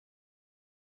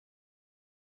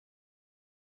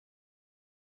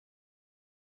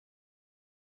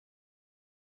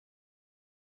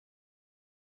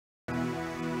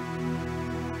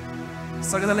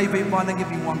Sargada lay bay pa nang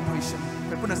giving one question.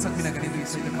 Kaya po nasag minaganito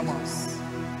isa ito. Come on.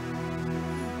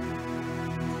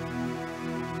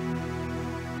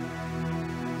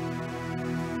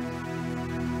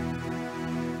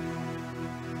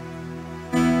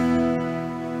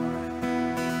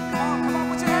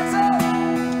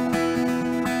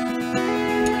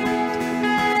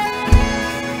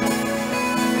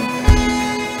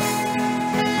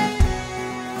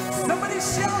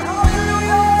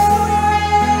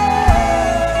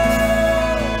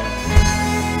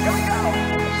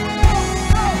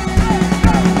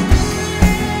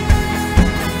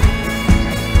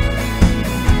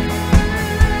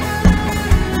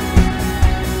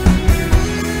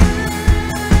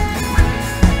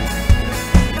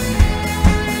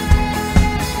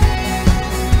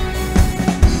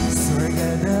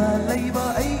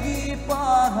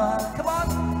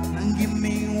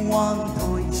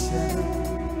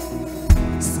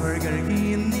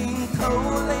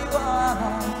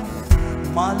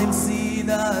 Malim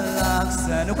sida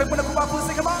laksan. Okay po na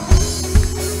kumapusay ka ba?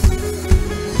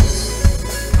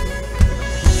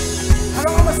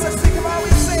 Harang masaksi ka ba?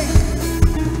 We sing.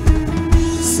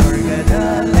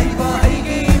 Sargada layba ay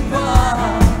giba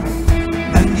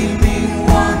nang giming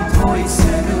wan toy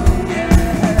sanu.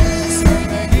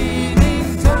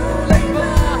 Sargagining to layba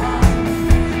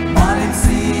malim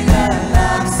sida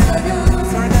laksan.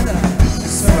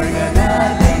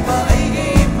 Sargada layba ay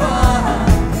giba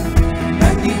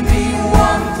giving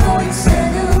one voice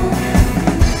and you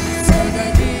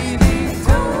Sargagining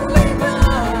to layba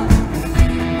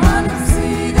malim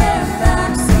sida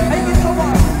laksan.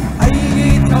 Ay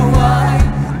gitaway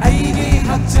ay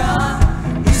gihakja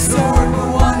isor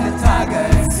mo ang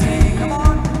natagasi.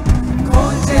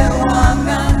 Konjelwang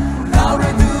na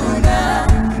laura duna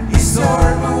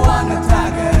isor mo ang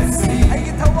natagasi.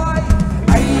 Ay gitaway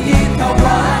ay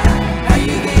gihakja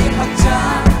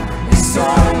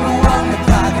isor mo ang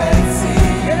natagasi.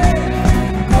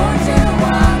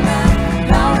 Konjelwang na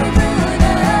laura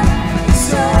duna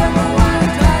isor mo ang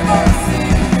natagasi.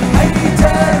 Ay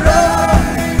gitaro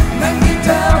nang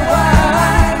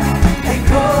gitaway ay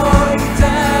ko'y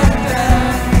tanda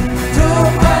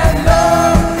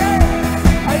tumalong.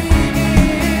 Ay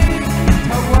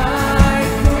gitaway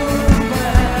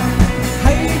tumal.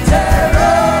 Ay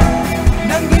gitaro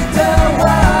nang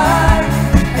gitaway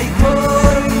ay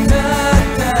ko'y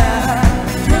tanda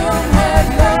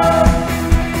tumalong.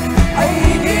 Ay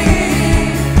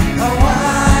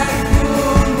gitaway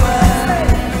tumal.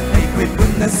 Ay ko'y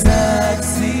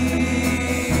punasaksi.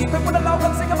 Ko'y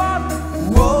punalawakan sa kaman.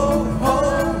 Whoa, ho,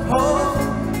 ho.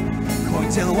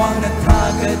 Konjelwang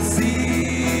natagasi.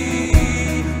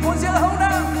 Konjelhaw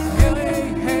na.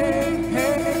 Hey, hey,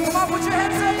 hey. Come on, put your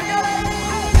hands up together.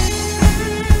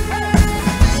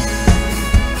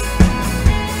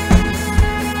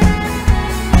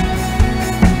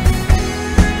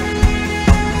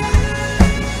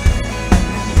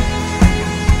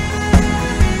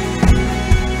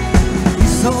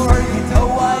 Isor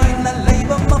gitaway na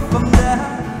layba mapamda.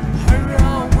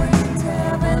 Haraway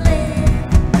tabali.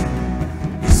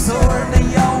 Isor na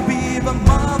yaw biba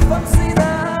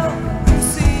mapagsinaw.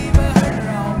 Siba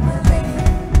haraway.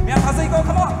 Miyan kasay ko,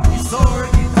 come on. Isor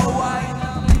gitaway na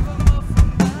layba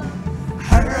mapamda.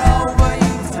 Haraway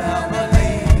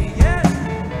tabali. Yeah.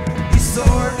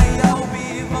 Isor na yaw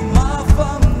biba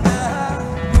mapamda.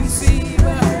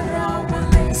 Siba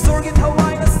haraway. Isor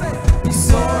gitaway na say.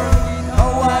 Isor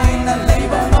gitaway na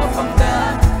layba mapamda.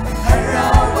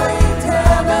 Haraway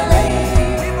tabali.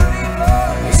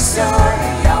 Isor na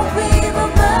yaw biba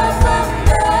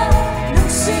mapamda.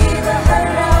 Siba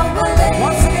haraway.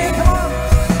 Once again, come on.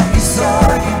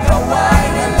 Isor gitaway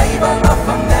na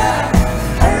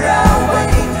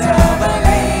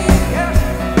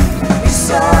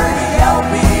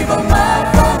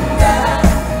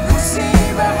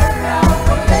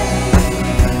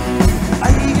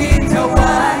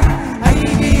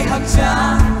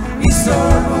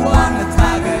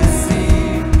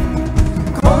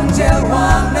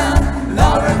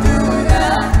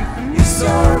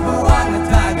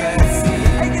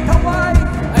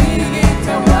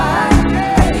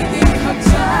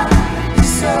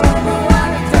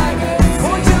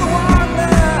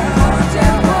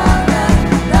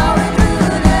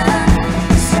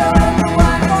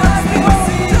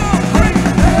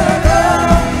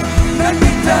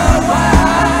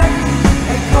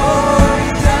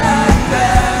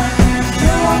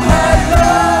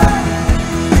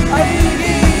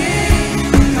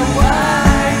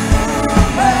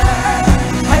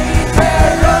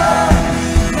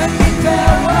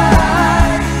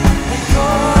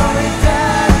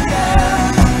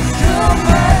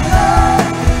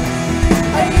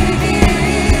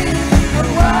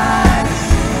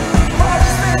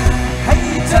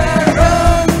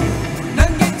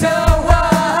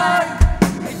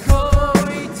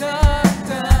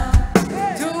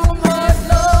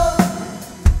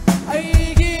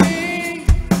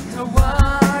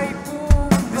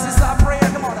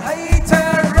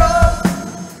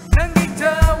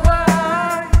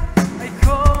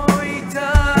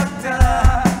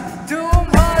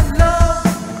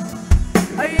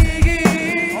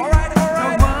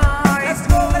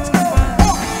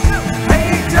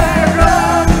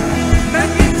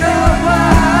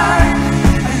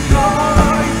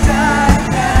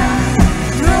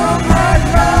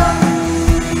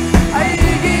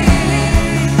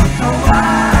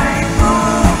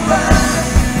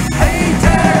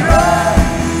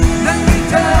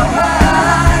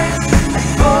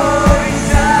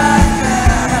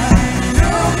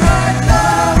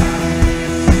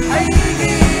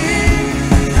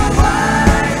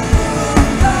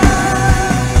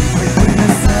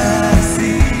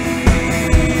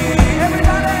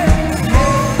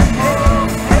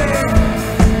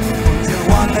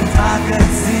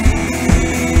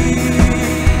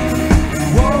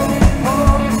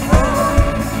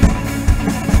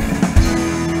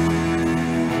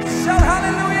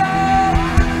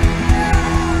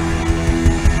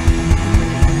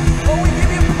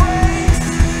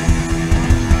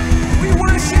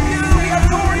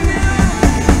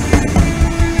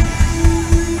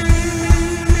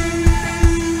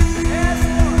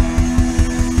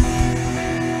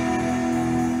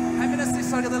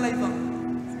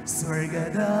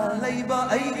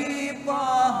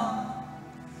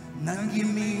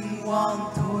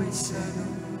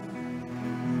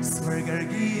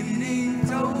Swargagi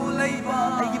ningthau leiba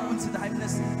aigi punsida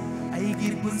haimnasi aigi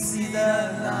punsida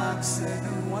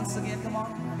laksanu. Once again, come on.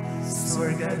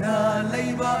 Swargada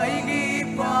leiba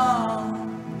aigi pa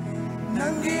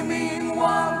nangi min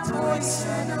wang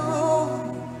toisanu.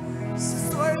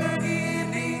 Swargagi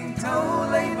ningthau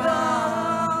leiba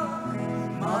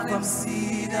mafam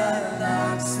sida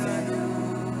laksanu.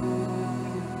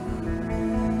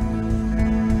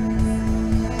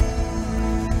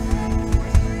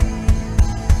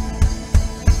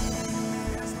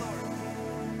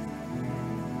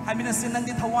 Haminasi nang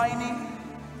di thawai ni,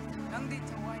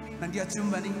 nang di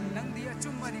achumbani,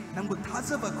 nang bu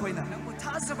thazaba khoina,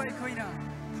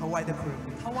 thawai da khur.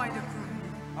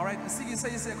 Alright, sigi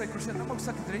say koi Christian namok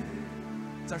sakitri,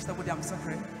 church ta bu diam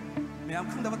sakre. Me am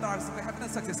khang da batar sakre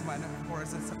happiness success mana for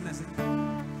us happiness.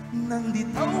 Nang di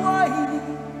thawai ni,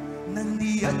 nang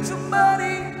di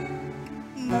achumbani,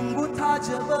 nang bu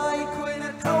thazaba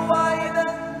khoina thawai da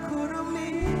khurumi.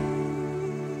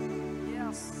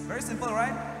 Very simple,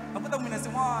 right? Aku tahu minus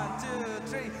 1,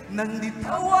 2, 3. Nang di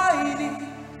thawai ni,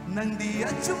 nang di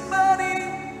achumbani,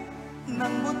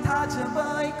 nang buta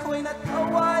jabai koi na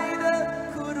thawai da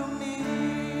kurumi.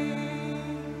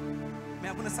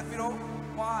 May aku na sakpiro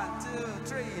 1, 2,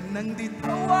 3. Nang di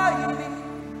thawai ni,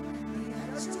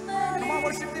 come on,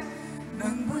 worship it.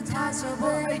 Nang buta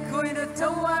jabai koi na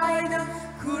thawai da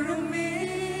kurumi.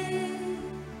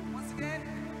 Once again.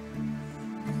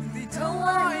 Nang di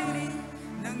thawai ni,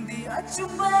 nang di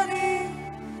achumbani,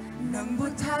 nang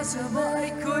buta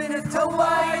jabai koi na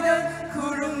thawai da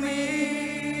kurumi.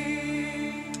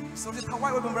 So the thawai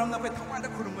we bring up with thawai da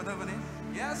kurum kada bane.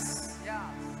 Yes. Yeah.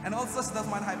 And also does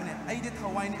man have ne. Ai did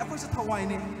thawai ni. Ako sa thawai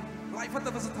ni. Life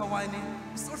hata sa thawai ni.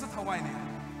 Source thawai ni.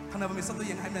 Kana ba mi sa to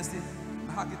yang hai nasi.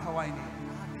 Ha ki thawai ni.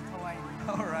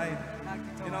 All right.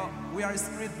 You know, we are a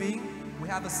spirit being. We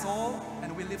have a soul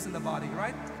and we live in the body,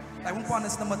 right? I won't want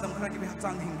us to madam kara ki bi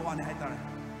hatang ding bo ane hai tar.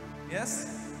 Yes.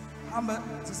 Hamba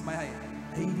just my hai.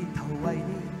 Ai di thawai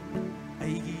ni.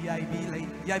 Ai gi ai bi lai.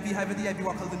 Ai bi hai ba di ai bi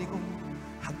wakal duni ko.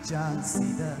 Hakjang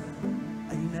sida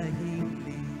aina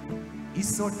hingli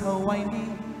isor thawai ni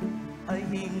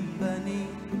ahing bani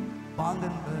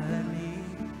bangan bani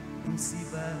imsi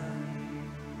bani.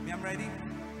 Me I'm ready.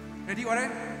 Ready ore?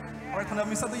 Ore thana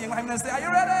mi satu yang mahimna say, are you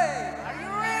ready? Are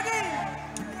you ready?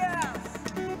 Yeah.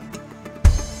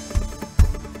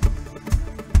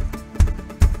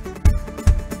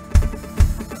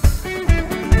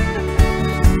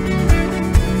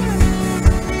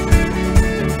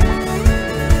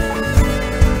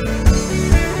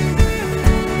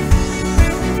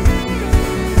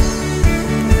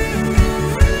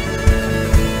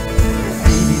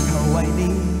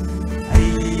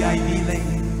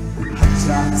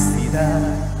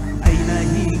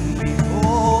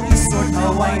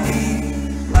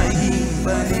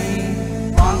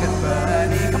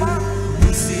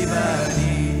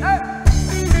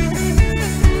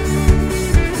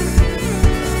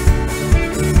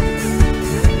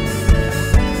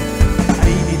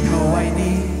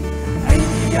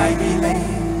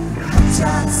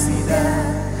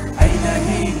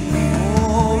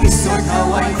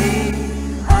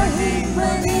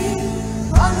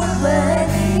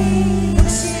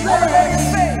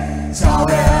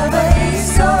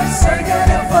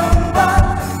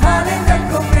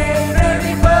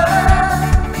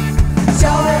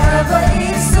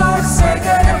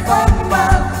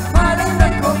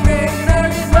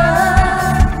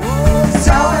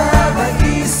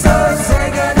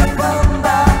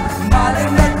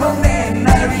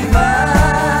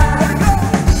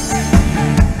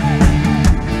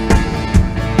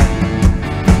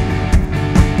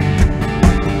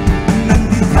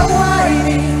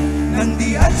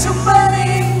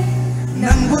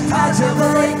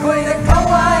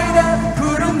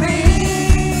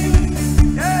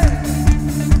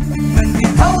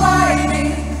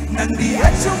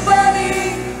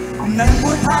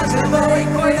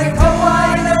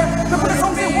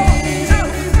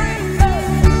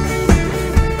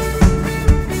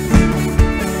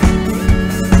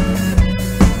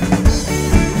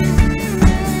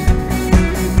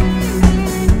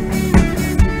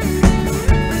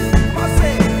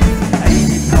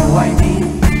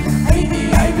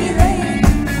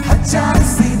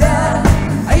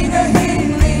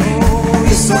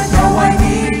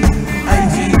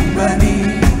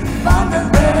 Bani, bangan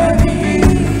bani,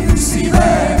 si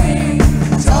bani.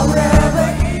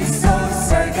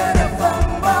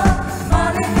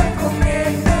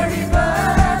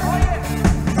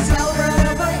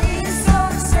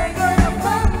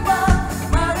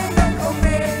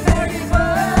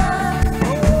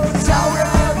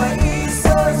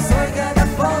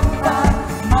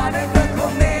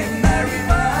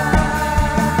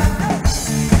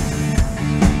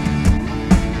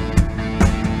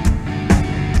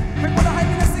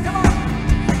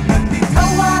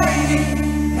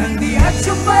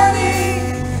 ꯑꯆꯨꯝꯕꯅꯤ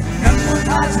ꯅꯪꯕꯨ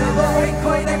ꯊꯥꯖꯕ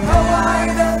ꯑꯩꯈꯣꯏꯅ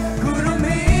ꯊꯋꯥꯏꯗ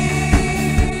ꯈꯨꯔꯨꯝꯃꯤ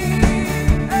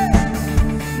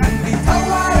ꯅꯪꯗꯤ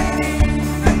ꯊꯋꯥꯏꯅꯤ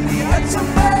ꯅꯪꯗꯤ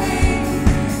ꯑꯆꯨꯝꯕꯅꯤ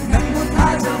ꯅꯪꯕꯨ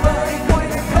ꯊꯥꯖꯕ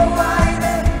ꯑꯩꯈꯣꯏꯅ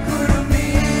ꯊꯋꯥꯏꯗ ꯈꯨꯔꯨꯝꯃꯤ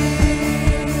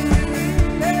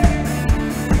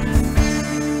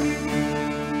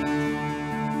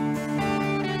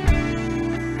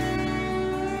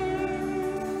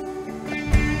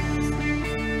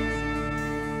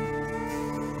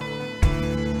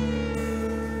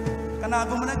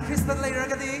Kanagumana Krista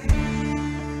layragadi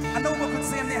anova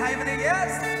kutsemni haibani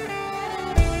yes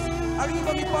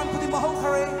ariba mi pan pudi mahau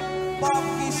khare bab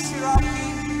ki shirab ki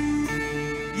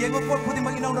yego por pudi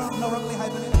maginaw nawrakli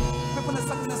haibani pepana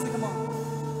sakna sikama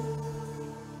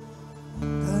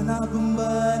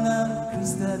Kanagumana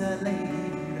Krista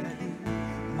layragadi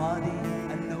madi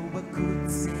anova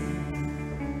kutse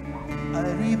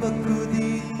ariba kudi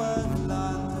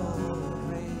maglanto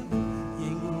re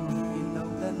yengu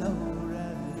inawla nawra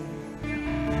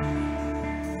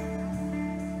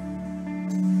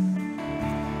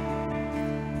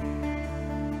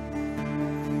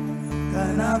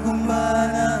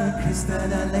Kanagumana Krista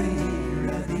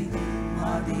layragadi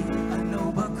madi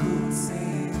anova kutse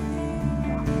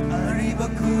ariba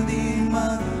kudi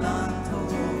maglanto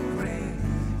re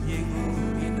yengu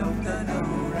inawla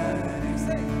nawra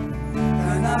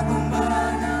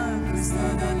Kanagumana Krista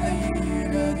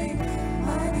layragadi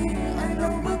madi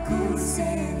anova kutse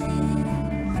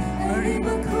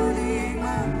ariba kudi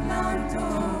maglanto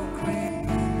re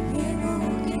yengu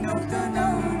inawla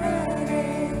nawra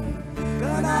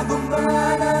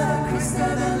Kanagumana Krista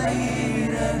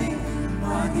layragadi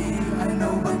madi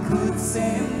anova kutse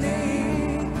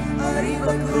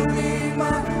ariba kudi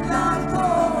maglanto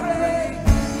re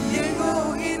yengu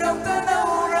inawla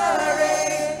nawra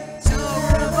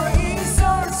Choraba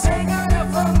isor segana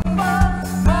famba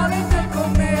malinda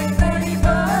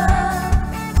komenariba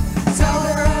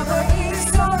Choraba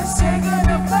isor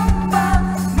segana famba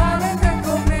malinda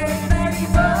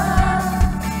komenariba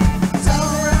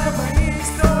Choraba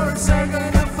isor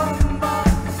segana famba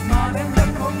malinda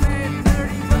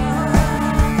komenariba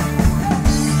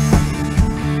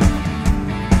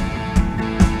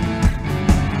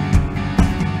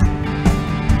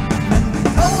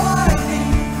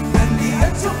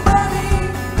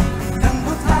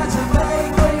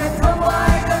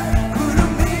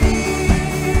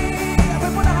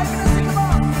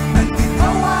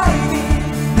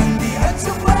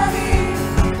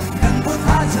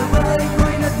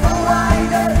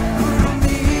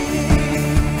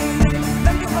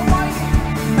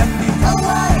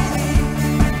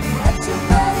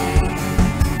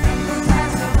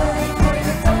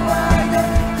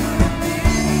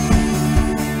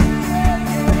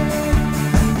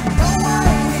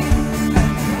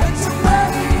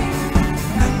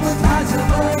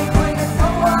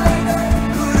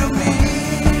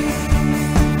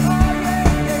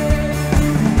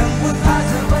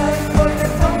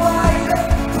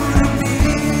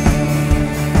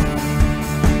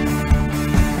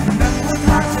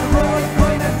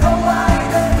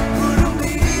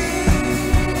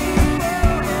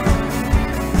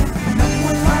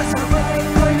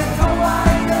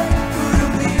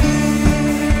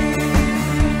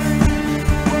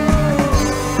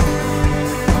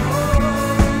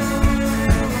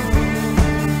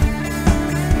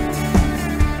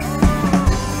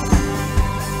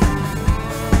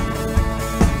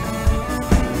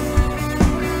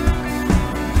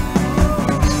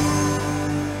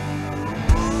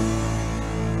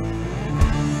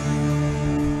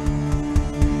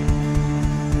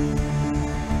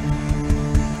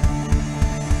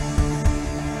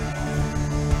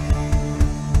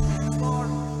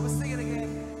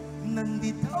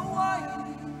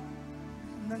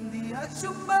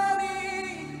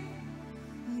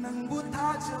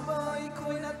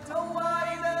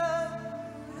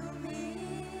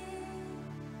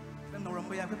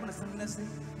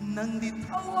Nandi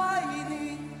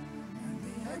tawaini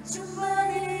Nandi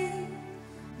achumani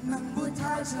Nangbu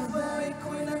tajawai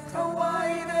koina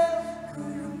tawaina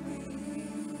kurumi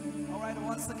Alright,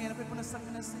 once again, everyone is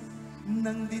singing.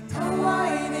 Nandi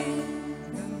tawaini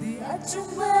Nandi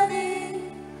achumani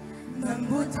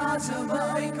Nangbu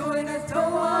tajawai koina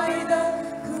tawaina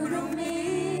kurumi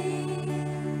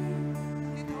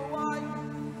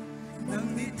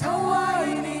Nandi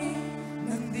tawaini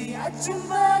Nandi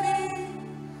achumani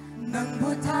Nangbu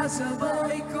tajaba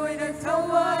ikoina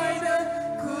tawaina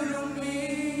kurumi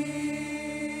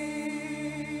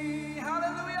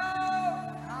Hallelujah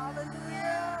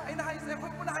Hallelujah Aina haise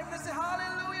puna haise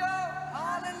hallelujah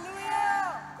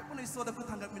Hallelujah Puna isoda ku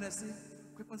thanggap minasi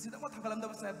ku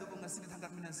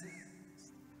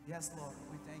Yes, Lord,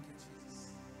 we thank you,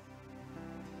 Jesus.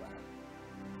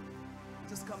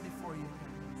 Just come before you.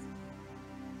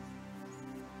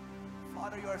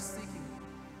 Father, you are seeking.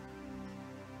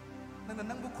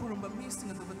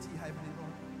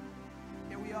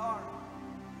 Here we are.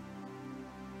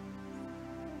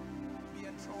 Be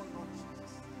enthroned, Lord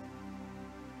Jesus.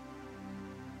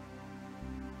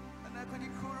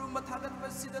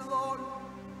 Lord.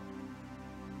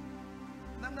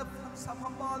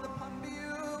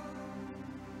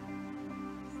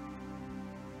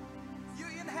 You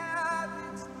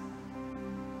inhabit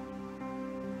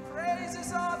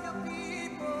praises of your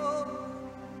people.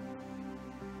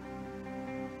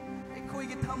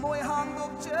 Ako'y tamoy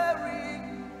handog jeri.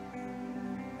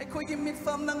 Ako'y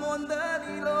mitfam ng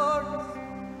ondani, Lord.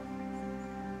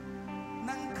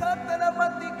 Nang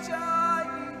katalabatik jay.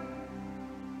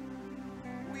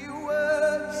 We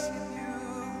worship you.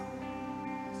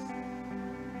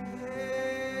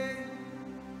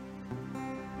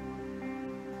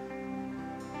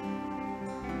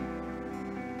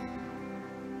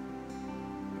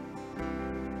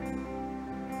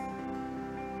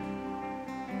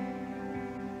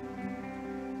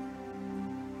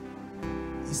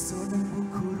 Isonang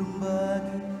bukurong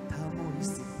bagi tamoy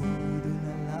sipudo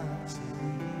na lakshay.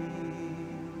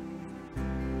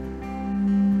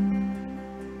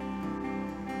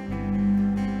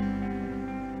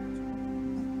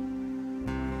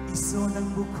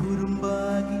 Isonang bukurong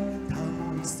bagi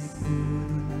tamoy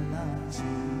sipudo na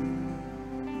lakshay.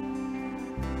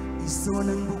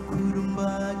 Isonang bukurong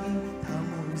bagi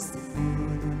tamoy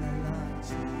sipudo na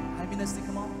lakshay. Hi, Ministry,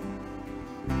 come on.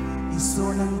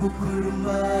 Isonang bukurong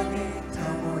bagi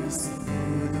tamoy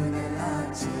sipudo na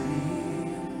lakshay.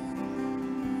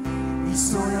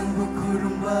 Isonang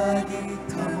bukurong bagi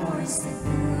tamoy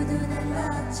sipudo na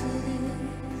lakshay.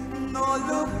 No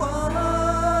lupa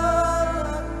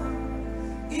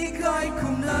ika'y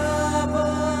kumlaban,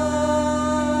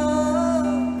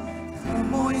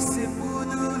 tamoy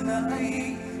sipudo na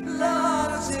ay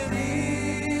lakshay.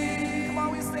 Come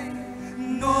on, we sing.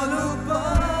 No lupa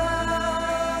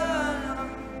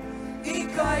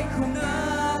ika'y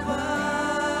kumlaban,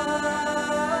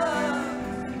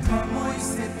 tamoy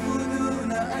sipudo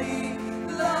na ay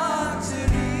lakshay.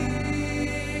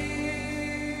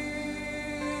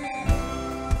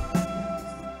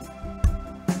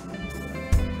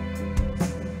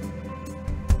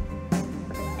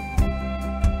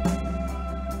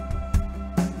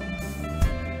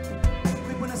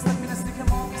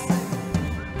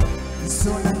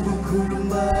 Isonang bukurong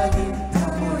bagi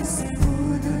tamoy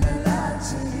sipudo na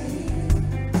lakshay.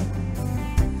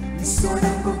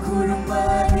 Isonang bukurong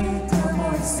bagi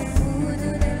tamoy sipudo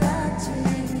na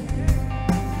lakshay.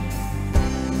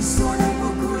 Isonang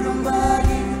bukurong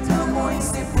bagi tamoy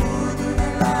sipudo na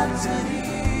lakshay.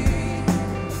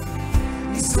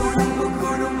 Isonang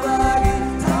bukurong bagi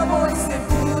tamoy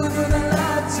sipudo na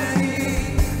lakshay.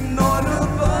 No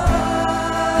lupa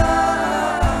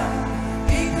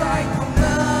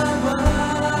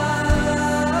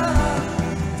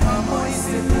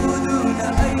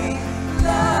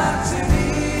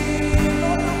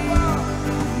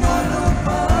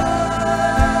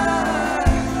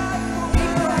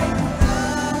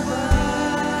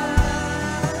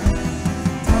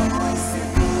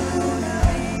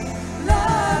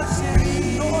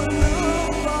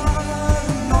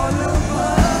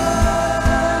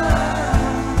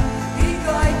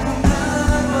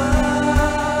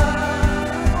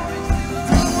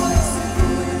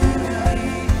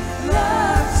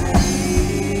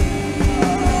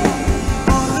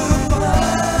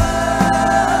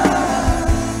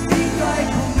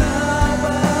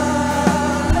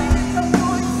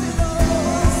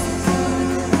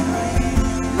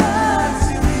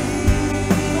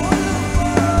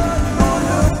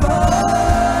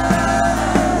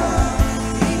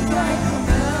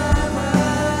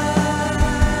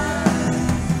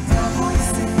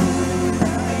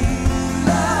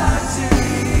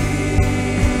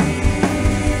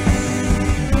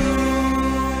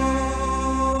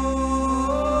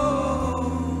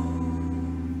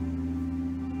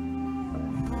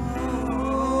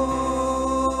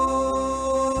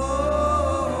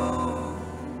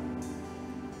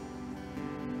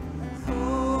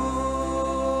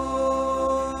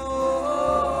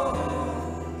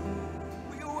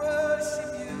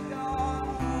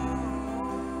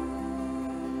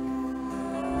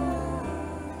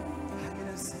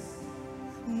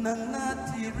nang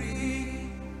natiri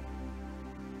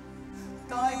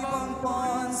tayo ang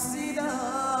pansida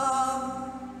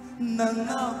nang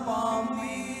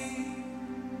napami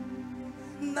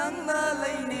nangna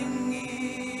lainingi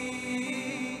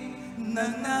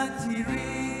nangna thiri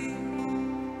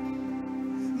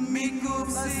mikup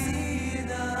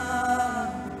sida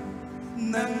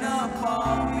nangna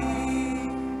pami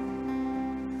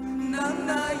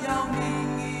nangna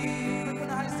yauningi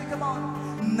come on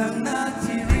nangna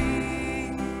thiri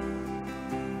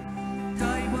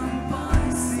tai bang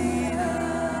pansida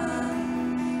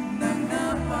nangna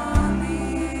pami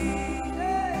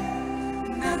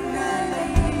nangna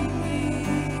lainingi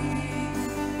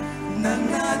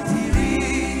nangna thiri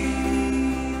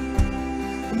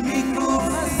mikup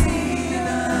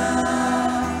sida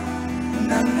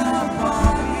nangna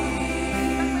pami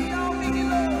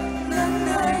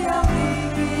nangna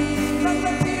yauningi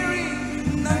nangna thiri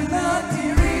nangna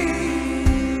thiri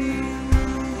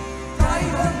tai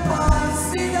bang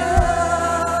pansida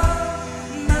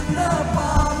nangna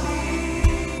pami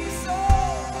so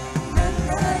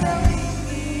nangna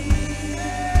yauningi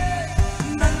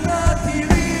nangna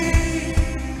thiri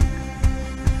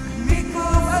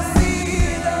mikup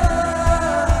sida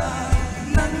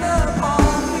nangna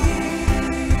pami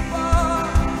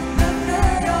nangna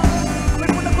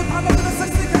yauningi when aku thanap na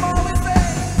saksi ke mawe se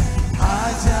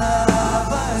aja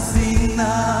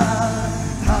basina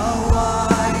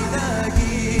thawai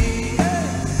dagi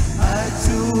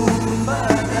ajumba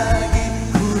dagi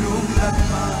kurung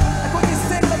lakma aku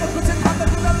iseng ba kutsin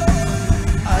thanap na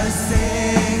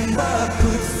aseng ba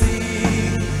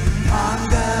kutsin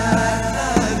hanggat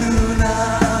aduna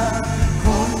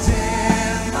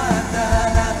konjen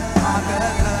matana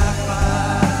agat lakma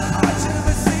aja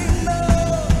basina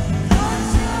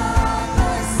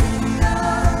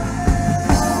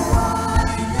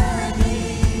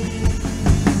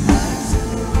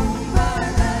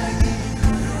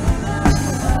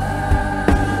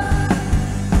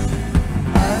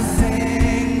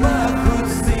aseng ba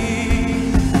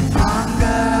kutsin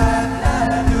hanggat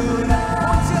aduna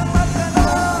konjen matana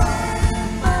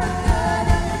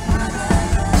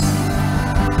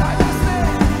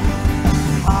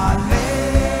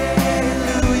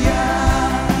Haleluya,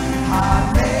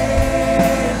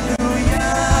 haleluya,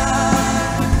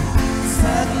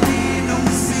 saglinong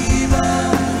siba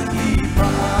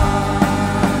iba.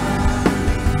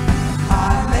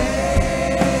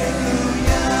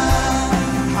 Haleluya,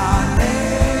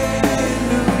 haleluya,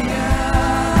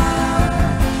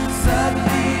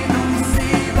 saglinong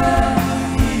siba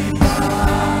iba.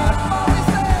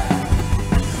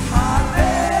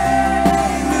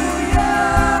 Haleluya,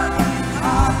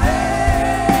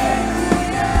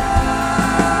 haleluya,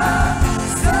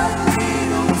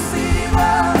 saglinong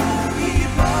siba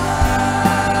iba.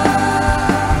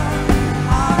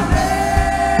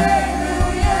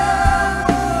 Haleluya,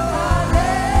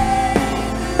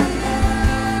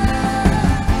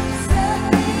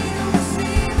 saglinong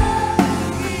siba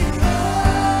iba.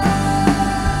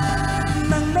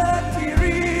 Nangna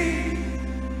thiri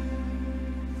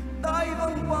tai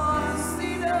bang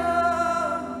pansida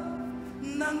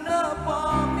nangna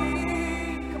pami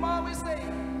come on we say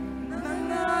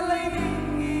nangna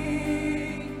lainingi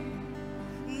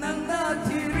nangna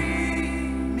thiri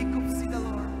mikup sida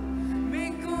Lord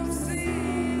mikup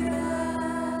sida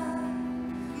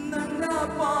nangna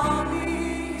pami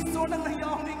so nangna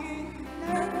yauningi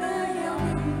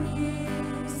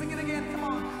sing it again come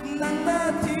on nangna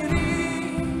thiri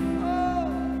oh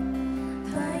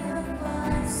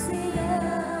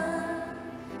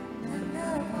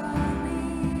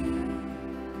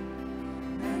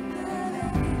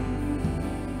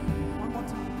one more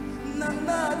time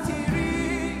nangna thiri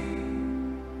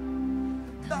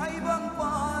tai bang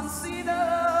pansida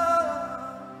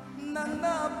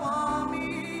nangna pami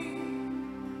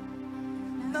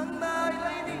nangna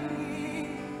lainingi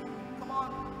come on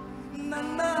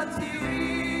nangna thiri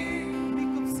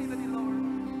mikup sida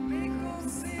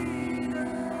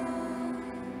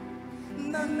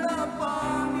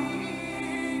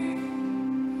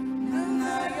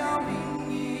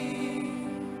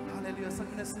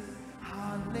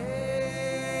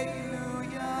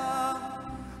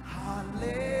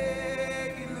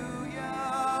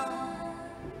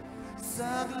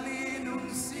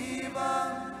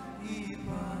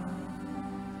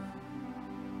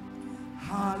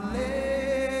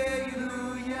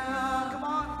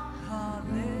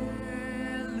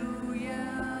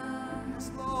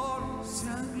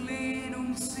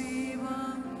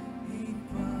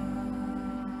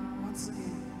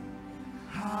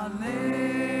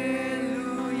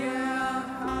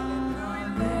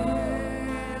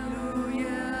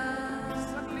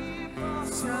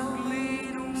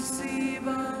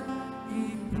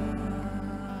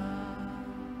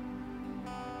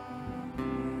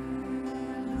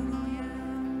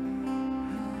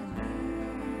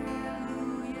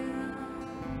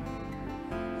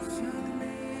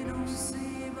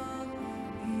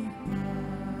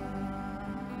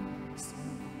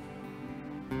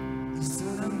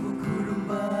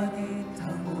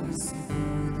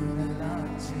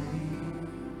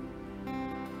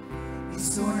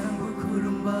ꯏꯁꯣꯔ ꯅꯪꯕꯨ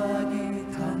ꯈꯨꯔꯨꯝꯕꯒꯤ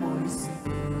ꯊꯃꯣꯏꯁꯤ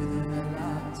ꯄꯨꯗꯨꯅ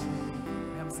ꯂꯥꯛꯆꯔꯤ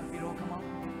ꯃꯌꯥꯝ ꯁꯛꯄꯤꯔꯣ come on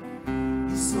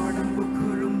ꯏꯁꯣꯔ ꯅꯪꯕꯨ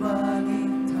ꯈꯨꯔꯨꯝꯕꯒꯤ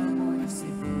ꯊꯃꯣꯏꯁꯤ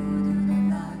ꯄꯨꯗꯨꯅ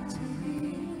ꯂꯥꯛꯆꯔꯤ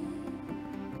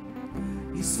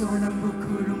ꯏꯁꯣꯔ ꯅꯪꯕꯨ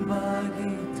ꯈꯨꯔꯨꯝꯕꯒꯤ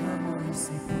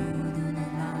ꯊꯃꯣꯏꯁꯤ ꯄꯨꯗꯨꯅ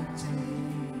ꯂꯥꯛꯆꯔꯤ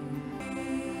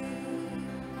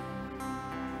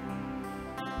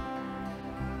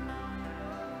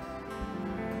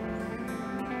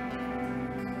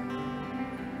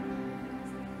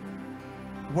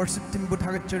worship team bu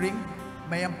thagatchari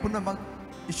mayam punamak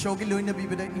ishogi loina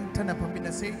bibada ingthana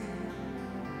phaminase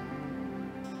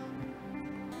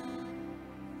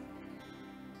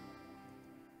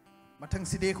mathang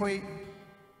side khoi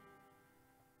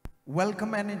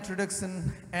welcome and introduction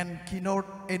and keynote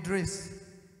address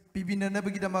pibinana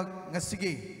bagidamak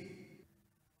ngasige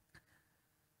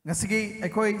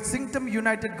akhoi Chingtam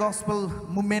United Gospel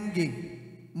Movement gi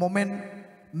moment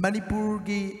Manipur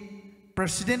gi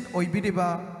President Oibiriba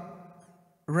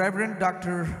Reverend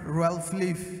Dr. Ralph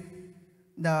Leaf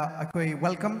na akoy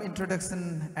welcome introduction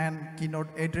and keynote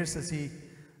address asi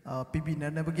PB na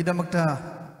nabagidamakta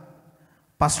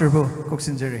Pastor Bo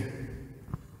Koksinjeri.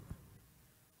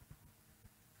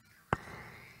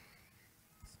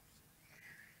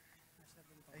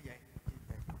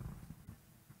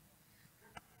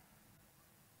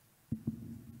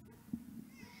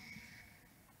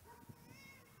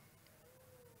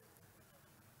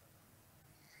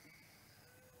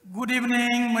 Good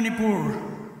evening, Manipur.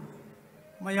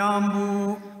 Mayambu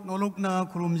Nolokna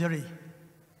Kurumjari.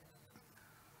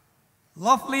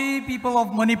 Lovely people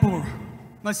of Manipur.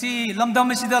 Ngasi lamdam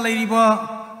asida leiriba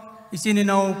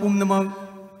isininaw pumnamag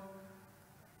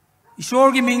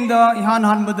Ishor gi mingda ihan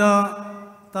hanbada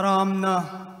taramna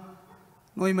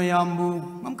noi mayambu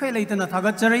mamkai leitana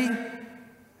thagatjari.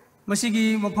 Masigi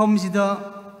mafam sida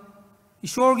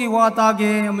Ishor gi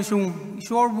watage amasung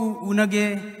Ishor bu unage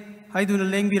haiduna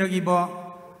lengbiragiba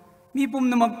mi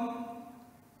pumnamak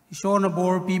Ishorna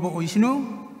bor piba oisinu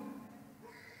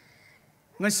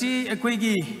ngasi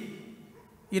ekoigi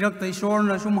irakta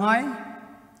Ishorna sumhai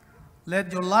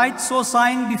let your light so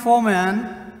shine before man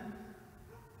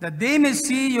that they may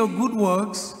see your good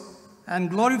works and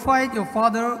glorify your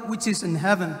Father which is in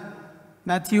heaven.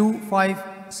 Matthew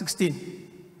 5:16.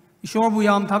 Ishor bu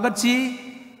yam thagatchi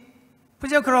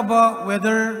pajakraba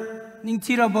weather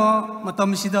ningthiraba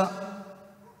matamsida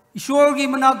Ishorgi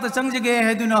manakta changjage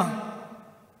heduna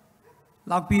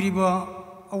lakpiriba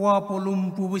awa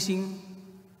polum pubasing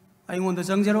aingonda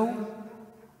changjaro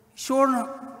Ishorna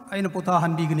aina potha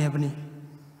hanbigane bani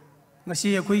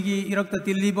ngasi akoigi irakta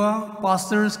tilliba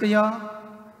pastors kaya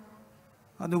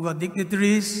aduga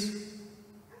dignitaries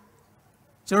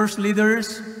church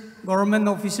leaders government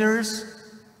officers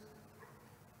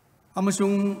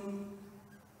amasung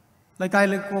Laikai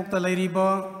Lekokta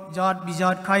Lairiba Jat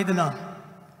Bijat Kaidana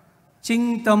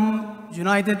Chingtam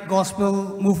United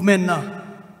Gospel Movement na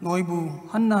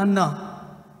Noibu Hanna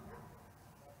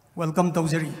welcome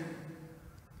Taujari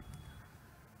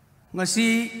Ngasi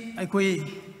Aikoi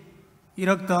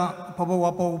Irakta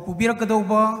Pabawapo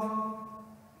Pubirakadauba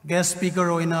guest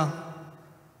speaker oina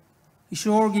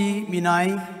Ishorgi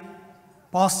Minai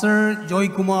Pastor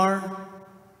JOYKUMAR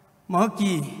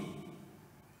Mahaki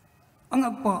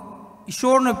Angakpa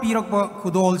Ishorna pirakpa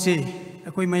khudol se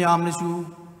akoi mayam na su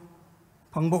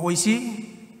phangba oisi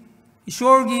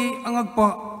Ishorgi angakpa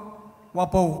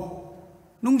wapo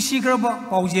nungsigraba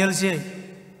paujel se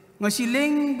ngasi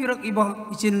leng birak iba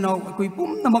ichinnaw akoi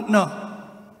pumnamakna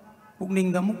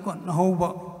pukning da mukka na hoba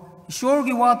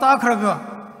Ishorgi wata khraga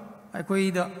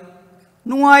akoi da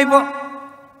nungaiba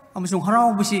amasung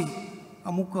haraubasi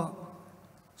amukka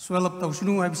swell up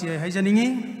tawsunu haibsi haijaningi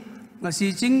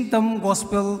ngasi Chingtam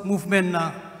Gospel Movement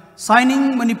na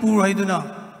signing Manipur haiduna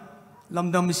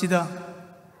lamdam sida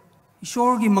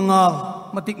Ishorgi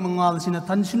mangal matik mangal sina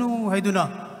tansunu haiduna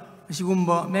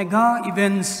asigumba mega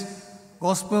events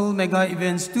gospel mega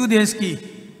events 2 days ki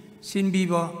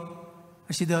sinbiba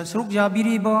asida suruk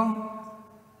jabiriba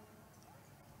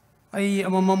ai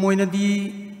amama moina di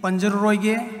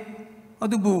panjaroige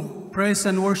adubu praise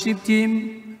and worship team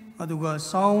aduga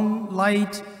sound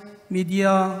light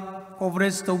media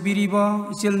coverage taubiriba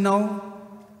ichil now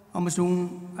amasung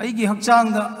aigi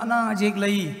hakchangda ana jek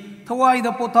lai thawai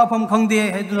da pothafam khangde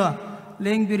heduna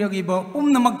lengbiragiba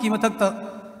pumnamakki mathakta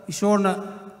Ishorna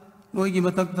noigi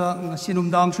mathakta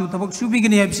sinumdangsu thabak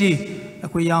subigani habsi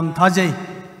akoi yam thajai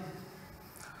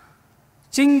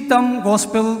Chingtam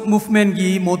Gospel Movement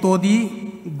gi motto di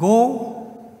go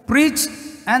preach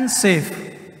and save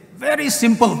very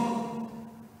simple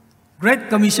Great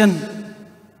Commission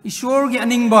Ishor gi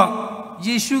aningba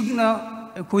Jesu na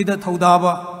koida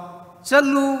thaudaba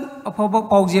चलू अफब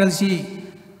पाउजेल सी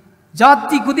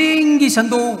जाति खुदिंगी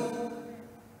संदो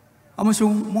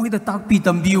अमसुंग मोहिदा ताकपी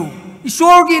तंबियु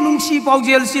ईश्वर की नुंसी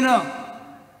पाउजेल सिना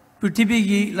पृथ्वी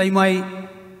की लाइमाई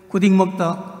खुदिंग मक्ता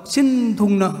सिन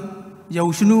थुंगना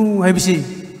यौसुनु हैबिसी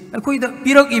अखोइदा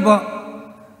पिरक इबा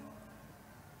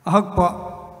अहकपा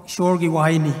ईश्वर की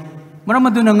वाहिनी मरम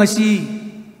अदुना ngasi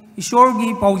ईश्वर की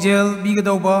पाउजेल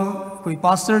बीगदौबा कोई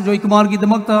पास्टर जॉयकुमार की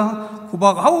दमकता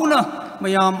खुबाक हौना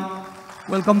मयाम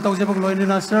welcome तौजेबक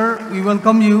लोइना sir we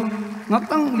welcome you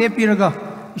ngaktang lepiraga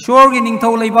ईश्वर की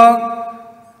निंगथौ लेबा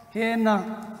हेना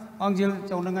आंजेल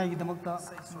चौनंगाई की दमकता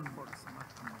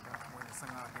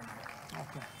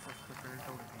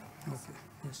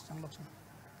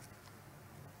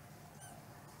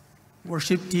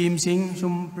worship team sing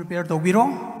sum prepare tobiro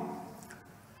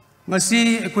ngasi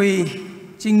ekoi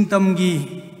Chingtam gi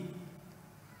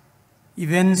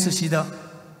events sida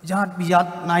jat bijat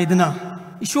naidana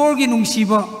ईश्वर की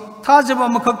नुंसीबा थाजबा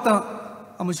मखक्ता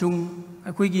अमसुंग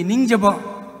ekoi gi ningjaba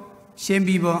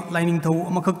sembiba lainingthau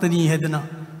amakhaktani hedana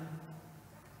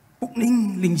pukning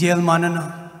lingjel manana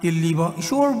tilliba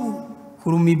ईश्वर bu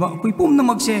khurumiba ekoi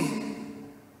pumnamakse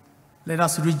let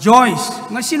us rejoice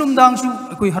ngasi numdang su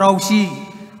ekoi harausi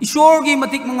ईश्वर की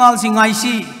matik mangal singai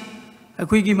si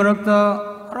ekoi gi marakta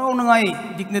harau nangai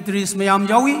dignitaries mayam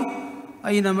jawi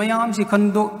aina mayam si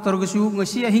khando targasu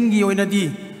ngasi ahingi oinadi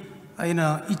aina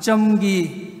icham gi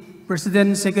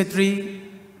president secretary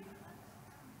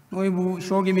noibu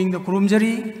ईश्वर की Ming the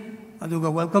खुरुमजरी अदुगा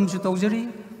welcome सु तौजरी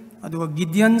अदुगा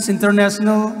गिडियंस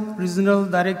international regional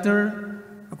director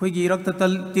अखोई की रक्त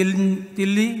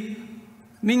तिल्ली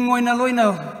Ming ओइना लोइना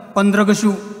 15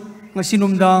 गसु ngasi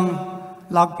numdang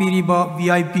lakpiriba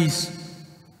VIPs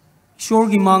ईश्वर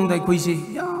की मांग दा अखोई से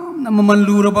यामना ममन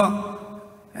लुरबा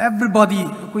everybody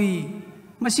अखोई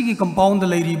मसी की कंपाउंड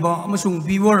लेरिबा अमसुंग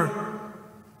viewer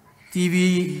TV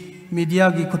मीडिया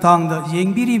की खुतांग दा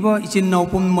येंगबिरिबा इचिन नाउ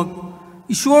पुममक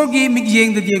ईश्वर की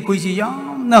मिगजेंग दा अखोई से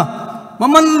यामना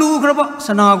ममन लुखरबा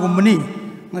सनागुमनी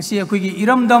ngasi अखोई की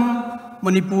इरमदम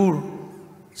मणिपुर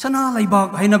सना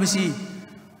लाइबाक हाइनबसी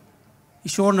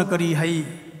ईश्वर न करी हाई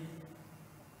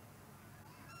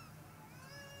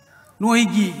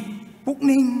नोईगी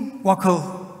पुकनिंग वाखल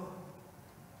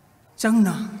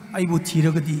चंगना आइबु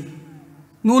थीरगदी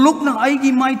नोलुकना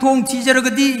आइगी माइथोंग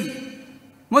थीजरगदी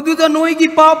मधुदा नोईगी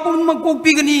पापुन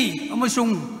मकोकपिगनी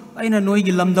अमसुंग आइना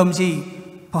नोईगी लमदमसी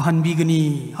फहनबिगनी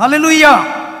hallelujah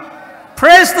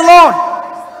praise the Lord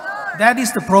that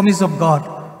is the promise of God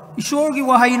ईश्वर की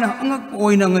वहाइना अंगक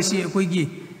ओइना ngasi अखोईगी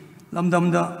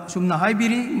लमदमदा Sumana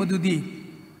हाइबिरी मधुदी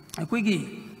अखोईगी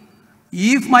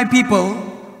if my people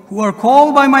who are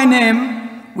called by my name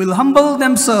will humble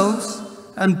themselves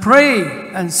and pray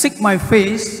and seek my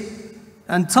face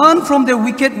and turn from their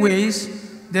wicked ways,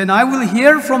 then I will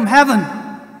hear from heaven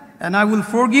and I will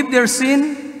forgive their sin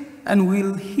and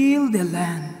will heal their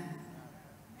land.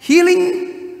 Healing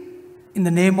in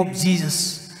the name of Jesus.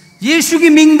 Yesu ki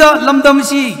mingda lamdam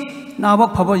si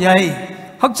nabak phaba yai.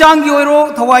 Hakchang gi oiro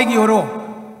thawai gi oiro.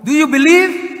 Do you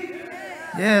believe?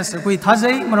 Yes, koi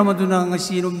thajai maramaduna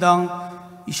ngasi numdang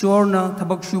ईश्वर ना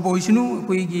थबक शुभ ओइसनु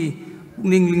कोई की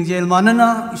पुनिंग लिंगजेल मानना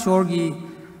ईश्वर की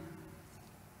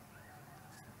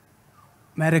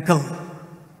miracle.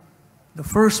 The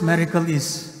first miracle is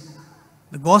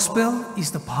the gospel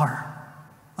is the power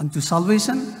unto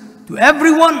salvation to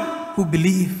everyone who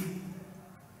believe.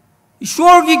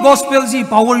 ईश्वर की gospel ji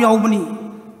power यावबनी,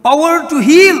 power to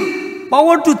heal,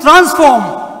 power to transform,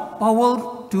 power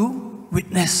to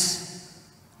witness.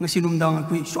 ngasi numdang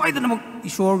कोई सोई दनमक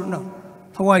ईश्वर ना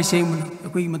थवाई सेंग मन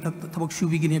अकोई मथक थबक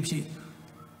शुबिगिने बसी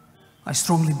I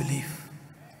strongly believe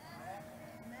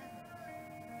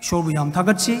ईश्वर बु याम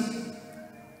थागतसी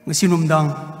ngasi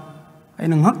numdang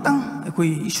aina ngaktang akoi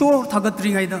ईश्वर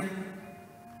थागतरिङाइदा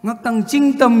ngaktang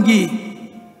Chingtam gi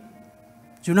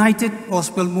United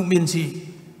Gospel Movement si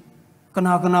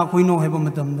kana kana khoino heba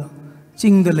matamda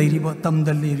chingda leiriba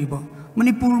tamda leiriba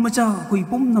Manipur macha koi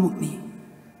pumnamukni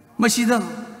masida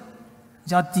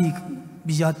jati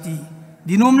bijati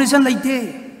denomination laite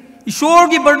ईश्वर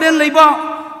की burden लेबा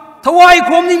थवाई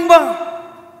खोमनिंगबा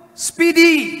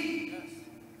speedy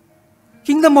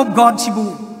kingdom of God sibu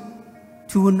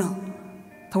tuna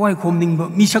thawai khomningba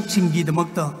misak singgi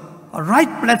damakta a right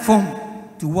platform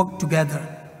to work together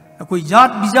akoi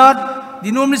jat bijat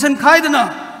denomination khaidana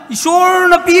Ishwar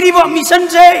na piriba mission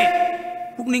se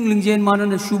pukning lingjen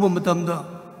manana shuba matamda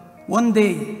one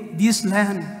day this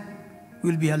land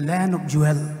will be a land of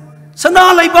jewel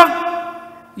sana laiba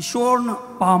Ishwar na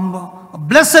pamba a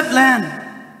blessed land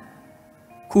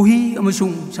kuhi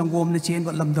amasung sangom na chen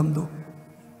ba lamdam do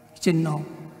chin now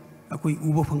akoi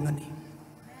uba phangani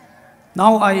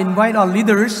Now I invite our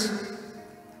leaders,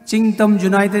 Chingtam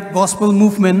United Gospel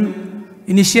Movement,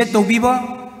 initiate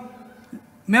Tobiba,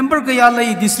 member kaya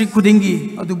lay district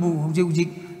Kudingi, adubu,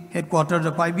 hujik headquarter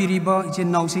the Paibi Riba, Ichin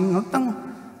Nausing, Haktang,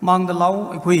 Mang the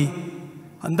Lau, Equi,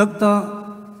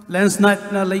 Andakta,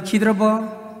 Lansnight na lay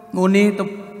Kidraba,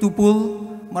 None,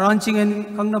 Tupul, Maranching and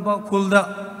Kangnaba,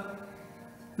 Kulda,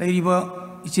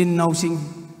 Layriba, Ichin Nausing,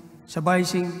 Sabay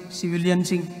Sing, Civilian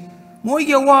Sing,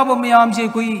 Moigi Awaba Mayam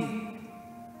Sekui.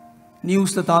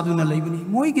 News the Taduna Labani,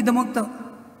 Moiki Damakta,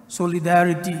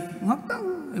 solidarity,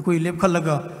 Ekoi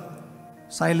Lepkalaga,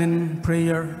 silent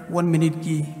prayer, 1 minute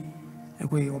ki,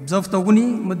 Ekoi observe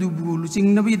Tawuni, Madubu,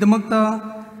 Luching Nabi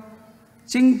Damakta,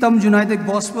 Chingtam United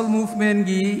Gospel Movement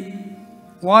gi,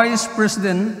 Vice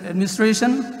President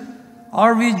Administration,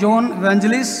 R.V. John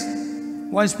Evangelist,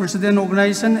 Vice President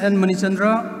Organization and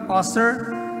Manichandra,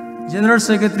 Pastor, General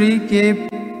Secretary K.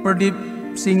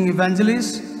 Pradeep Singh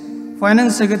Evangelist,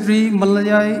 Finance Secretary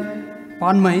Malaya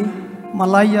Panmai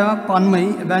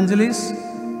Evangelist,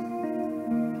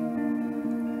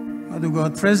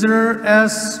 aduga Treasurer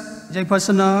S.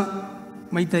 Jaipasana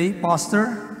Maitai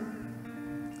Pastor,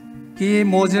 K.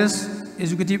 Moses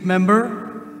Executive Member,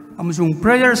 amasung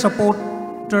Prayer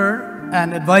Supporter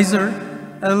and Advisor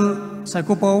L.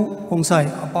 Saikopau Kongsai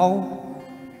Apau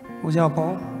Oja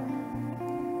Apau,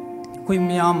 Kui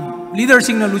Miam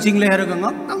Leadership na Luching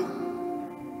Leheragang.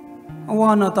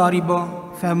 Awana tariba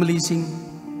family sing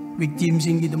victims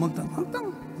sing gidamakta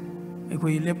ngakang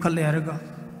ekoi lep khalle haraga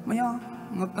maya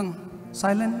ngakang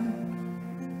silent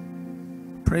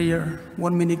prayer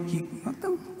 1 minute ki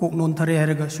ngakang kok non thare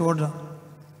haraga shorda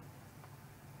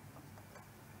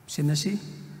sinasi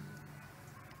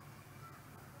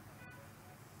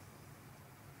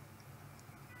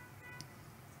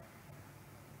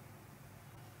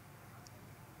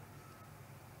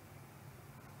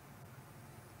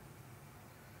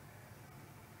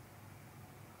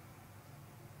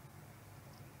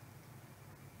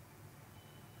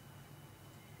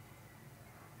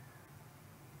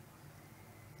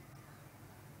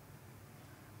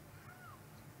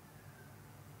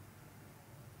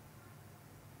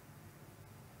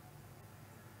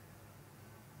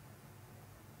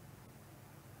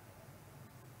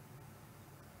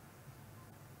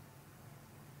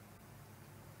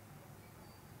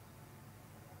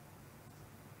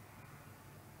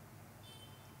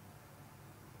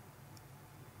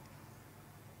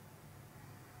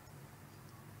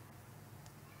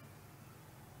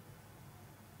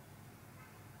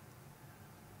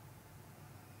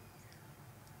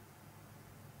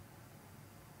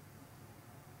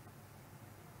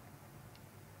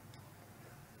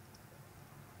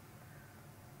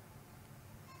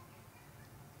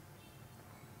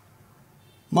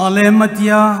Malem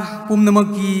matia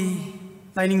pumnamaki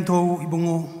lining tho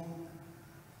ibungo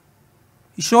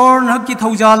Ishor nakki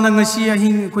thaujal na ngasi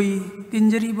ahing koi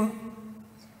tinjariba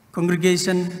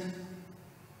congregation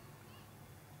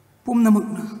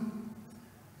pumnamakna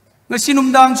ngasi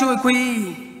numdang chu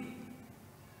koi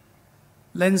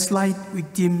landslide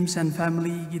victims and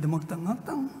family gi damakta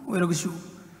ngakang oiragusu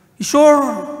Ishor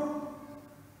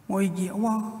moigi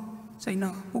awa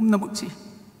saina pumnamakchi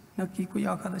nakki ko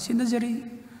yakada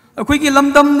sinajari akhoi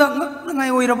lamdam na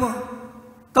ngai oiraba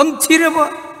tam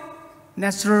thiraba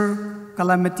natural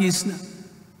calamities na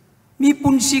mi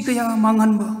punsi kaya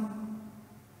manghanba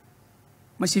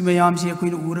masi mayam si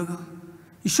akhoi uraga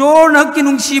ishor nakki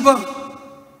nungsiba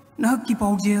nakki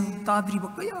paujel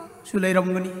tadriba kaya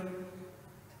sulairamgani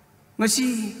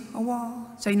ngasi awa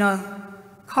chaina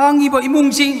khangiba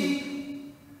imungsing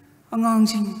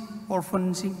angangsing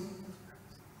orphansing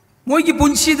moigi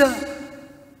punsida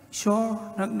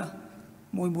Sure, nagna.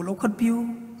 Moy bulo khat piu.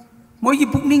 Moy gi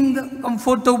pukning da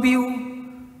comfort to piu.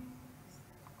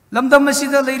 Lamdam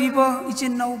masida leiriba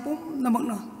ichin nau pum namak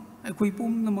na. Ai koi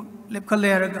pum namak lep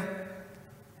khaleraga.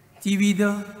 TV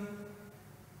da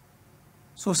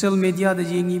social media da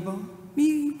jengi ba.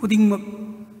 Mi puding mak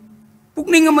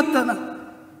pukning amat na.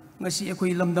 Ngasi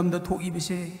akoi lamdam da thoi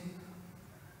bese.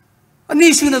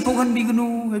 Ani suna thokan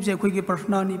bignu website koi ge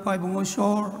personani pai bungo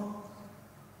sure.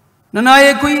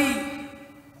 Nanay koi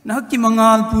nahaki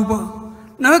mangal puba,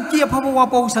 nahaki apapa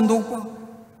wapaw sandokpa,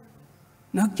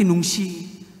 nahaki nungsi,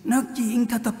 nahaki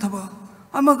ingtataptaba,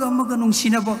 amaga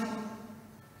nungsi na ba,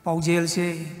 paujel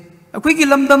se, ako'y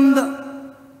kilamdam da,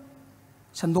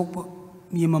 sandokpa,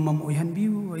 miya mamam oyhan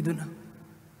biyo, ay doon na,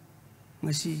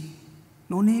 ngasi,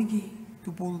 nonegi,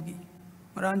 tupolgi,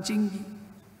 maranchinggi,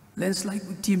 landslide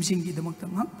victimsinggi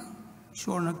damagtang hakta,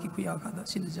 sure nahaki kuya kada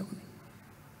sinadjabuni.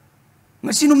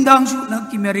 Ngasinumdang su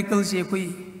nagki miracle siya ko'y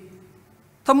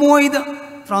tamoy da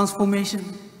transformation.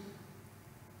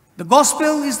 The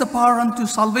gospel is the power unto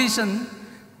salvation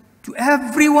to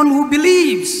everyone who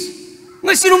believes.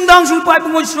 Ngasi numdang sulpai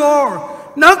pengosor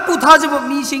nak puthaja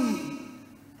mising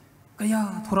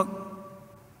kaya thorak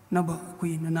naba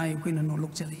kui nanai kui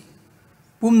nanolok chali.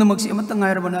 Pum namak si amat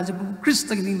tangai rabana jabu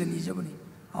Krista kining dani jabani.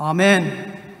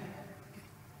 Amen.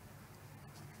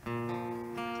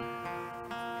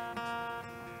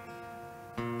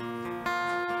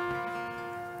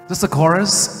 Just a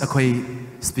chorus, a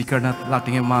speaker not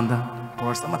lacking a manda.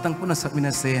 Chorus, amatang puna sak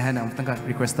minase, and I'm thinking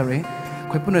requester,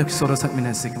 quite puna sort of sak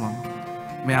minase, come on.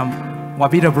 Ma'am,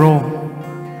 wabida bro.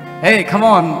 Hey, come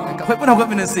on, quite puna what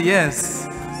minase, yes.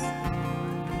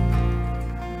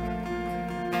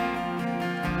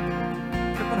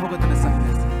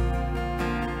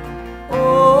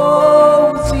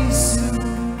 Oh, Jesus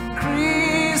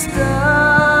Christ,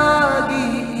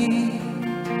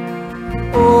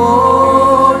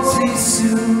 oh,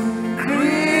 Jesus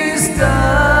Christ,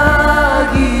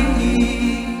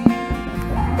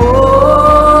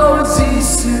 oh,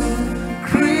 Jesus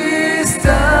Christ,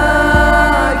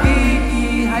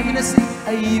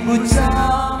 ay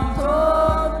bujang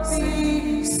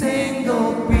topi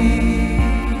sendopi.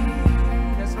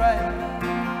 That's right.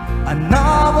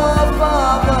 Another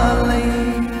Father,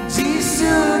 Jesus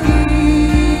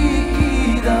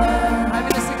gida. I'm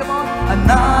gonna sing, come on.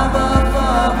 Another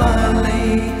Father,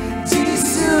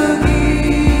 Jesus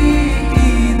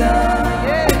gida.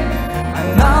 Yeah.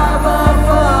 Another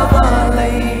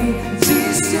Father,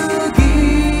 Jesus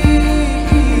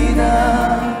gida.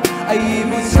 Ay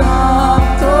bujang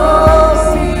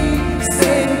topi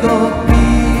sendopi.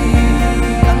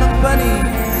 Anak bani,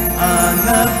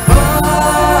 anak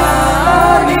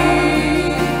bani.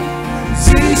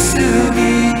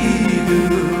 Jisugi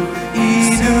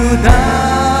idu na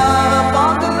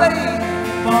pangalay,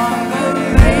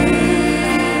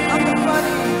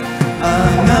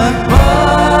 anak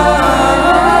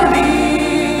bani.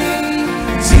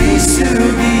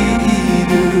 Jisugi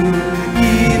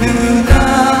idu na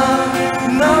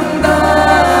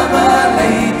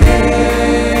namdabalay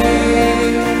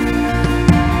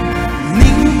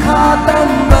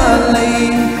ningkatambalay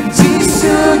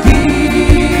Jisugi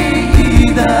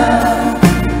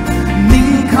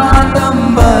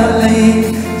ningkatambalay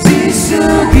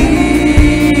Jisugi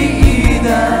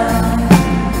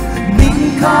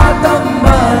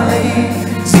ningkatambalay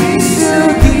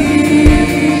Jisugi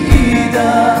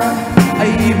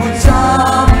ay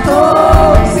bujang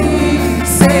tosi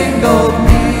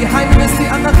sendopi. Hay minasi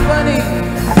anak bani,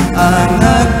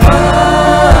 anak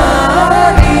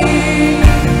bani.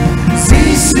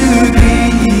 Jisugi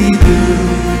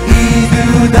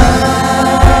idu da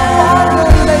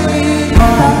pangalay,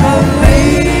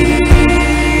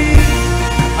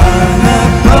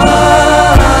 anak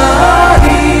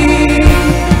bani.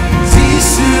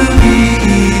 Jisugi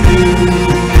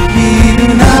idu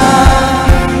na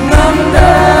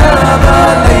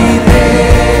namdabalay de.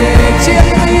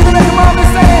 Cheli idu na, come on, we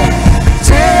say.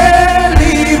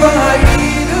 Cheli ba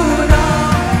idu na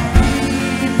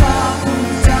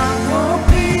ipapujang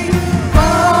topi,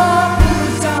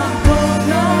 papujang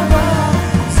tonawa.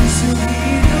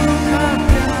 Jisugi idu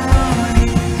kakani.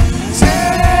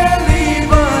 Cheli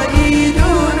ba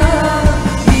idu na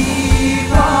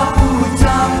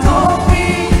ipapujang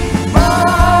topi,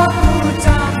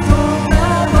 papujang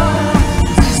tonawa.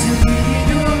 Jisugi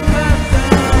idu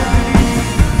kakani.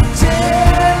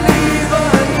 Cheli ba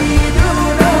idu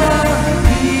na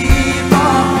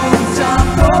ipapujang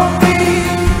topi,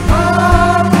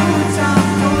 papujang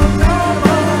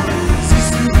tonawa.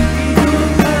 Jisugi idu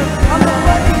kakani. Anak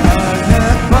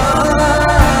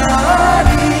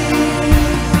bani.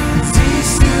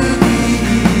 Jisugi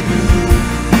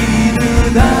idu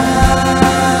na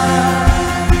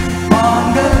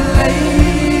pangalay,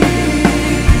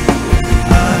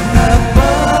 anak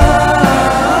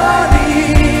bani.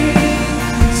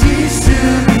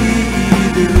 Jisugi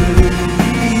idu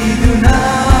na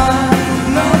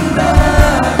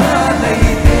namdabalay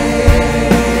de.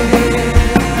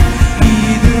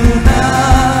 Idu na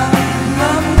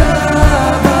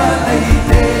namdabalay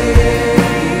de.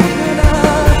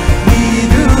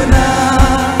 Idu na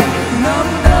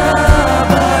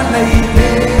namdabalay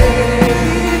de.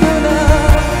 Idu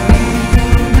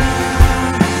na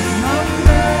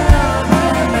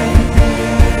namdabalay de.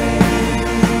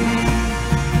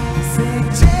 Say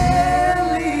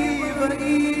cheli ba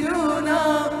idu na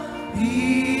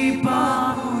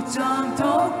ipapujang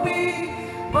topi,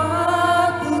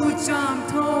 papujang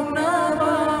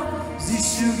tonawa.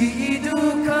 Jisugi idu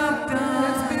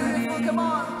kakani.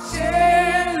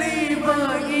 Cheli ba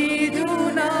idu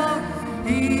na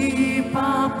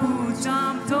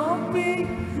ipapujang topi,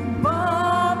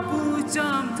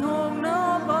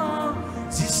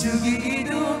 지수기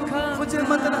이두카 호텔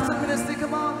만나서 ministry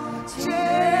come on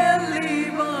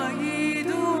젤리바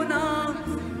이두나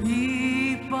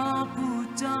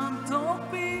이바부장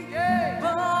토피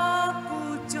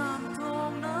바부장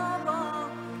통나바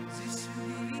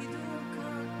지수기 이두카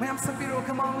mayam sapiro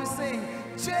come on we sing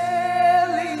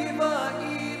젤리바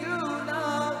이두나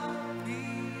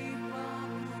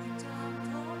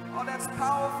oh that's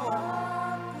powerful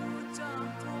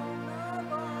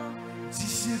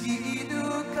지수기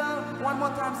이두카 one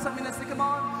more time some ministry come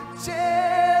on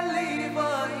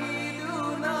젤리바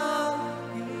이두나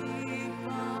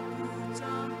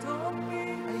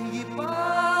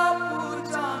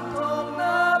이바부장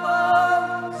통나바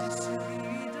지수기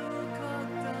이두카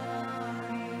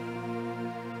따리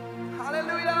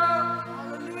hallelujah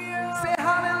hallelujah say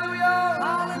hallelujah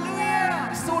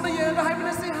hallelujah so the year the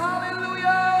ministry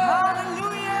hallelujah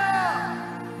hallelujah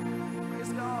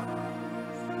praise God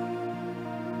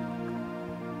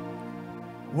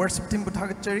worship team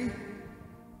buthagatchari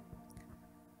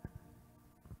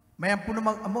mayam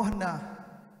punamak amohana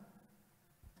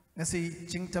ngasi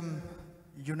Chingtam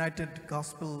United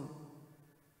Gospel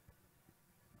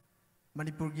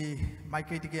Manipur gi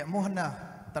Maikai gi amohana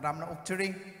taramna okchari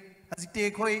azite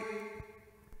khoi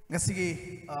ngasi gi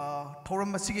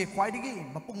thoram asigi khwaidigi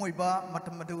mapungoiba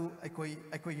matam adu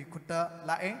aikoi gi khutta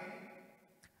lae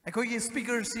aikoi gi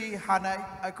speaker si hanai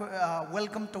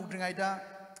welcome tawdringaida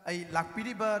ai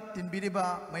lakpiriba tinbiriba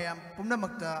mayam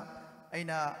pumnamakta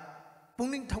aina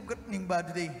pungning thaugat ningba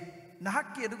dudei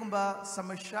nahakki adugumba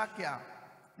samasya kya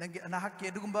nangi nahakki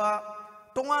adugumba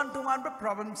tongan ba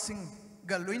problem sing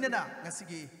ga loinana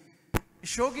ngasigi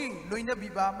shogi loina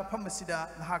biba mafam asida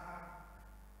nahak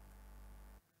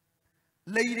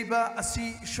leiriba asi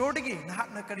shordigi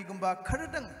nahakna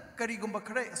karigumba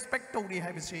khara expect tawri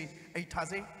haibisi ai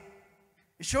thase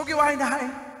shogi waina hai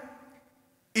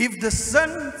if the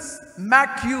sons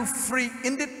make you free,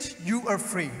 indeed you are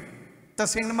free.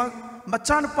 Tasing namang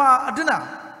machanpa aduna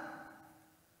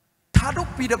thaduk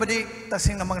pidabadi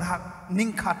tasing namang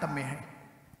ningkhatame hai.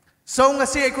 So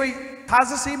ngasi akoi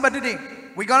thasasi madudi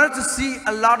we're going to see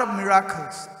a lot of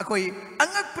miracles. Akoi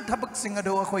angak pathabak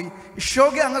singado akoi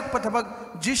shoge angak pathabak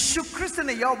Jishu Christ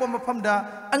na yawba mapamda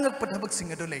angak pathabak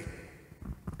singado le.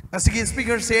 Ngasi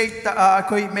speaker say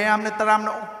akoi mayam na taram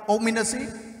na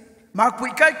ominasi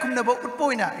Makpui kai kumna ba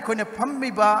utpoina ikoi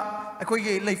phammi ba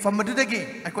ikoi lei famadudagi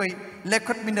ikoi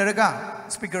lekhat minaraga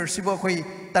speaker sibo ikoi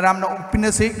taramna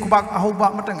opinase kubak ahoba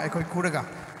matang ikoi kuraga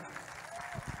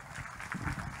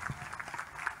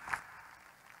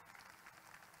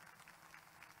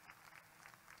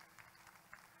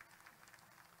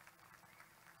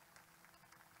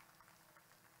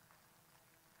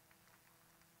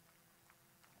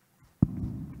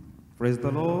Praise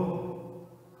the Lord.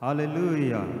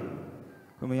 Hallelujah.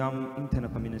 Kumayam intena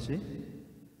paminasi.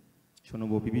 Shono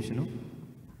bo bibishino.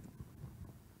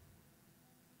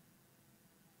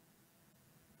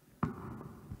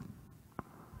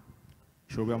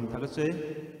 Shogam thalase.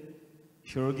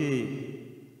 Shogi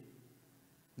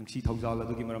nungsi thawjal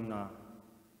adugi maramna.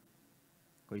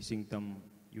 Koi Chingtam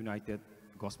United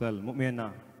Gospel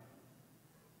Movement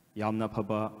yamna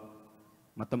phaba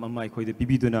matam amma khoi de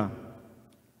bibiduna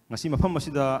ngasi mafam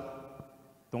masida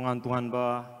tongan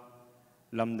ba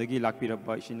lamdagi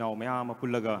lakpiraba isinau mayam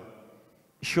pullaga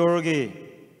ishorge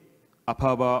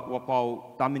aphaba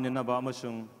wapau taminanaba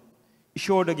amasung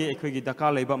ishordagi ekhoi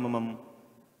daka leiba mamam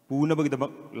punabagi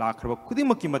dabak lakraba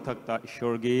khudimaki mathakta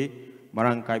ishorge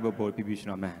marang kaiba bor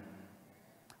pibishna man.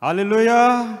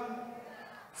 Hallelujah.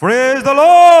 Praise the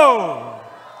Lord.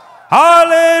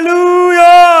 Hallelujah.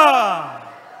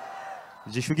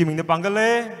 Jishugi mingna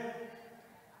pangale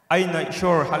aina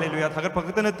ishor hallelujah thagat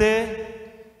pakatanate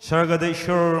sargada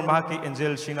ishor mahaki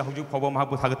angel singna hujuk phaba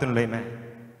mahabu thagatan lei man.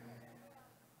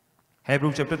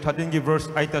 Hebrew chapter 13 verse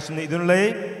 8 tasne idun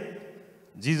lei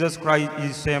Jesus Christ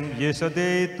is same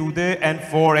yesterday today and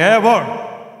forever.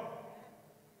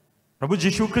 Prabhu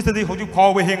Jishu Christ di hujuk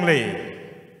phaba heng lei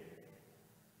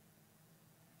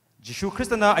Jishu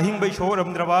Christ na ahing ba ishor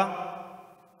ramdraba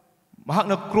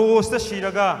mahakna cross ta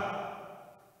shiraga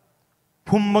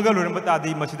Pummaga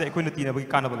Lurambati Masida Equinity of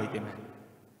Cannibal.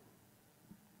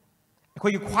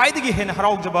 Equi quite again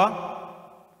Harau Jaba.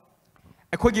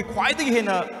 Equi quite again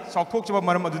a South Pokeba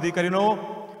Maramadu de Carino.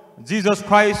 Jesus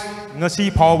Christ,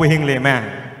 Nasi Power Hingley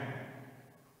man.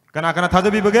 Kanakana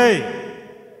Tadabi Bagay.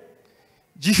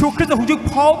 Jishu Christ who took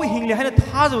Power Hingley had a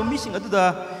task of missing at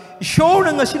the shore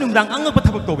and a sinum dang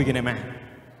Angapatato begin a man.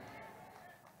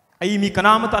 Aimi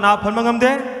Kanamatana Palmangam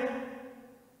there.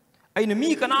 Aina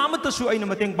mi kanamata su aina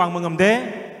mateng pangmangam de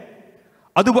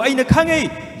adubu aina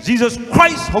khangai Jesus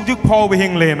Christ hojik phaw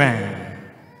hing le man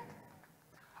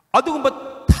ꯑꯗꯨꯒꯨꯝꯕ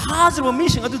ꯊꯥꯖꯕ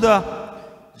ꯃꯤꯁꯤꯡ ꯑꯗꯨꯗ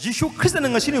ꯖꯤꯁꯨ ꯈ꯭ꯔꯤꯁꯇꯅ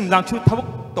ꯉꯁꯤ ꯅꯨꯃꯤꯗꯥꯡꯁꯨ ꯊꯕꯛ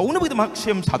ꯇꯧꯅꯕꯒꯤꯗꯃꯛ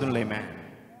ꯁꯦꯝ ꯁꯥꯗꯨꯅ ꯂꯩ ꯃꯦ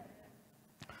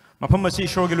ꯃꯐꯝ ꯑꯁꯤ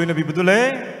ꯏꯁꯣꯔꯒꯤ ꯂꯣꯏꯅꯕꯤꯕꯗꯨ ꯂꯩ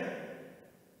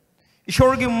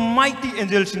ꯏꯁꯣꯔꯒꯤ ꯃꯥꯏꯇꯤ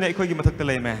ꯑꯦꯟꯖꯦꯜꯁꯤꯡꯅ ꯑꯩꯈꯣꯏꯒꯤ ꯃꯊꯛꯇ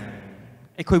ꯂꯩ ꯃꯦ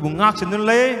ꯑꯩꯈꯣꯏꯕꯨ ꯉꯥꯛꯁꯤꯟꯗꯨꯅ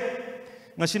ꯂꯩ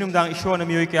ꯉꯁꯤ ꯅꯨꯃꯤꯗꯥꯡ ꯏꯁꯣꯔꯅ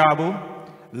ꯃꯤꯑꯣꯏ ꯀꯌꯥꯕꯨ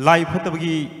ꯂꯥꯏ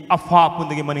ꯐꯠꯇꯕꯒꯤ ꯑꯐꯥ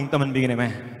ꯄꯨꯟꯗꯒꯤ ꯃꯅꯤꯡ ꯇꯝꯍꯟꯕꯤꯒꯅꯤ ꯃꯦ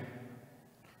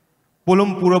ꯄꯣꯂꯨꯝ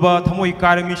ꯄꯨꯔꯕ ꯊꯃꯣꯏ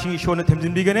ꯀꯥꯏꯔꯕ ꯃꯤꯁꯤꯡ ꯏꯁꯣꯔꯅ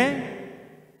ꯊꯦꯝꯖꯤꯟꯕꯤꯒꯅꯤ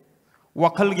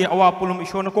ꯋꯥꯈꯜꯒꯤ ꯑꯋꯥ ꯄꯣꯂꯨꯝ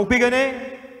ꯏꯁꯣꯔꯅ ꯀꯣꯛꯄꯤꯒꯅꯤ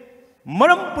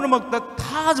ꯃꯔꯝ ꯄꯨꯝꯅꯃꯛꯇ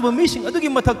ꯊꯥꯖꯕ ꯃꯤꯁꯤꯡ ꯑꯗꯨꯒꯤ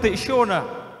ꯃꯊꯛꯇ ꯏꯁꯣꯔꯅ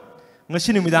ngasi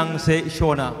numidang se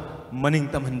ishona maning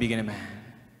tamhanbigene me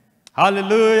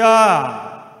hallelujah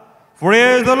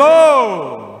praise the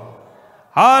Lord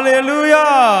hallelujah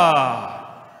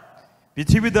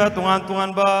pithibida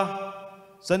tungan ba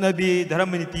sanabi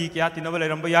dharmaniti kya tinaba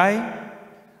leiramba yai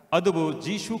adubu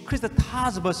jisu christ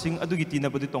thazba sing adugi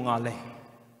tinabudi tongale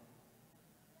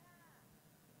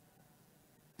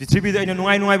pithibida ina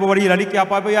nungai ba wari lali kya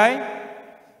pa ba yai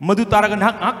madu taraga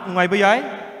hak nungai ba yai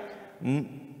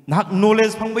nak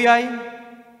knowledge phang ba yai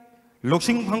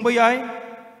loksing phang ba yai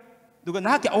duga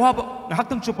nak awa nak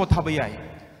tang chu po tha ba yai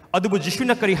adubu jisu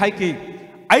na kari hai ki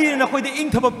ai na khoi de ing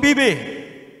thaba pibe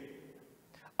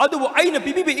adubu ai na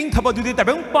pibi ing thaba du de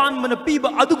tabang pan mana piba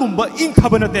adugumba ing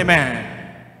thaba na te me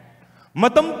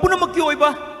matam punamak ki oiba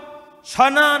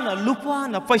sana na lupa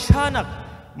na paisa na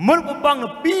marpa bang na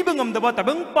piba ngam daba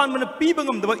tabang pan mana piba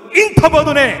ngam daba ing thaba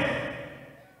du ne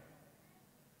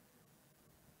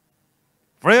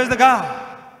praise the God.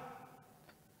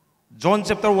 John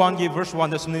chapter 1 ki verse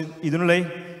 1 das ni idun lay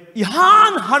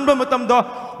ihan hanba matam da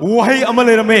wahi amal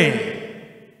lerame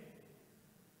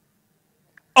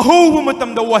aho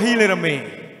matam da wahi lerame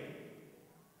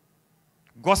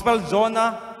gospel John na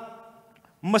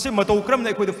masi matau kram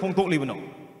na ikoi da phongtok libno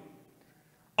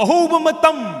aho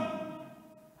matam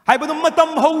haibadu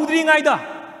matam haudri ngai da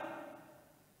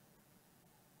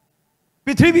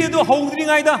prithvi do haudri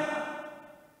ngai da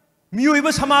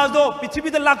मियोइबा समाज दो पृथ्वी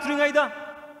दा लाक्त्रिङाइ दा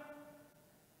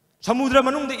समुद्र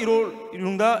मनुंग दा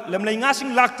इरुंग दा लमलै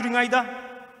ngaसिंग लाक्त्रिङाइ दा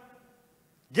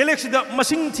Galaxy दा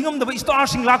मसिंग थिंगम दा स्टार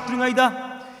सिंग लाक्त्रिङाइ दा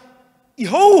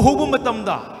इहो होबो मतम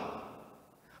दा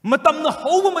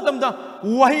होबो मतम दा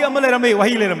वही अम लेरमे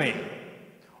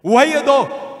वही अदो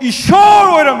ईश्वर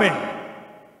ओरमे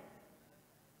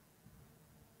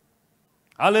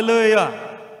हालेलुया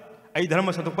आई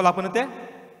धर्म संतोक पलाप नते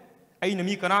आई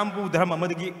नमी कनामबु धर्म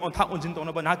अमदगी ओंथा ओंजिन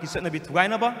तोनबा ना की सनबी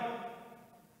थुगाइनबा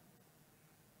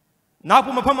नापु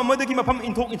मफम अमदगी मफम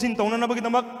इंथोक इंजिन तोननबगी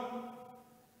दमक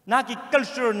ना की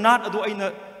कल्चर नाट अदु आइना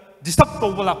डिस्टर्ब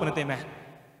तोबा लापनते मे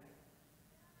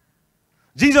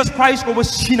जीसस क्राइस्ट को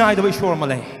सिनाइ दबा ईश्वर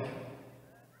मले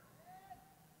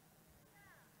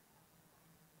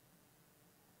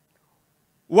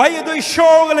वाई अदु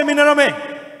ईश्वर गले मिनरमे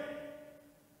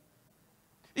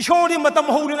ईश्वर दी मतम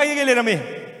होरिंग आइ गेले रमे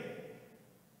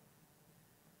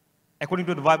according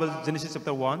to the Bible, Genesis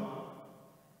chapter 1,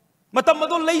 matam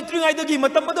ado leitringai dagi,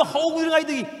 matam ado haudringai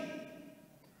dagi,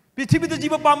 prithvi da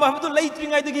jiba pamba ado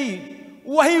leitringai dagi,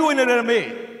 wahi oina lerame,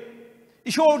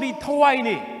 ishor di thawai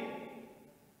ne,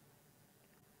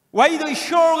 wahi do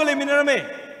ishor gale minarame,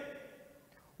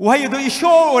 wahi do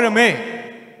ishor orame,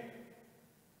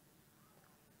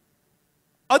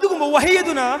 adugumba wahi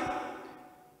aduna,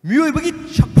 miyoi bagi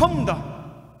chakpam da,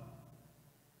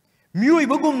 miyoi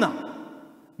bagumna.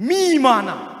 मी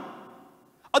माना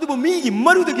अदुबो मी की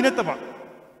मरु दगी नतबा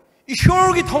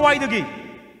ईश्वर की थवाई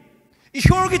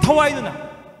दुना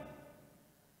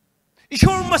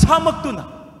ईश्वर मसामक्तुना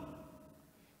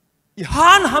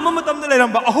इहान हम मतम the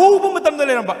लेरंबा अहोब मतम the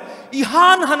लेरंबा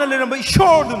इहान हन लेरंबा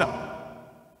ईश्वर दुना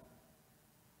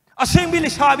असेंबी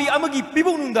लेसाबी अमगी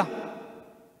पिबुनुंदा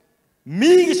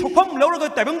मी की सोफम लौरगा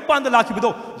तबंग पांद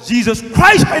लाखिबदो जीसस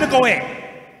क्राइस्ट हाइना कवे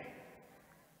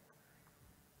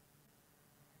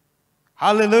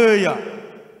Hallelujah.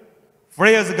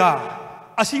 Praise God.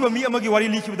 Asiba mi amagi wari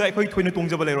likhibda ekhoi thoina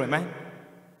tongjaba leiroi mai.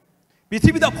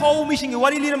 Prithibida phau mi singi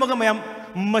wari liramaga mayam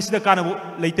masida kanabu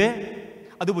leite.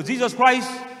 Adubu Jesus Christ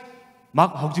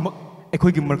mak hauji mak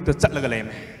ekhoi gi marakta chatlaga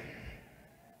leime.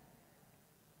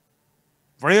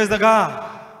 Praise the God.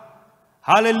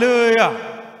 Hallelujah.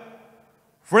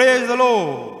 Praise the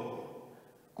Lord.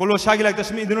 Kolosagi like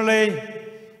tasmi idunu lei.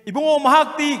 Ibungo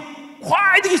mahakti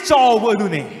khwaidagi chawba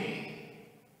adune.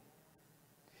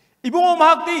 Ibungo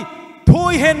mahakti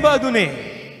thoi henba adune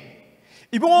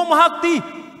ibungo mahakti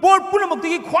bor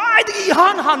punamakti khwaidagi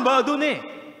hanba adune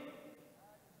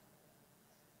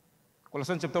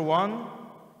Colossians chapter 1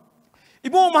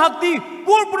 ibungo mahakti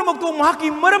bor punamakto mahaki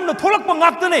maramna tholakpa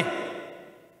ngaktane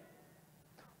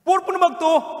bor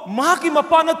punamakto mahaki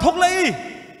mapana thoklai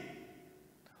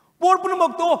bor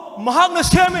punamakto mahakna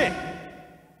seme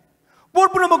Pon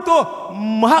punamagto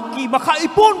mahaki maka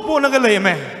ipon po nagalay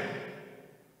amen.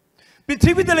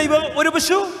 Pitribi talaiba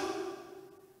orabasu.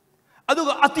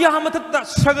 Aduga atiya matakta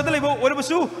saga talaiba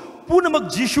orabasu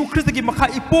punamag Jisu Kristo ki maka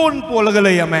ipon po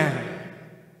nagalay amen.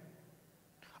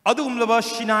 Adugum laba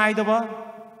sinai daba.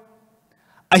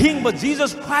 Ahing ba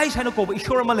Jesus Christ hana ko ba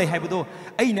ishora malay haibado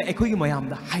ay na ekoy mayam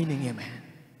da haining amen.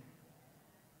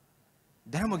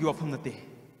 Dharma gi wafam nate.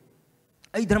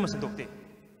 Ay dharma sandokte.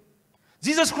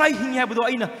 Jesus Christ hingi haibado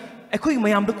ay na ekoy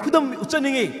mayam da khudam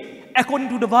uchaninge according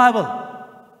to the Bible.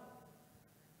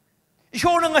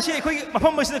 Ishora ngasi ekoy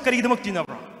mafam masida kari damak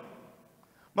tinabra.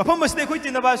 Mafam masida ekoy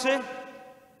tinaba se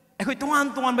ekoy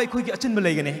tungan ba ekoy gi achin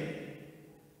malay gane.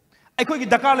 Ekoy gi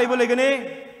dakar lay balay gane.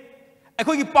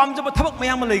 Ekoy gi pamjaba thabak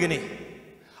mayam malay gane.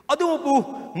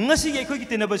 Adubu ngasi gi ekoy gi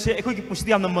tinaba se ekoy gi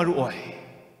pusti yamna maru oi.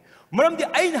 Maramdi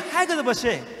aina hagadaba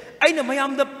se aina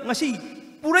mayam da ngasi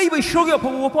purai bai shogya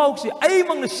phawa pawksi ai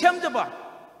mangna semjaba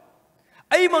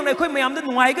ai mangna khoi mayam da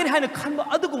nungai gani haina khanba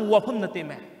adugum wafam nate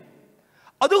me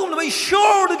adugum bai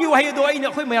shor gi wahi do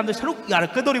aina khoi mayam da saruk yar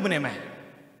kadori bane me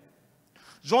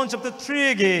John chapter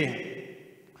 3 ge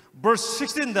verse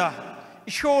 16 da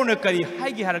ishona kari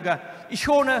haigi haraga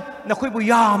ishona na khoi bu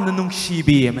yam na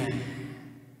nungsibi me.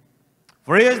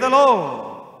 Praise the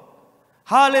Lord.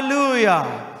 Hallelujah.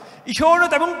 ishona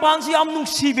tabung pansi yam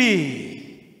nungsibi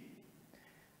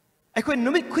Ekoi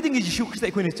numit kuding Jisu Kristo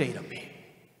ekoi ne chai rame.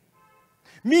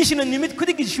 Misina numit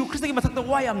kuding Jisu Kristo ki mathak ta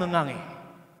wa yam na ngange.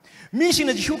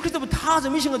 Misina Jisu Kristo bu tha ja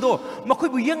misina do makoi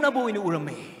bu yeng na bo ine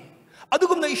urame.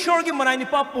 Adugum na ishor ki manai ni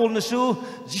pa pol na su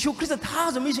Jisu Kristo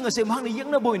tha ja misina se mahang na yeng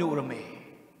na bo ine urame.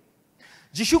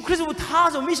 Jisu Kristo bu tha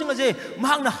ja misina je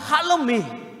mahang na halam me,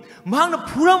 mahang na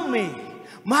puram me,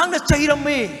 mahang na chai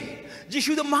rame.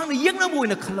 Jisu da mahang na yeng na bo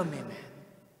ine khalam me.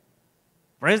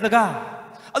 Praise the God.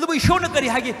 Adubo ishona kari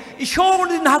hage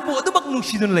ishona nahapo adubak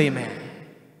nungsidun lay me.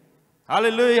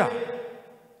 Hallelujah.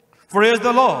 Praise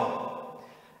the Lord.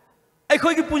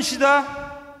 Ekoi ki punsida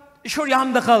ishor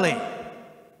yam dakale.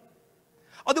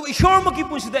 Adubo ishor ma ki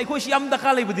punsida ekoi yam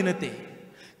dakale budinate.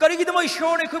 Kari ki dama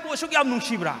ishor ekoi po sok yam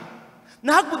nungsibra.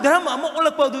 Nahak bu dharma ama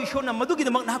olak pa du ishor na madu ki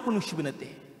dama nahak po nungsibinate.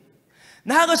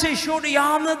 Nahak se ishor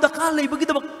yam na dakale bagi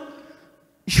dama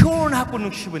ishor nahak po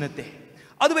nungsibinate.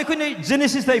 Adu ekoi ne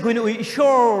Genesis da ekoi ne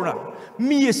ishora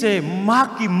mi se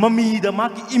maki mami da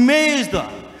maki image da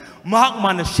mak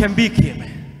man sembi ki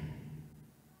me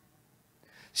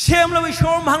sem la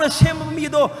ishor mahang sem mi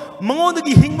do mangon da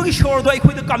gi hing gi shor do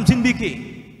ekoi da kamchin bi ki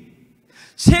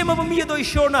sem ma mi do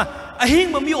ishor na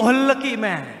ahing ma mi hol ki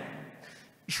me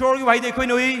ishor gi bai da ekoi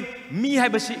ne mi hai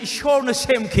ba si ishor na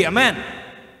sem ki amen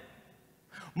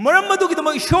maram ma do gi da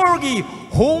ma ishor gi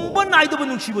hong ba nai do ba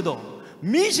nung si do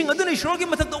Missing a dinner shorty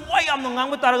method the way I'm no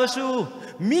longer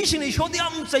taragasu. Missing a short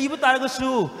yam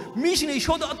sayibatagasu. Missing a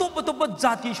short atop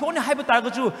zati, showing a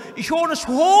hypertagasu. Is shown a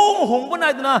home one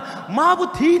idea.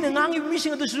 Mabutin and Nangi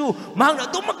missing at the zoo. Manga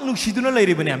domak no she do not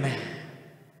lady bename.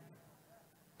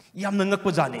 Yam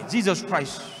Nangapozani, Jesus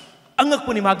Christ.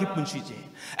 Angapuni Maki Punchije.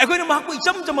 I'm going to mark with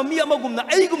some Miyamagum, the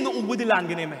Agum no Ubudi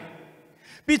Langaneme.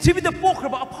 Between the poker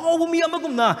about a power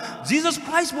Miyamagumna, Jesus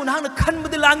Christ won't hang a can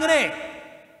with the Langane.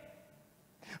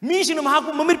 Mission of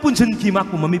Maku Mamit Punchki,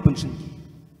 Maku Mami Punchki.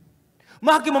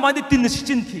 Maki Mamadi Tin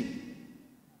Sichinki.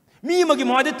 Me Magi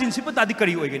Madi Tin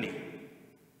Sipatadikari Ogani.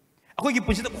 I could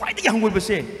put it quite young will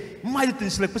say, my tin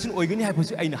slip person Ogani, I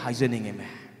was in a hygienic man.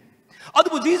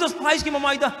 Other Jesus Christ came a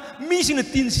maida, mission a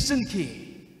tin Sichinki.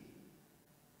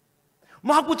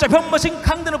 Maku Chapam Masin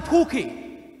Kandan of Puki.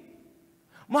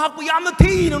 Maku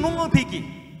Yamatin and normal Piki.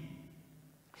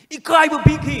 Ikaiba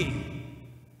Piki.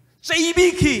 Say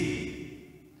Biki.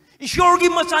 Ishorgi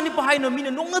masani behind a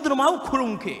minute, no other mouth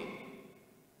kurunke.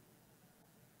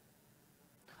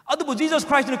 Other Jesus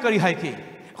Christ in a curry hike.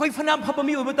 Hoifanam Papa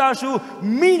me over Tarshu,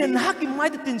 mean and hacking my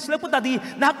tin slip with daddy,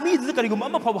 not me the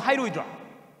Karigumama for Hydra.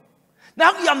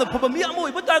 Now yam the Papa me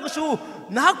amo, but Targasu,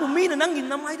 Naku mean and angin,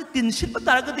 my tin ship with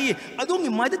Targadi, I don't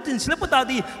mean my tin slip with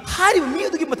daddy, hide me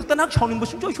to give a Tanak showing,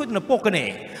 but you should in a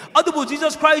pokene. Other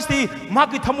Jesus Christ, the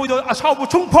market Tamudo, a shower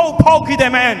chung poki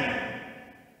the man.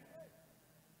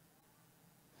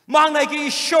 Mangai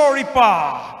shori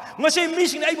pa. Ngase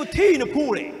mission able teen a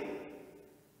puri.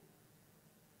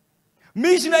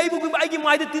 Mission able to buy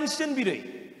my tin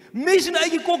sinbiri. Mission I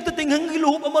cook the thing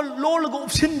hangilu of a lolago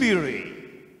of sinbiri.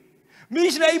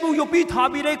 Mission able you beat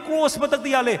habire cross but at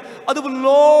the alley. Other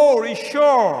Lord is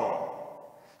sure.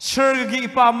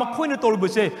 Sergi pa Maquina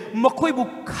Torbuse,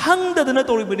 Maquibu Kanda the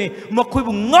Natoribini,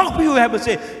 Maquibu Naku you have to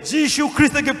say, Jishu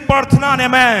Christa give partner,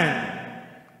 man.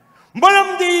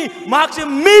 Maramdi marks a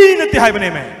mean at the heaven,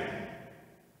 amen.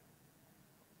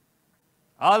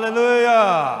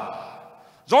 Hallelujah.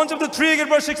 John chapter 3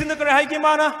 verse 16 kare hai ki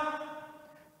mana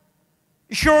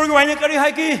Ishor gi waina kare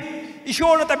hai ki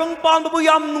Ishor na tabang pan bu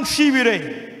yam nungsi bire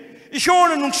Ishor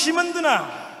na nungsi manduna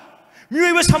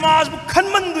mioi ba samaj bu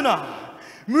khanmanduna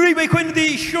mioi ba khoi na di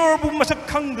Ishor bu masak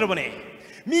khangdrabane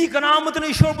mi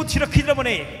kanamatana Ishor bu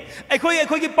thirakhidrabane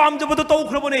akhoi gi pamjaba do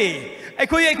tawkhrabane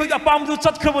akhoi gi apamdu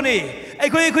chatkrabane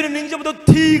akhoi na ningjaba do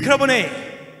thikrabane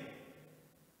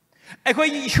akhoi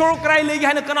Ishor krai legi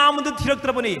haina kanamatana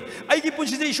thiraktrabane ai gi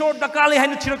punsi de Ishor dakale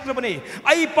haina thiraktrabane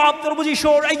ai pap tarbu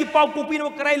Ishor ai gi pap kopi na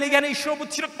krai legi haina Ishor bu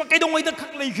thirak pa kaidong ai da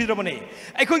khak lei khidrabane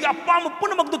akhoi gi apam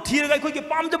punamak do thiraga akhoi gi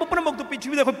pamjaba punamak do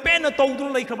pichbi da khoi pen na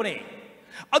tawdu lei khrabane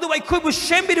adu akhoi bu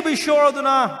sembi de Ishor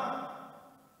aduna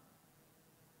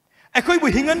akhoi bu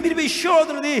hingan bi Ishor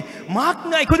aduna di mak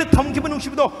na akhoi de thamkiba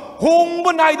nungsibido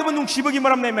hongba naidaba nungsibagi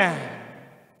maram nei me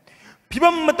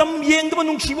pibam matam yengdaba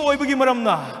nungsiba oibagi maram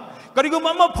na karigo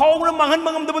mama phawna mangan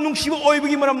mangamdaba nungsiba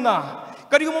oibagi maramna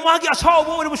karigo mama gi asaw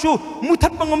bo rebusu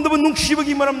muthat mangamdaba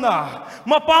nungsibagi maramna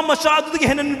mapa macha adu gi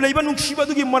henan leiba nungsiba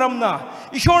adu gi maramna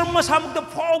Ishor masamuk da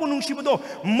phawna nungsibado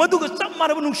maduga chap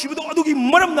maraba nungsibado adu gi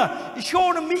maramna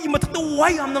Ishor na mi mathak da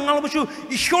wai am nangal busu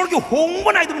Ishor gi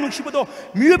hongba nai da nungsibado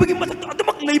miyobagi mathak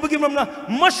adamak leibagi maramna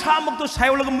masamuk do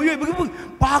sayolaga miyobagi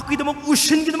pakki da mak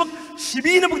usin gi da mak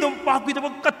Sibina bugdam pakui da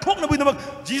kathok na bugdam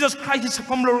Jesus Christ is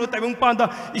sakam lor taibang panda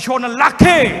Ishor na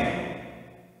lakhe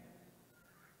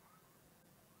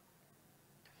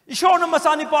Ishor na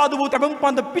masani pa du taibang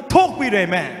panda pithok pi re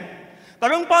me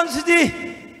taibang pan sidi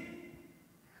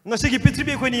ngasi gi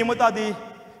pitribi khoi ni mata di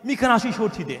mi kana su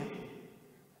Ishor thi de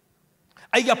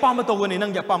ai ga pam to gani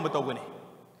nang ga pam to gani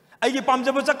ai gi pam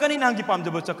jab chakani nang gi pam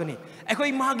jab chakani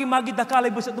akhoi magi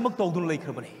dakale bus adum to dun lai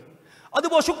khrabani adu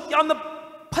bo suk yamna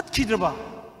Fatkidraba,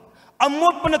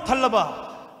 Amotpana Talaba,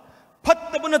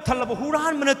 Patabana Talaba,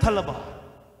 Huranmana Talaba,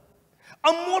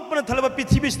 Amotpana Talaba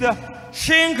Pitibista,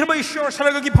 Shankraba Ishor,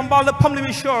 Salagaki Pambala, Pamli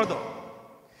Ishordo,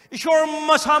 Ishor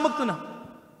Masamakuna,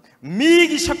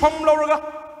 Migi Sapam Loraga,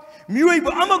 Muib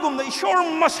Amagum, the Ishor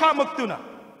Masamakuna,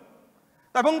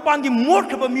 Tabang Pandi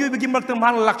Morkaba Muibagi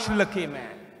Martaman Lakshulake man.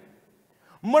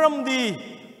 Maram di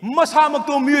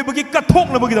Masamakto Muibagi Katok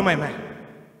Nabagida my man.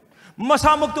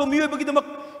 Masamak to miyoy bagi damak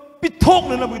pithok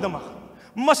na bagi damak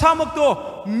masamak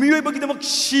to miyoy bagi damak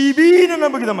sibi na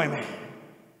bagi damay me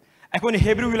akhoi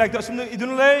Hebrew we like to asum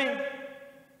idun lay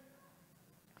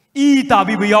I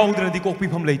tabi ba yaudra di kokpi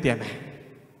pham leite me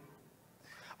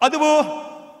adubo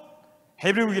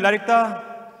Hebrew we like ta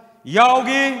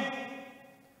yaugi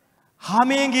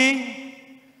hamengi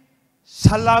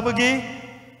salabagi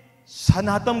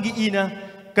sanatam gi ina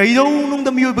kaidau nung da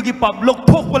miyoy bagi pap lok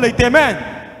thok ba leite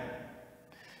men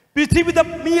Pithibida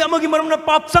mi amagi maramna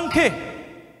pap sangkhe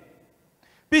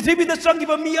Pithibida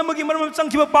sangkiba mi amagi maramna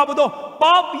sangkiba papado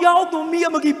pap yaw do mi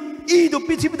amagi I do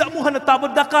pithibida muhana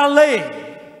tabad dakale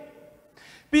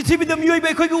Pithibida miyoy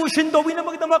ba khoi gi usin do wina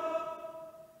magi damak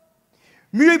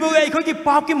miyoy ba ai khoi gi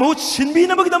pap ki mohut sinbi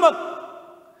na magi damak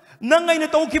nangai na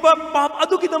tawkiba pap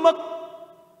adu ki damak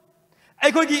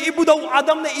ai khoi gi ibudau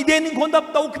adam na iden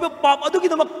khondap tawkiba pap adu ki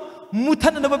damak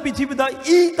muthan na ba pithibida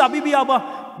I tabi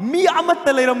biaba mi amat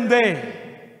teleram de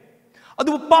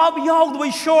adu pap yaw do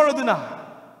Ishor aduna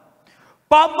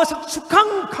pap masak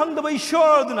sukang khang do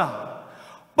Ishor aduna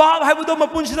pap haibu do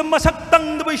mapun sidam masak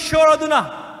tang do Ishor aduna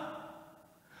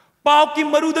pap ki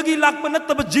maru dagi lakpa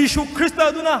nattaba Jesus Christ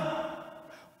aduna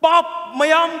pap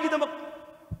mayam gi damak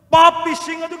pap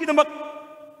pising adu gi damak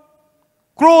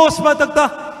cross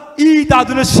matakta I ta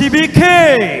aduna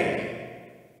sibike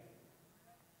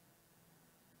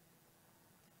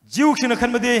Jiu kina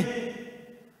khanmade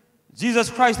Jesus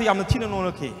Christ the yamna thina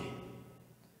no ke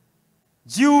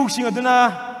Jiu sing aduna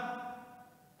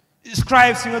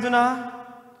scribe sing aduna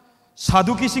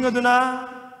saduki sing aduna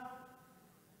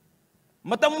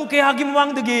matam ke agi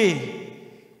mamang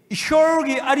dage Ishor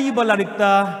gi ari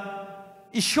balarikta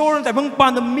Ishor ta bang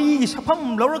pan mi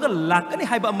safam lawraga lakani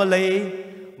haiba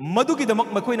amalai madugi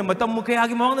damak makoina matam ke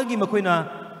agi mamang dagi makoina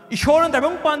Ishor ta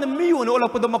bang pan mi ono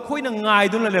olapado makoina ngai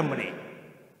dun lemani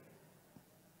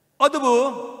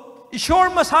Adubu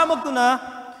Ishor masamakuna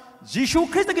Jesus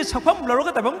Christ ki safam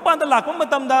loroga tabang panda lakpang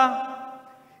matamda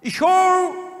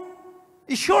Ishor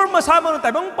masamak na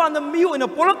tabang panda miyo ina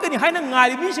polakani haina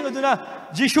ngari mising aduna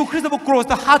Jesus Christ bu cross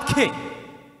ta hatke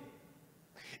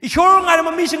Ishor ngari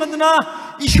ma mising aduna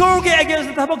Ishor ke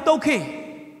against tabak tawke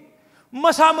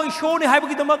masamak Ishor ni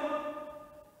haibagi damak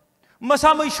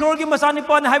masamak Ishor ki masani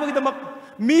pa ni haibagi damak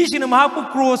mising na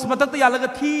mahapu cross matakta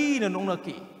yalaga thi na nong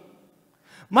naki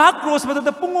Mak cross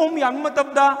matada pungom yang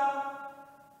matabda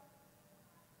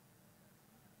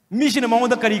mission among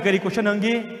the kari question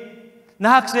angi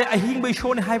nahak se ahing ba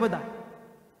Ishor ni haibada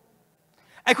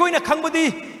ꯑꯩꯈꯣꯏꯅ ꯈꯪꯕꯗꯤ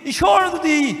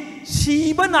ꯏꯁꯣꯔꯗꯨꯗꯤ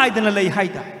ꯁꯤꯕ ꯅꯥꯏꯗꯅ ꯂꯩ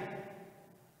ꯍꯥꯏꯇꯥꯔꯦ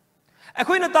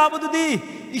ꯑꯩꯈꯣꯏꯅ ꯇꯥꯕꯗꯨꯗꯤ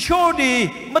ꯏꯁꯣꯔꯗꯤ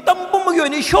ꯃꯇꯝ ꯄꯨꯝꯕꯒꯤ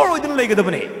ꯑꯣꯏꯅ ꯏꯁꯣꯔ ꯑꯣꯏꯗꯨꯅ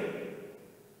ꯂꯩꯒꯗꯕꯅꯤ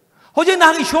ꯍꯧꯖꯤꯛ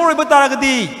ꯅꯍꯥꯛ ꯏꯁꯣꯔ ꯑꯣꯏꯕ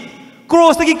ꯇꯥꯔꯒꯗꯤ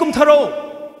ꯀ꯭ꯔꯣꯁꯇꯒꯤ ꯀꯨꯝꯊꯔꯣ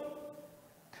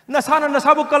ꯅꯁꯥꯅ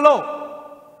ꯅꯁꯥꯕꯨ ꯀꯜꯂꯣ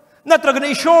ꯅꯠꯇ꯭ꯔꯒꯅ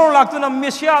ꯏꯁꯣꯔ ꯂꯥꯛꯇꯨꯅ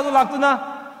ꯃꯦꯁꯤꯌꯥꯗꯨ ꯂꯥꯛꯇꯨꯅ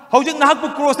ꯍꯧꯖꯤꯛ ꯅꯍꯥꯛꯄꯨ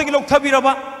ꯀ꯭ꯔꯣꯁꯇꯒꯤ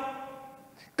ꯂꯧꯊꯕꯤꯔꯕ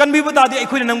ꯀꯟꯕꯤꯕ ꯇꯥꯔꯗꯤ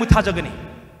ꯑꯩꯈꯣꯏꯅ ꯅꯪꯕꯨ ꯊꯥꯖꯒꯅꯤ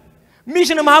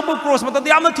ꯃꯤꯁꯤꯡꯅ ꯃꯍꯥꯛꯄꯨ ꯀ꯭ꯔꯣꯁ ꯃꯇꯝꯗ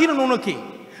ꯌꯥꯝꯅ ꯊꯤꯅ ꯅꯣꯛꯅꯈꯤ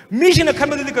ꯃꯤꯁꯤꯡꯅ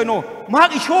ꯈꯟꯕꯗꯗꯤ ꯀꯩꯅꯣ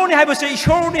ꯃꯍꯥꯛ ꯏꯁꯣꯔꯅꯤ ꯍꯥꯏꯕꯁꯦ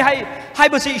ꯏꯁꯣꯔꯅꯤ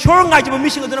ꯍꯥꯏꯕꯁꯦ ꯏꯁꯣꯔ ꯉꯥꯏꯖꯕ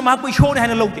ꯃꯤꯁꯤꯡ ꯑꯗꯨꯅ ꯃꯍꯥꯛꯄꯨ ꯏꯁꯣꯔꯅꯤ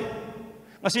ꯍꯥꯏꯅ ꯂꯧꯗꯦ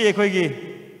ꯉꯁꯤ ꯑꯩꯈꯣꯏꯒꯤ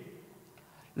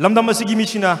ꯂꯝꯗꯝ ꯑꯁꯤꯒꯤ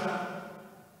ꯃꯤꯁꯤꯡꯅ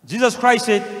ꯖꯤꯖꯁ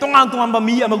ꯈ꯭ꯔꯥꯏꯁꯁꯦ ꯇꯣꯉꯥꯟ ꯇꯣꯉꯥꯟꯕ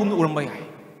ꯃꯤ ꯑꯃꯒꯨꯝꯅ ꯎꯔꯝꯕ ꯌꯥꯏ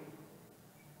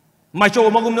ꯃꯥꯏꯆꯧ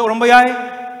ꯑꯃꯒꯨꯝꯅ ꯎꯔꯝꯕ ꯌꯥꯏ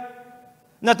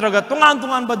ꯅꯠꯇ꯭ꯔꯒ ꯇꯣꯉꯥꯟ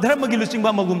ꯇꯣꯉꯥꯟꯕ ꯙꯔꯃꯒꯤ ꯂꯨꯆꯤꯡꯕ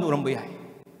ꯑꯃꯒꯨꯝꯅ ꯎꯔꯝꯕ ꯌꯥꯏ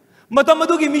ꯃꯇꯝ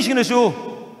ꯑꯗꯨꯒꯤ ꯃꯤꯁꯤꯡꯅꯁꯨ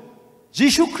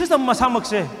ꯖꯤꯁꯨ ꯈ꯭ꯔꯤꯁꯇ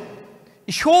ꯃꯁꯥꯃꯛꯁꯦ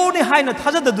ꯏꯁꯣꯔꯅꯤ ꯍꯥꯏꯅ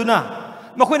ꯊꯥꯖꯗꯗꯨꯅ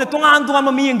ꯃꯈꯣꯏꯅ ꯇꯣꯉꯥꯟ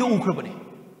ꯇꯣꯉꯥꯟꯕ ꯃꯤꯠꯌꯦꯡꯗ ꯎꯈ꯭ꯔꯕꯅꯤ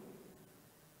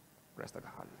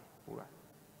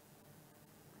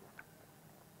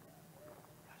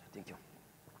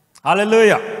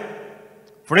Hallelujah.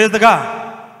 Praise the God.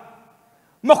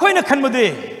 Makoina khanbade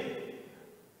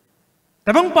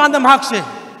tabang pandam hakse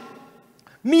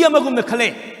mi amagum na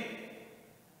khale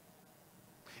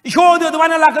ishor de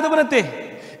dwana lakadaba nate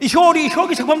ishori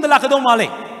ki sakbam da lakadau male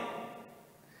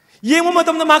yemu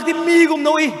matam na makti mi gum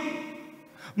noi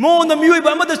mo na mi oi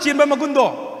ba ma da chenba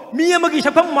magundo mi amagi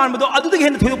sakbam man bado adu de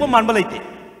hen thoyok man ba laite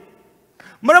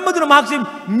maram madu na makse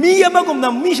mi amagum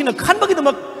na mi sina khanbagi da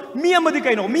mi amadi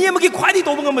kaino mi amagi khwadi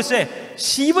toba ngamase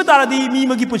siba taradi mi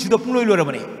magi pusido pungloi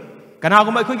lorabani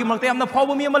kanagum ai khoi gi makte amna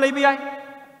phawba mi ama leiba yai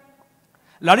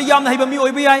lari yamna haiba mi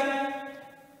oiba yai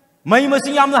mai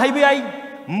masing yamna haiba yai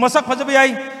masak phajaba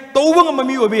yai toba ngam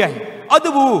mi oiba yai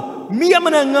adubu mi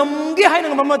amana ngamge haina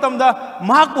ngam matamda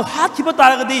mahak bu hat khiba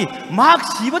taragadi mahak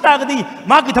siba taragadi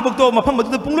mahak gi thabak to mafam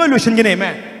madu pungloi loisangene me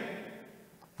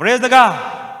praise the God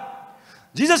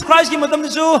Jesus Christ ki matam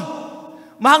su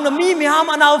mahang na mi miham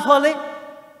anaw phale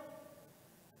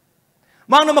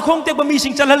mahang na makhong tek ba mi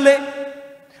sing chalhalle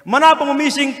mana pang mi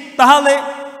sing tahale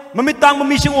mamitang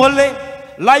mi sing uhalle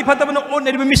lai phatab na on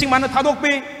eri mi sing mana thadok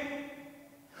pe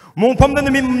mongpham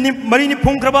na mi mari ni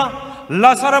phongkraba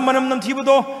lasara manam nam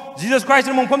thibudo Jesus Christ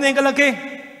na mongpham ne engalake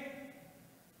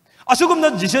asugum na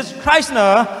Jesus Christ na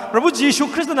Prabhu Jesus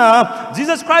Christ na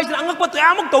Jesus Christ na angak pat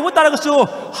amok tawba taragasu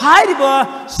hairiba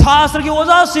sastra ki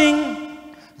oja sing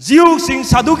Jew sing,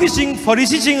 Saduki sing,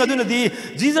 Pharisee sing, adunadi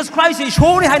Jesus Christ is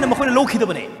showing high number low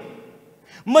kidabane.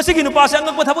 Masiki no pass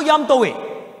angak patabo yam towe.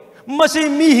 Masi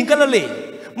mi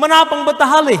hinkalale. Manapang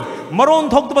batahale. Maron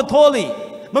talk to batoli.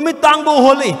 Mamitangbo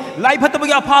holy. Life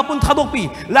hatabaga papun tadopi.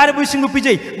 Larabu sing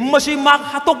pj. Masi mark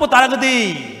hatok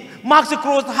pataragadi. Mark the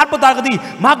cross hat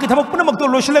pataragadi. Mark it habak punamako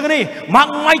loshilagani.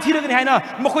 Mark mighty lagani hina.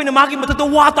 Makoina marking matato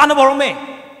watana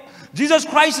borome. Jesus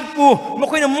Christ pu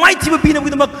makoina mighty ba pina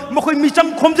with makoi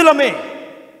micham khomjilame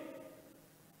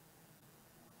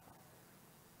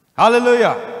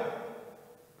Hallelujah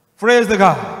Praise the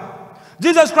God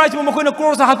Jesus Christ pu makoina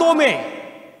cross hatome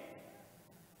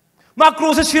ma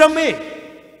cross sirame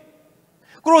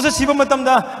cross siba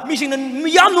matamda mising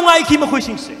yam nungai khi makoi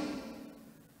singse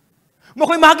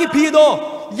makoi magi phi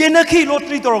do yenakhi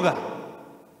lottery toroga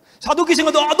saduki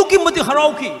singa do aduki mati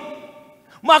harauki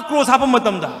ma cross hapa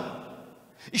matamda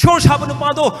Ishor Shabano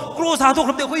Pado, cross Hato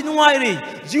of the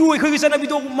Huinwari, Jew,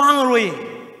 Huisanabido, Mangaroi.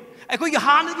 I could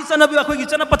hand it Sanabi, I could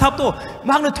send a patato,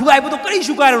 Magna Tuabudo,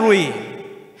 Karishugaroi.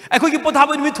 I could put up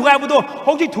with Tuabudo,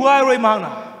 Hoji Tuaroi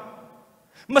Magna.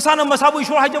 Masana Masabu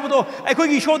Shor Hajabudo, I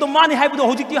could show the money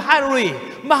Habudo, Hoji Haroi,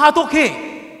 Mahatoke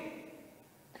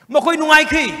Makoi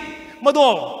Nuaiki,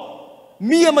 Mado,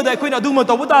 Mia Mada Queen Aduma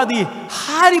Tabutadi,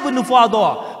 Haribu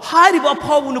Fado, Haribu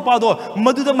Pawu Nupado,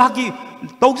 Maduda Maki.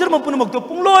 Taujar mapunamak to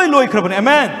pungloi loi kraban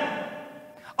amen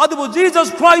adubu Jesus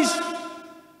Christ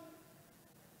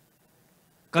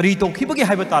kari to khibagi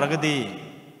haiba taragadi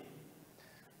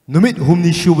numit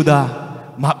humni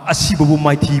shubuda mak asibabu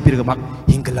maithi pirga mak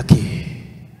hingalaki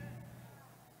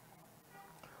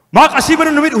mak asibana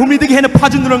numit humni digi hena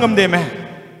phajundura ngamde me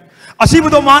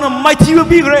asibudo mana maithi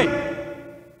bi gre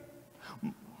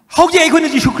hauji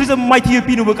aikone Jesus Christ maithi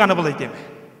bi nu ba kana balaite me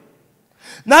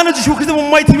Nana Jesus Christ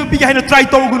mighty be behind a try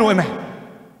to go me.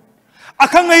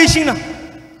 Akanga Ishina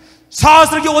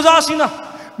Sasra Ozasina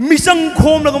Misang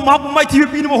Kom like a map mighty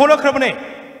be no hola crabane.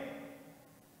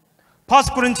 Pas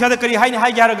Corinthians Kari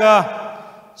High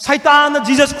Yaraga Satan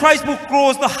Jesus Christ book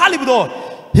cross the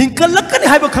Halibudo. Hinkalakan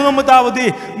Habakamada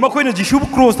Makoina Jishu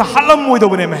cross the Halam with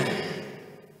the name.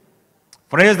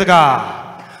 Praise the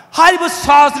God. Halibus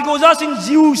Sasra Ozasin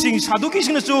Jew sing Saduki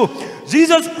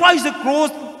Jesus Christ the cross.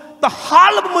 다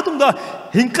할라부 마둥다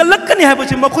힌칼락까니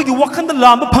해보지 마코기 와칸다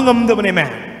람바 방금더버네 맨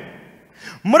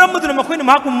머람부들은 마코이는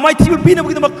마고 마이티를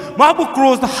비나보기도 마고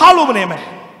크로스 할로버네 맨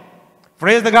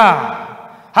Praise the God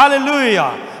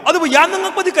Hallelujah 어디뭐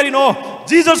야능각받이까리노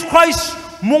Jesus Christ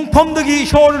몽펌덕이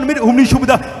쇼를 미리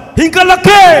음리쇼보다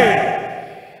힌칼락해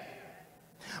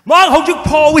막 혹시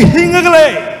파위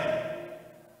힝하글래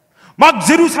막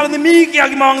제루살렘의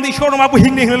미기하기 망대 쇼로 마고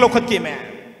힝내힐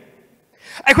놓겠기에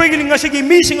아이코에게 링가시기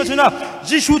미싱을 주나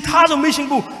지수 타조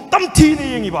미싱부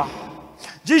땀티네 영이봐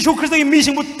지수 그리스도의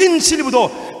미싱부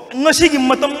띵실부도 ngasi기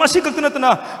마땀 마시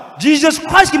극드나타나 Jesus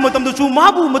Christ 기 마땀도 주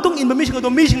마부 마똥 인바 미싱도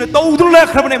미싱을 떠우들래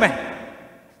그러버네매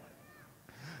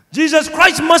Jesus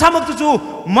Christ 마사먹도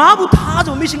주 마부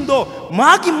타조 미싱도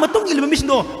마기 마똥 일바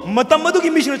미싱도 마땀 마두기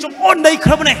미싱을 좀 온다이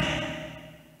그러버네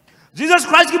Jesus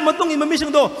Christ 기 마똥 인바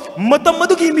미싱도 마땀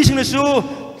마두기 미싱을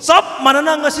주 짭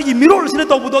만나나 ngasi기 미로를 신에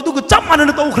떠부도 그 짭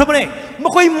만나나 떠 그러버네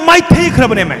뭐 거의 마이테이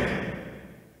그러버네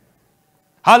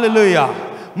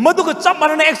할렐루야 뭐도 그 짭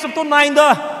만나나 엑셉토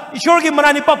나인다 이쇼르기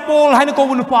만나니 빠볼 하는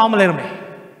거부는 빠물레르메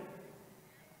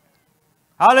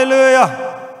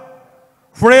할렐루야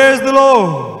Praise the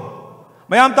Lord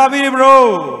mayam tabiri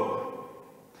bro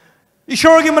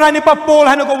이쇼르기 만나니 빠볼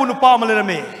하는 거부는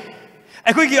빠물레르메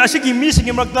아이코기 아시기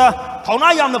미싱이 막다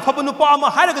타우나 얌나 파부 누파 아마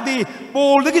하르거디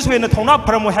볼드기 소에나 타우나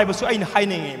파라모 하이버스 아인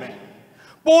하이닝이메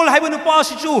볼 하이버 누파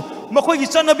시주 마코기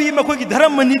짠나비 마코기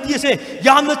다람마 니티에세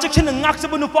얌나 섹션은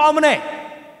악서부 누파 아마네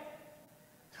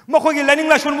마코기 레닝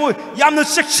라션무 얌나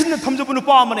섹션은 탐저부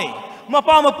누파 아마네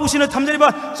마파마 부시나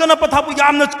탐저리바 짠나파 타부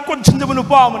얌나 꼰친저부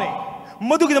누파 아마네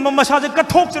모두기 마마샤제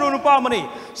까톡저로 누파 아마네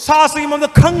사스기 맘나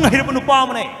강하이르부 누파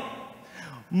아마네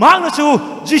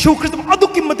망나수 지수 그리스도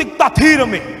아두낌 마틱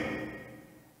따테이라메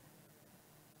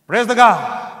Praise the God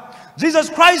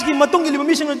Jesus Christ 기 마똥기 리바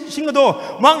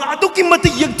미싱도 망 아두낌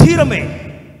마틱 역티라메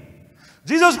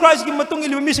Jesus Christ 기 마똥기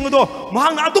리바 미싱도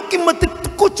망 아두낌 마틱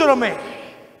뚜꾸쩌라메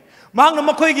망나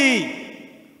마코이기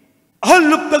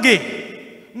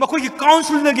헐룩다기 마코이기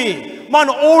카운슬나기 망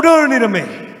오더니라메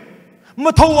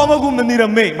마토와마구나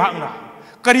니라메 망나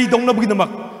까리 동나부기도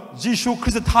막 지수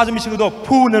그리스도 타자 미싱도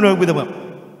푸나나부기도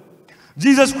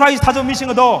Jesus Christ 타조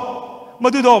미싱어도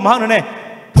모두도 마흔에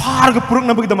파르가 부럭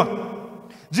나보기도 막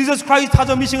Jesus Christ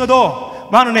타조 미싱어도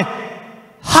마흔에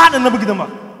하는 나보기도 막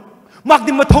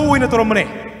dimma 토이나 돌아머네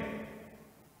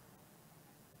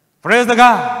Praise the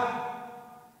God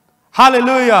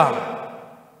Hallelujah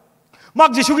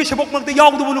막 지수기 셔복 막때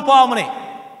야구도 부는 빠아머네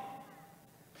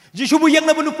지수부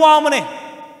양나 부는 빠아머네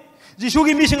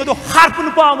지수기 미싱어도 할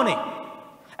부는 빠아머네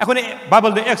아코네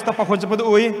바이블도 엑스타 파콘즈부도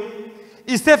오이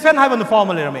스테펜 하이버는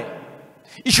포멀레라메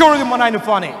이쇼르게 만나는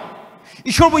파네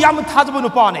이쇼르부 야문 타즈부는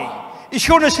파네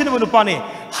이쇼르는 신부는 파네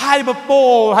하이버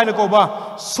볼 하이는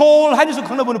거봐 솔 하이는 수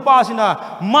강나부는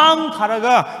빠시나 망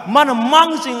가라가 많은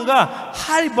망징가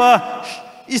하이버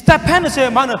스테펜에서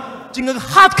많은 징가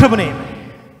핫 그러네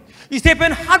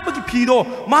스테펜 핫밖에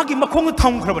비도 막이 막 공을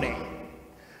타운 그러네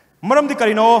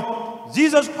뭐람들까리노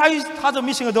Jesus Christ 타즈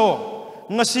미싱어도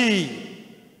ngasi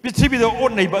पृथ्वी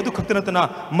ओटने खतना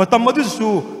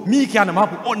मी क्या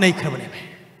ओटने खरबने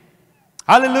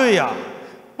hallelujah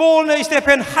पोल ने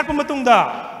Stephen हाटप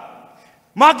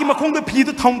मागी मखोंग फीद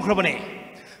थमखरबने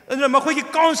मखोगी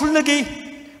काउंसिलनगी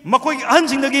मखोगी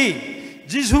अहनसिंगगी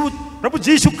जीसु प्रभु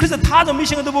जीसु Christ थाज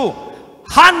मिसिंगदबु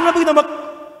हाननबगिदमक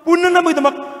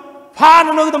पुननबगिदमक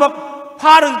फाननबगिदमक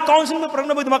फार council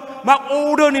प्रगनबगिदमक मा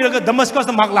order निरग Damascus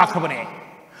माक लाखरबने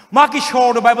माकी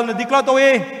शोर Bible ने declare तोए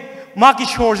माकी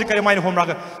शोर से करे माइने होमराग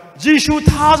जीसु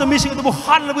थाज मिसिंगदबु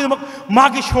हाननबगिदमक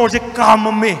माकी शोर से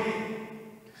काममे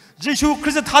जीसु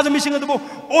ख्रिस्ट थाज मिसिंगदबु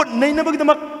ओ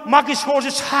नैनबगिदमक माकी शोर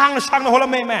से सांग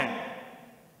होलमे मैन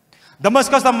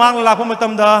दमस्कस दा मांग लाखो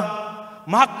मतमदा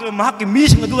माक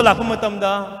मिसिंग दु लाखो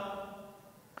मतमदा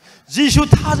जीसु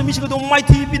थाज मिसिंग दु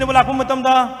माइथि पिनब लाखो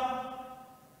मतमदा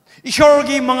ईश्वर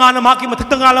की मंगाना माकी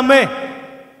मथक ngalamme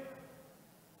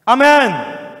आमेन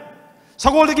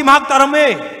सगोल की माक तारमे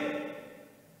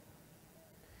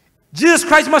जीसस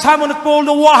क्राइस्ट मसामन पोल द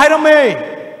वा हायरमे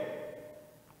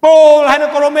पोल हायन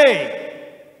करमे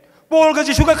पोल का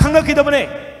जीसु का खंगखिदबने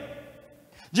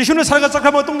जीसुने सरगा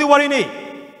चख्रब तुंगदि वारिनि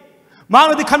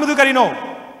मानदि खनमदु करिनो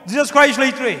जीसस क्राइस्ट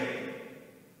लेट्रे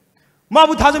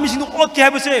माबु थाज मिसिंग ओत के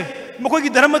हाबसे मखोगी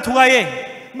धर्म थुगाये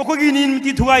मखोगी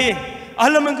निनमिति थुगाये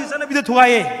अहलमन के सनबिद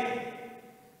थुगाये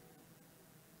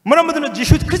मरमदन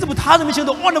जीसु क्रिस्तबु थाज मिसिंग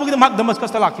ओनबगिद माक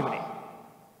दमस्कस लाखिबने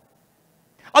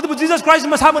अदबु जीसस क्राइस्ट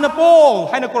मसामन पोल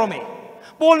हायन करमे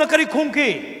पोल न करि खोंके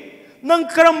नंग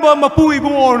करम्ब मपु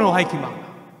इबुंगोनो हाइकिमा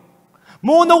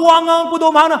मोन वांगांग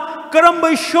पुदो माना करम्ब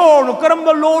शोर करम्ब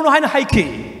लोनो हायन हाइके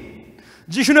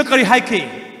जीसुने करि हाइके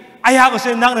I have a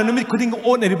say nang na numit kuding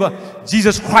on riba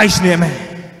Jesus Christ name.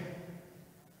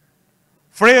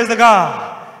 Praise the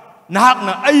God. Nahak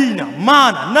na ay na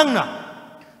man nang na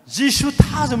Jesus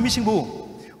has a missing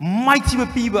bo mighty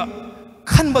piba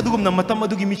kan ba dugum na matam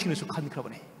adugi missing na su kan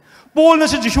krabane. Paul na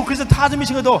sa Jesus Christ has a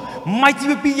missing ado mighty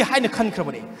piba hay na kan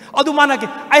krabane. Adu mana ke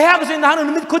I have a say nang na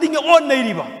numit kuding on na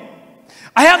riba.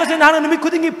 I have a say nang na numit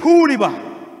kuding pu riba.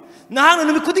 Nang na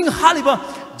numit kuding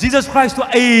haliba Jesus Christ to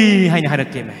ay hay na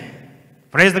harak me.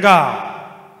 Praise the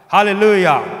God.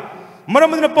 Hallelujah.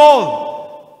 Maraming na Paul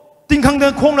tingkang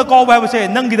na kong na kau ba say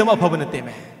nang gidam aphaban na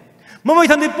teme. Mamay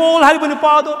thandi Paul haliba na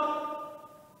pado.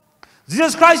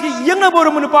 Jesus Christ ki yang na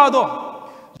boro na pado.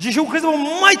 Jesus Christ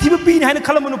mo mighty ba pin hay na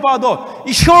kalam na pado.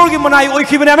 Ishor ki manay oy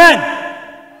ki amen.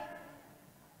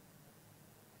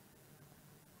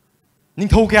 Ning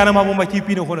thau kaya na mabo mighty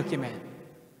pin ho na ki amen.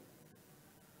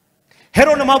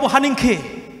 Hero na mabo haning ke.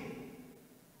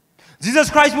 Jesus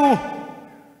Christ mo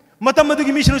matam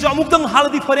madugi mission so amukdang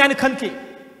haladi phare ani khan ke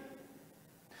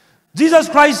Jesus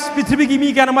Christ prithvi gi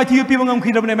mi kana mighty pi bangam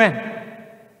khirab ne man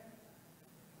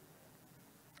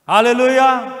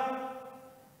Hallelujah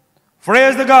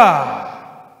Praise the God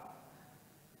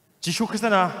Jesus Christ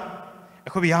na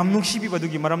akhoi yam nungsi bi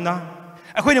badugi maramna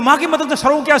akhoi ne magi matang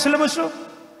sarong kya selabasu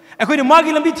akhoi ne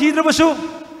magi lambi thidrabasu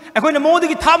akhoi ne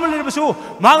modagi thamul lebasu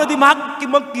mangadi magi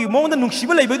makki monda nungsi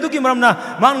ba leibadugi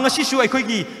maramna mang ngasi su akhoi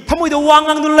gi thamoi da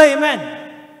wangang dul lei amen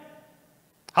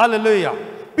Hallelujah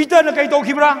Peter na kai to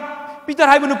khibra Peter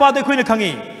hai bunu pa de khoi na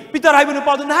khangi Peter hai bunu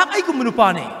pa do na ai kum bunu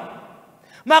pa ne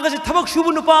ma ga se thabak su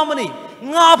bunu pa mani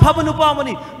nga pha bunu pa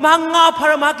mani ma nga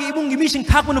phara ma ki ibung gi mi sing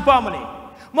thak bunu pa mani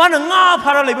ma na nga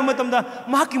phara leiba matam da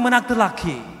ma ki manak ta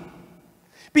lakhi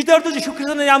Peter to Jesu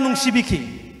Christ na yam nung sibiki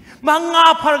ma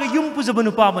nga phara ga yum pu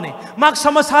jabunu pa mani ma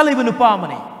samasa leiba nu pa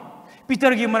mani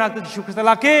Peter gi manak ta Jesu Christ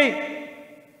lakhi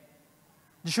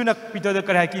Jesu nak Peter da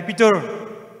kar ki Peter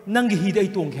nang gi hi dai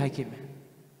tong hai ki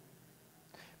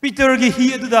Peter gi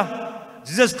hi aduda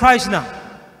Jesus Christ na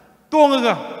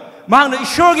tongaga mangna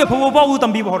ishor ge phawo bawu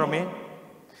tambi borame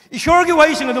ishor ge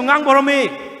wai sing adu ngang borame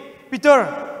Peter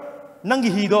nang gi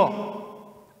hi do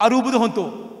arubu do honto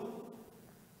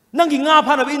nang gi nga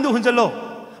pha na indu hunjalo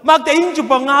mak te ing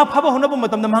chupa nga pha ba honaba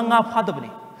matam na ma nga pha da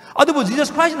bani adubu Jesus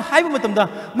Christ na haiba matam da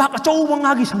mak achau ba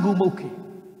nga gi sangu mauki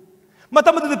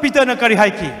matam adu Peter na kari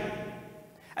hai ki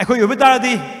akhoi yobitara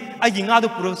di ai gi nga do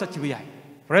pura sa chibu yai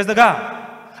praise the God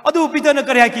Adu Peter na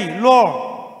kari haki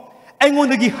Lord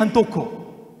aingonda gi hantoko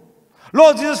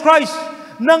Lord Jesus Christ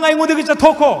nang aingonda gi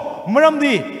chathoko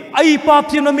maramdi ai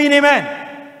pap chim na mi ne man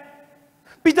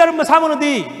Peter masama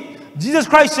di Jesus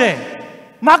Christ se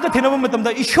ma ka thena matam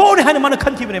da ishor ne hana mana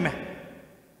khan ki bne me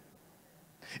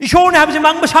ishor ne ha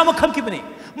mang masama khan ki bne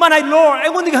manai Lord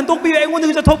aingonda gi hantok pi aingonda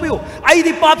gi chathok pi ai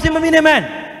di pap chim mi ne man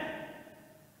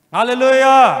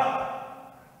Hallelujah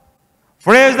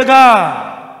Praise the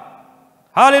God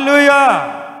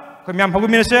Hallelujah. Kami am hagu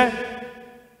minase.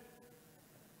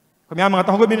 Kami am ngata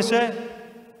hagu minase.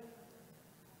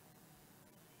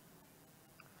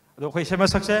 Ado koi sema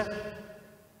sakse.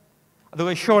 Ado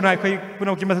koi shona koi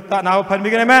puno ki mata na pan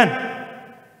bigane man.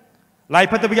 Lai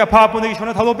pata biga pa puno ki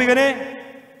shona thalo bigane.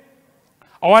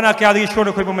 Awana kya di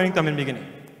shona koi pumaning tamen bigane.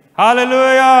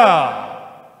 Hallelujah.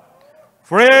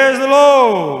 Praise the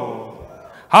Lord.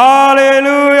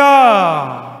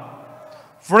 Hallelujah.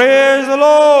 Praise the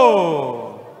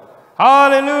Lord.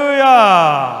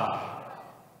 Hallelujah.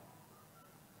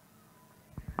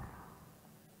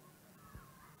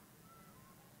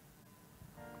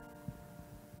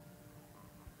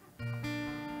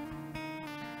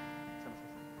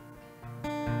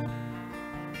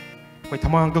 Koi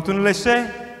thamang tok tun lese.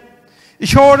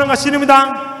 Ishor ng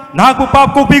asinimidang naku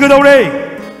pap ko pigadore.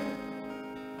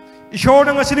 Ishor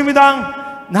ng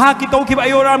asinimidang nakitaw ki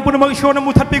ayoran puno mag ishor ng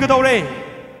muthat pigadore.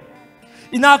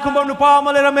 Inakuma nupa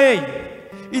malerame,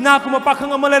 inakuma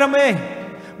pakang malerame.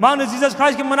 Mang Jesus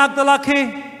Christ ki manak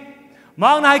talaki,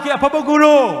 mang na ki apapa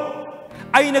guru.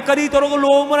 Ay na kari toro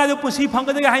lo mo na do pusi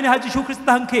phangka de hay na Jesus Christ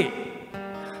tangke.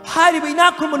 Hari ba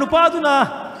inakuma nupa do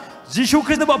na Jesus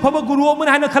Christ ba apapa guru mo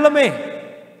na hay na khalame.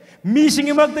 Mi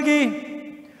singi mak tagi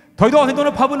thoido hinto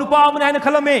na phabu nupa mo na hay na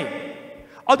khalame.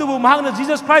 Adu bu mang na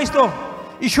Jesus Christ to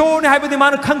ishor ne hay ba de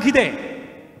man khangki de.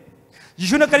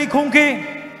 Jesus na kari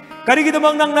khongke Kari kita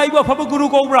mang nang naibu apa guru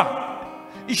kau bra,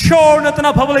 ishor na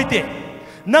tanah apa lite,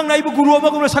 nang naibu guru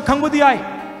apa kau sakang bediai,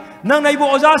 nang naibu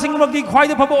oza sing magdi khwai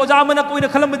de apa oza mana kau ina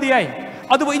kalam bediai,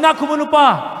 adu ina kumu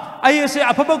nupa, ay se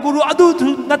apa guru adu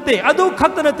nate, adu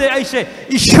khakta nate ay se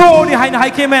ishor ni hai na hai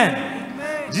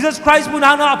kemen, Jesus Christ pun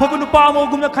hana apa nupa mau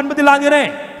gumna kan bedi langane,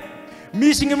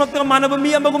 mi sing magta mana ba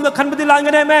mi amba gumna kan bedi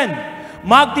langane men,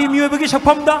 Magdi miyobagi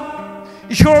sakpamda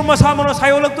Ishor masamana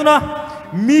sayolagtuna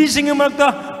mi singing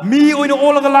magta mi oina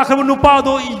olaga lakhaba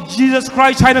nupado Jesus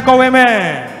Christ haina kaw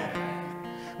amen.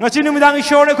 Ngasi numidang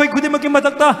Ishor na koi khudimaki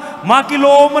matakta maki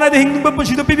lo mana de hingba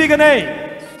punsito pibigane.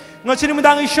 Ngasi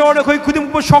numidang Ishor na koi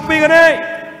khudim po shock bigane.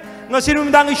 Ngasi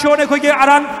numidang Ishor na koi ge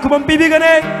aran kubam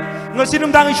pibigane. Ngasi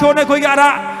numidang Ishor na koi ge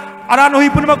aran ohi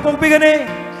pun mak bigane.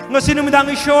 Ngasi numidang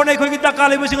Ishor na koi ge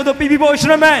takale busing to pibi bo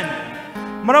amen.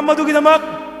 Maram madu ki damak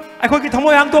akhoi ki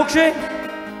thamoy hang tokse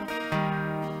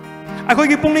akhoi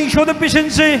ki pungning Ishor da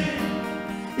patience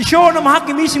Ishor na mahak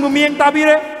ki mising miyeng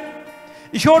tabire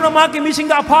Ishor na mahak ki mising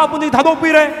da apha pundi thadok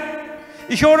pire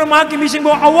Ishor na mahak ki mising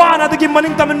bo awana da ki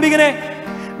maning taman bigane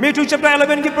Matthew chapter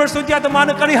 11 ki verse 20 ta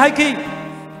mana kari hai ki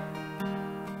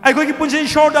akhoi ki punje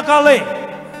Ishor da kale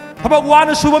thabak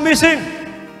wana suba mising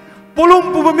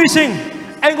pulum puba mising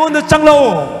aingon da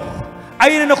changlo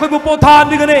ai na khoi bo pothan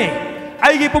bigane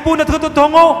Aigi pupuna tutu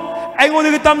tongo,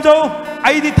 aingon di tamjo,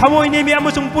 ai di thamo ini mi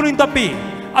amusung puning tapi,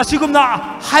 asigum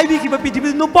na highway ki bapi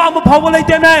tibi nupa mo power like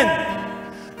amen.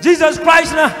 Jesus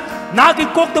Christ na ki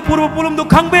kok to puru pulum do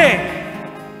khangbe.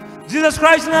 Jesus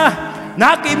Christ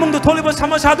na ki imung do tholi bo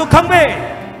samasa do khangbe.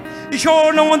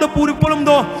 Ishor nong do puru pulum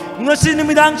do ngasi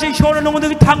nimidang si ishor nong do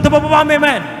ki thang to ba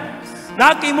amen.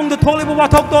 Na ki imung do tholi bo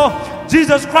bathok do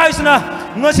Jesus Christ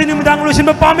ngasi nimidang lusin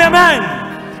ba pame amen.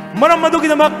 Maram madu ki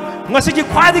damak ngasi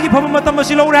khwadi ki phama matam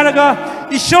masi lo raga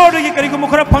ishor gi kari ko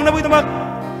mukhara phangna bui damak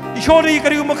ishor gi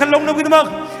kari ko mukhar longna bui damak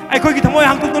ai khoi ki thamoi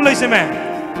hangtuk tu leise me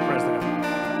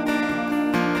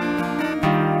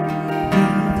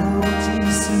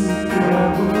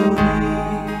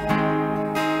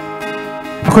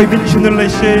khoi bin shunul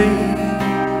leise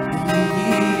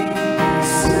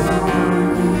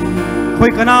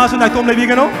khoi kana su nai tom lebi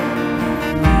gano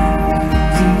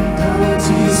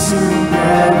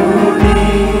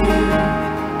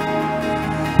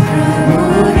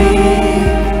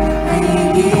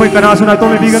Koi kana suna to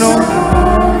lebi gano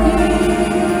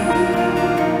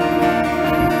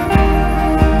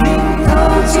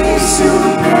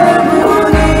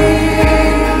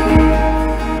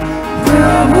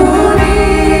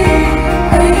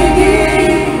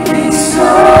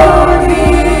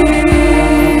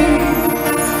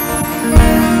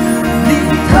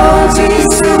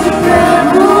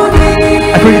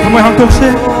Koi thamoi hang tok se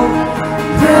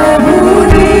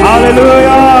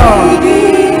Hallelujah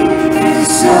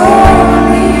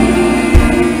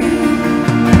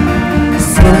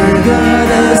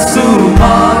Sargadasu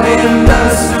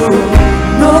marindasu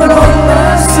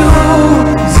norotasu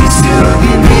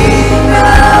sisugimina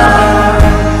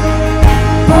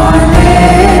pale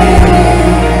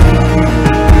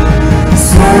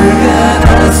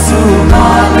Sargadasu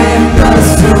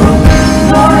marindasu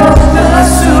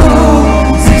norotasu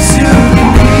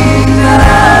sisugimina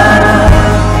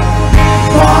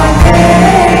pale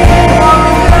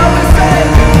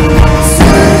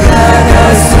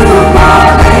Sargadasu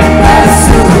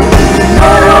marindasu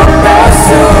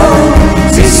norotasu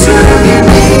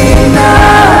sisugimina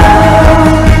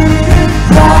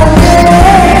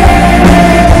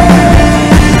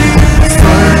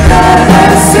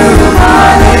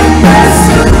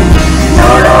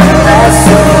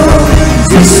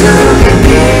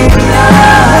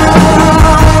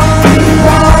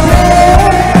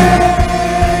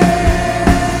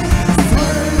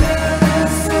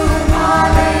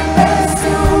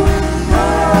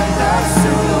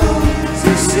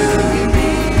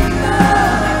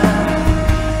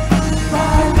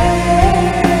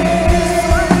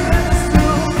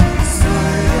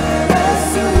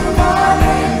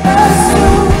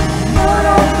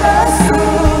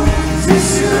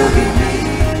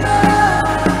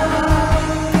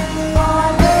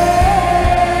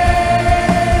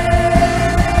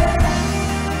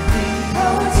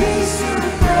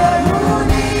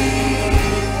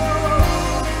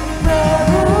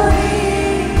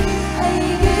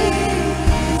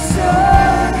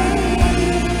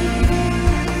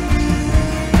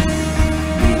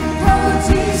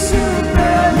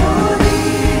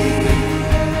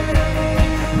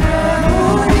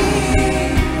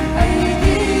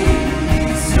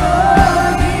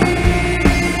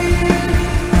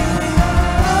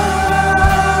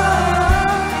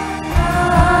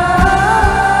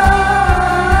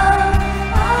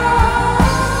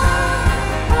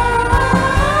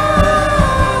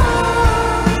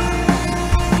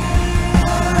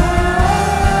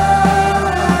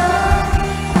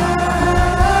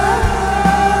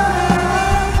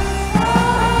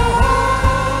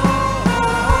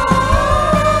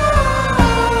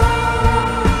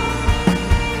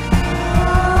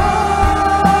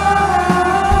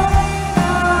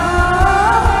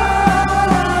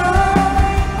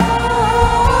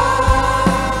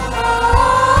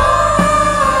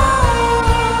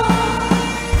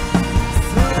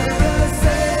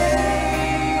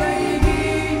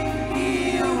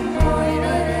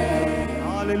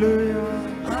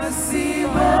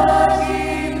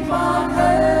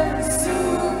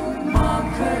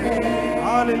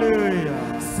Hallelujah.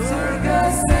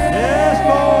 Yes,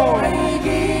 Lord.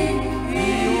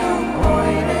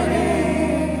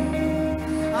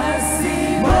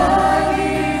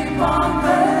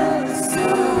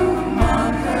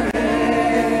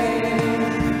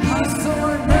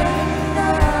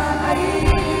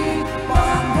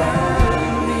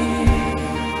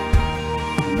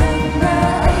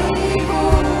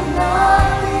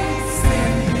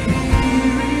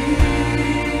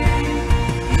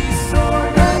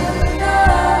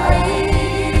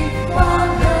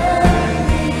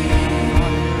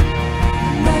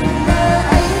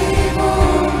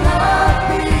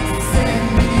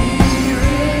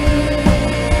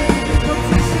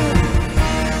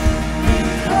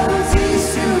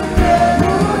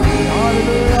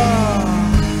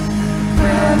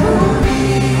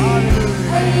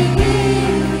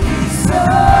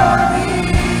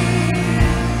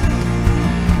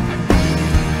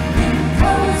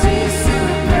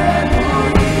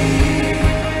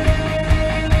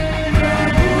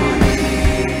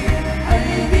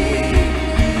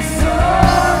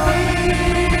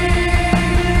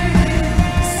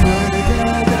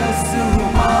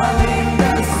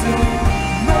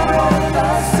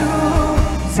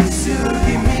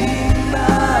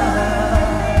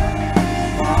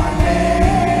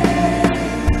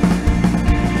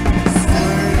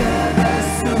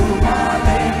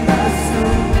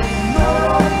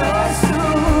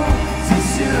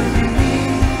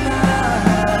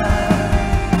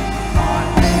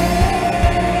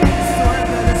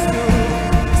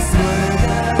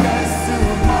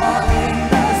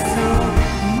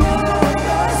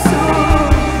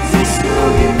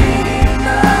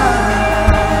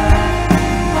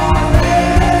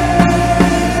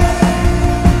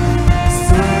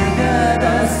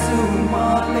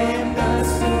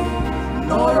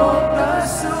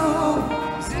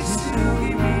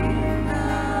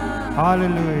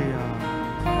 Hallelujah.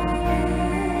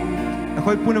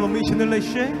 Ako'y puna mamisyon nila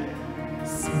siya.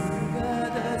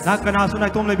 Nakanaso na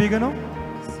itong labigan, no?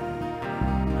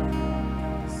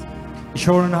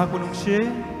 Ishor na ako nung siya.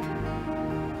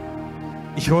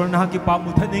 Ishor na haki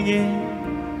pamutan ningi.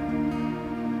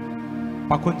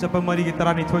 Pakun sa pamari kita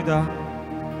rani thoida.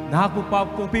 Naku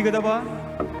pap kung piga ba?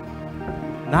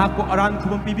 Naku aran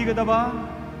kumang pibiga ba?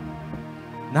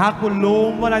 Naku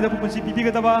lom malay na pupunsi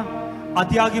pibiga ba?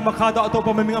 Atiagi makada ato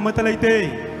pamaming amatalite.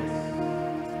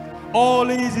 All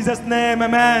in Jesus' name,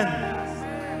 amen.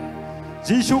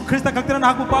 Jesus Christ na kaktiran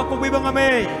haku pa ako bibang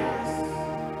ame.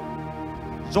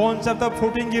 John chapter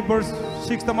 14 verse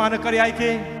 6 tamana kariyay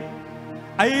ke.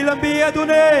 Ay lambi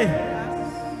adune.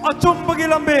 Achum bagi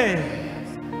lambi.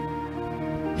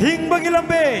 Hing bagi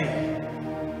lambi.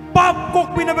 Pap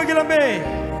kok pina bagi lambi.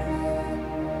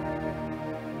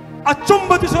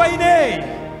 Achum batu so aine.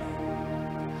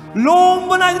 Lom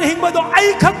manay na hingba do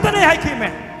ay kakta na hay kime.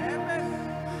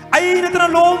 Ay na tara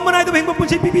lom manay do hingba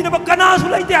punsi pipi na bakana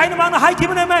sulay te hay na mga hay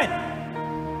kime na me.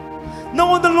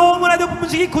 Nang on the lom manay do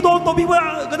punsi kudon to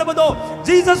biwa ganda ba do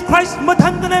Jesus Christ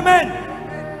mathan na me.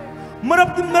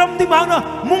 Marap di mga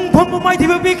mung pam may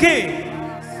tiba biki.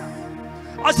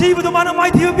 Asi ba do mana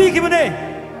may tiba biki mane.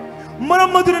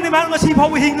 Maram maduna ni mga si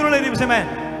pawi hingno na lay se me.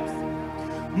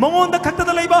 Mangon da kakta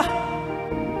da lay ba?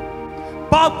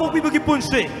 Papo bagi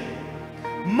punse,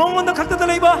 mangon na kakta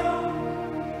talay ba?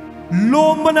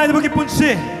 Lomba na bagi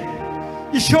punse,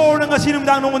 ishor na nga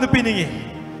sinumdang nung na piningi,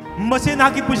 masin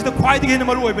haki punse na kway digi na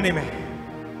maruay ba nime?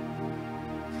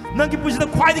 Nangki punse na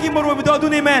kway digi maruay ba do adu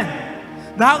nime?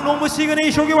 Nahang nung masiga na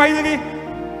ishor ki wahi digi,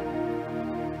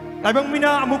 labang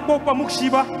mina amukpo pa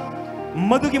muksiba,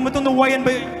 madugi matong na wayan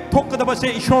ba tok kada ba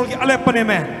se ishor ki alep pa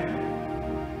nime?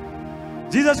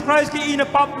 Jesus Christ ki ina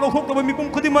pap lohok na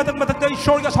bamipong kudi matak na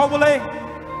ishor ka sawalay.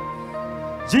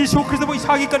 Jesus Christ na po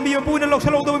isagi kan biyang po na lok sa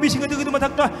lok na bamising na dito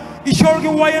matak na ishor ki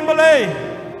wayan balay.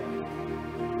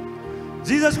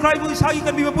 Jesus Christ po isagi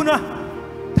kan biyang po na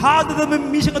thada na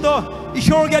bamising na to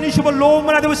ishor ki anisyo ba lom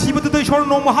na natin sibat ito ishor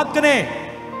no mahat ka ne.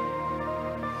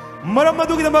 Maram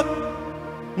madugi na mag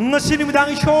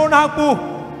ngasinimidang ishor na hapo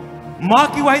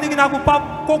makiwahin na ginapo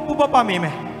pap kok po pa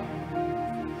pamime.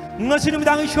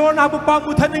 Ngasinimidang ishor na hapo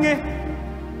pamutan ningi.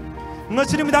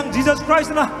 Ngasinimidang Jesus Christ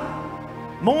na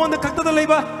mongon na kakta dalay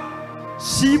ba?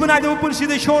 Siba na ito pun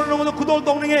sida ishor na mga kudol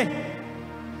tong ningi.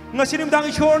 Ngasinimidang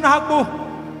ishor na hapo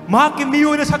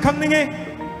makimiyo na sakang ningi.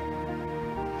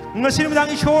 Ngasinimidang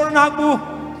ishor na hapo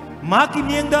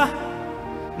makimiyenda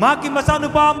makimasano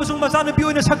pa musung masano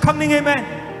piyo na sakang ningi me.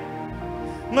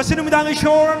 Ngasinimidang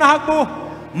ishor na hapo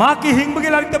makihing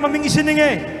bagilarik ta maming isin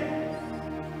ningi.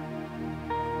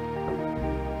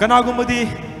 Kanagumadi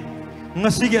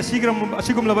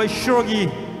Sigum Lava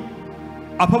Shogi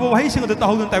Apabo Hasing of the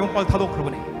Tahodan Taiwan Tado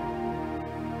Krabani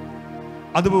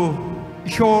Adabu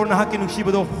Ishor Nahakin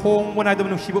Shiba home when I don't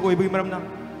know Shiba Maramna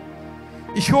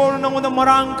Ishor no one the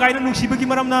Marang kind of Shibaki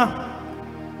Maramna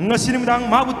Nasinimdang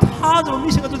Mabu Tazo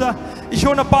missing to the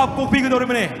Ishona Pop Kopiga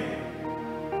Dorimane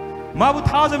Mabu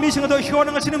Tazo missing to Ishor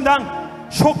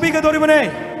Nasinimdang Shokpiga Dorimane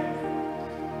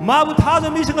Mabu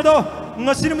Tazo missing to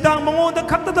Nasinimdang Mongo the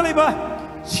Kata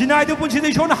Taliba Sinai to put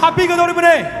Ishon Happy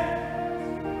Dorimane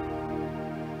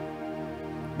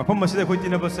Mapamasa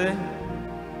Kutinabase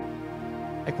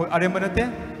Echo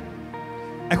Aremanate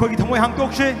Echo Gitamoy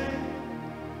Hankokshe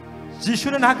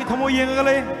Jishun and Hakitamo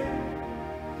Yangale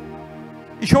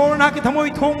Ishor and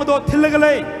Hakitamoy Tongo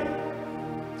Tilagale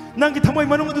Nangitamoy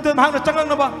Manu to the Mahana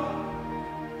Changanaba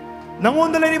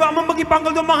Nangon the lady of Mamaki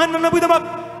Pangal to Mahana Nabudabak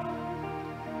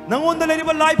Nangon the lady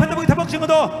of life and the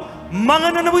Tabakshingado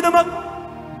Mangana Nabudabak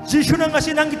Jishun and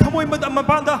Gasin Nangitamoy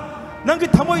Mapanda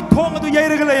Nangitamoy Tongo to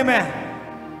Yaragale man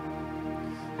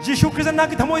Jishu Christian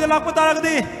Nakitamoy the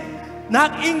Lapataragadi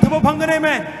Nak ing Tabo Pangane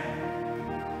man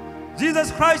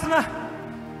Jesus Christ na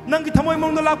Nangitamoy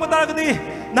Mong the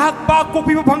Lapataragadi Nak Bako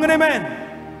people Pangane man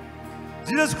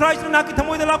Jesus Christ na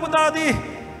Nakitamoy the Lapataragadi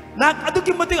Nak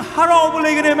Adukimati Haro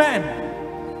Bulegane man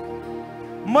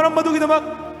Maramadu Gidamak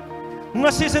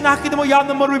Nasis and Nakitamo Yam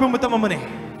the Maribu Matamane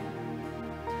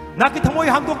Nakitamoy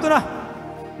Hamdokana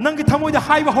Nangitamoy the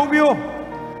Haiva Hobio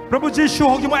Prabhu Jishu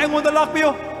Hogima Angon the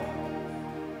Lakbio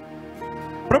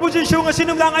Prabhu Jishu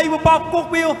Sinum Dang I will pop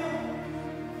Kokbio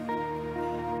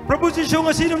Prabhu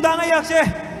Jishu Sinum Dang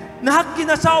Ayakse Naki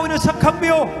na Sao in a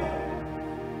Sakambio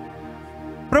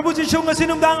Prabhu Jishu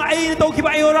Sinum Dang I Toki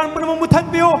Ayoran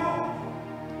Mutanbio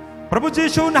Prabhu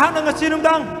Jishu Nana Sinum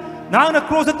Dang Nana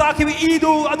cross the Taki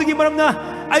Idu Aduki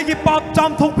Maramna I give pop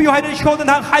Jam Tokyo Hide and Show the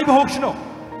High Hoxno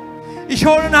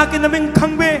Ishor and Hakin the Min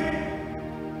Kangbe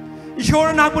Ishor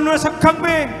and Hakuna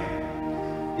Sakangbe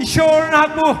Ishor and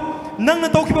Haku Nang na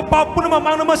Toki Pop Punama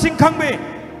Manama Sing Kangbe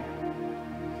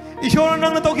Ishor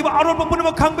Nang na Toki Arab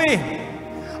Punama Kangbe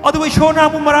Otherwise Shona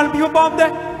Maral Biba Bomb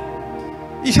there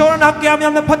Ishor and Hakiam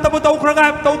and the Patabu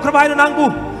Tokrabai and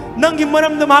Nangu Nangi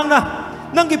Maram the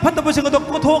Manga Nangi Patabu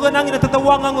Kotoga Nang at the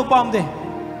Wangang Bomb there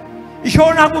Ishor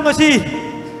and Hakumasi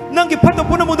Nangi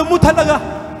Patapunamu the Mutalaga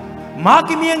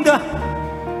Maki Mianga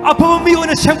Apami on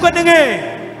a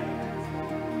Shankanenge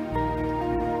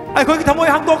I call it Tamoy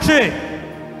Hankokshe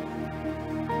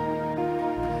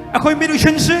Ako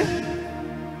Mirushense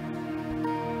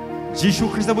Jishu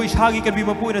Christa Boishagi can be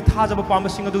Mapu in a Taz of a Palmer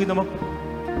singer doing them.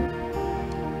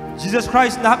 Jesus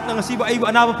Christ Nak Nasiba Ava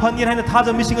another Panir and a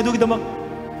Taz missing a doing them.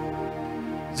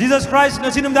 Jesus Christ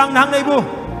Nasinum Dang Nangabu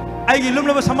I give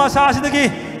Lumna Samasa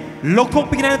Sidaki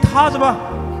Lokoping and a Tazaba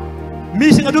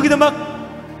missing a doing them.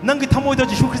 Nangitamo the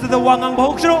Jishu Christa the Wangang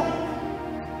Boxro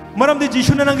Madam the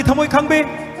Jishu Nangitamoy Kangbe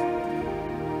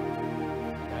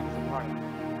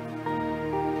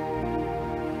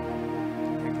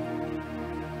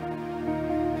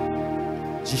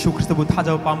Jishu Christa bu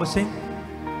Taja Pamasing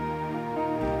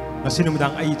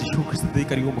Nasinumdang I Jishu Christa the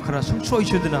Karium Karasum so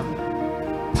shouldna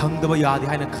Tang the Bayadi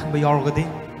Hana Kanba Yorgadi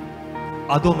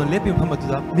Adon Lepim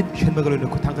Hamatuda Mid Shenbagal in the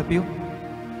Kutangapio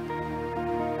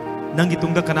Nangi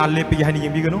Tunga Kana Lepi Hani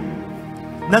Bigano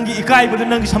Nangi Ikai with the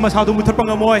Nangi Samasado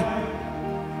Mutapangamoy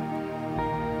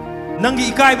Nangi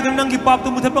Ikai with the Nangi Pap to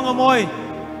Mutapangamoy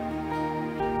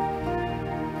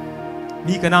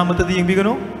Nikanamata the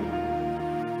Bigano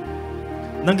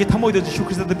Nangi Tamoy the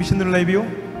Shukis the Bishon Labio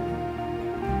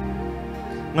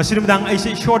Nasinimdang I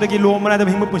say short again low man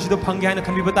him push the Panga and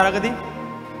Kamiba Taragadi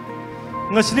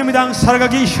Nasinimdang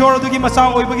Saragagi short to give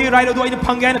Masao Ibagi right away the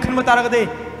Panga and Kamataragade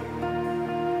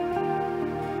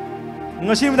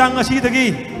Nasimdang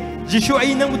Asidagi Jishu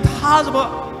Ainam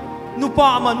Tazaba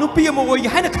Nupama Nupiamo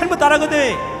had a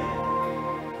Kamataragade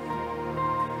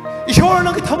Ishor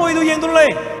Naki Tamoy the Yandole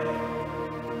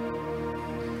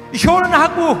Ishor and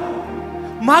Haku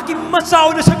Maki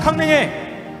Masao the Sakane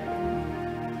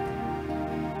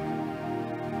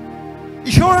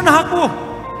Ishor and Haku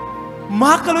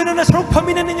Makalun and the Saruk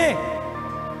Paminane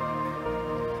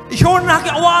Ishor and Haki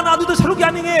Awana do the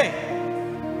Sarukaninge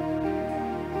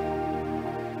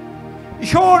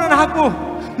Ishor and Haku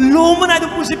Loman at the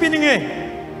Pusipininge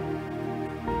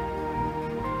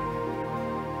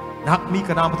Nak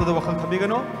Mikanam to the Wakam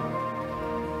Tabigano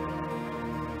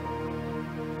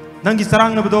Nangi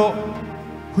Sarang Nabdo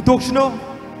Hutokshino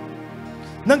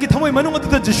Nangi Tamoy Manu to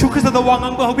the Jishukas of the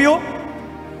Wangang Hobio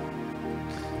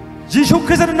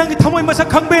Jishukas and Nangi Tamoy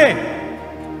Masakangbe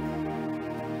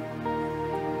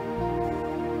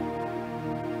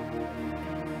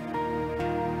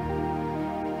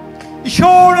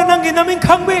Ishore nang ginaming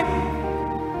kangbe.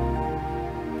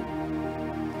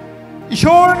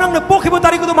 Ishore nang napok hibo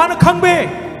tari ko dumana kangbe.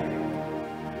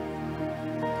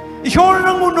 Ishore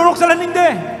nang mo norok sa laning de.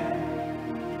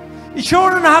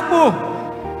 Ishore na hakbo.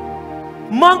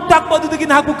 Mang takbo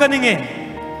dudugin hakbo kaninge.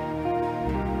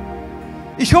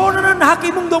 Ishore nang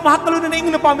haki mong do mahakalo na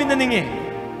ing na pamin na ninge.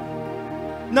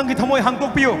 Nang gitamoy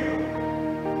hangkok piyo.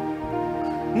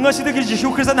 Ngasi dagi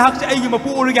Yesu Kristus na hak sa ay mapu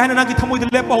uri gahan nang gitamoy de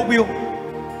lepa ho piyo.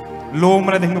 Long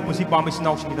mana ding mapusi pamay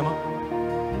sinaw sini dama.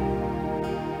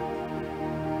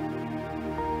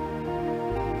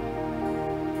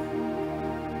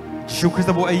 Yesu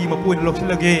Kristus bo ay mapu in lok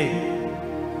silage.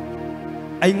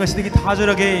 Ay ngasi dagi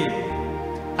thajorage.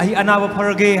 Ay anaba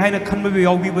pharage hay na khanba bi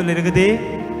yaw bi bo leragade.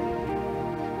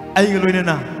 Ay ngaloy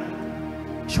na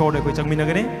shore ko changmina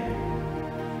gane.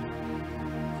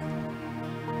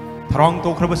 Tharang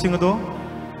to khraba sing ado.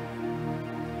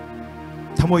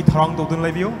 Thamoi tharang to dun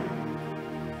laibio.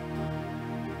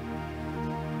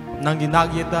 Nangi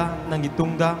nagyeta, nangi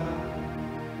tungda,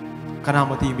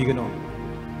 kanamati bigano.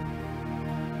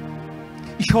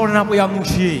 Ishore na po yam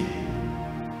nungsi.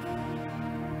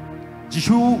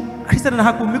 Yesu Kristus na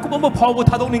hakpo miku bamba phawo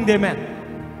thadok ning de man.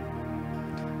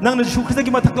 Nang na Yesu Kristus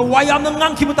ki mathakta wayam nang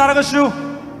ngang ki mutaraga su.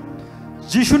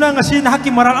 Yesu na ngasi na hakki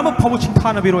maral ama phawo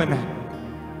chingthana biro man.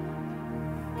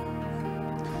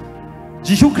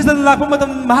 Yesu Kristus na lakpa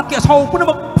matam mahakki asaw puna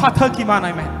mak phathak ki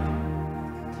manai man.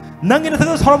 Nang ina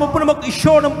thakta sarama puna mak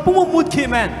ishore nam pumu mut ki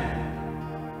man.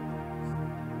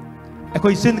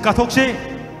 Ekoi sin kathok se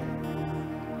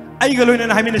ay galoy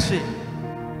na hamin se.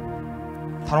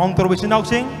 Tharong toro bisin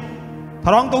auksing.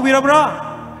 Tharong to wirabra.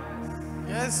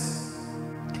 Yes.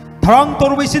 Tharong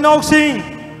toro bisin auksing.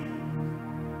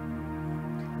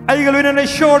 Ay galoy na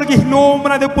ishore ki no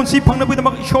mana de punsi phang na bi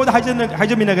mak ishore da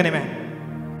haja mina gane me.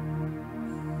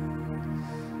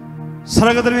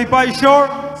 Saragadal mi pa ishore.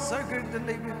 Saragadal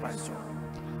mi pa ishore.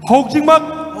 Hoksing mak.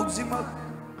 Hoksing mak.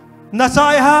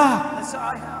 Nasai ha.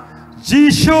 Nasai ha.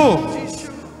 Jisu.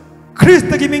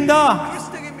 Krista ki mingda.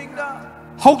 Krista ki mingda.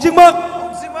 Hoksing mak.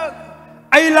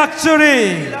 Ay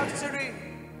luxury.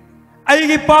 Ay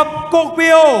gi pap kok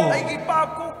piyo. Ay gi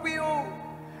pap kok piyo.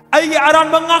 Ay gi aran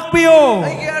mangak piyo.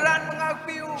 Ay gi aran mangak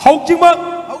piyo. Hoksing mak.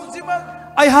 Hoksing mak.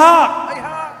 Ay ha. Ay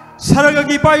ha. Saraga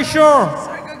gi pa ishore.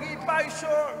 Saraga gi pa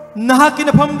ishore. Nahaki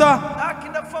na famda. Nahaki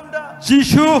na famda.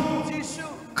 Jisu. Jisu.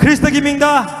 Krista ki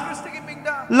mingda. Krista ki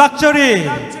mingda. Luxury.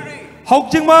 Luxury.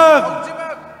 Hoksing mak. Hoksing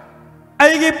mak.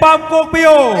 Ay gi pap kok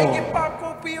piyo. Ay gi pap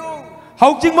kok piyo.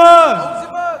 Hoksing mak.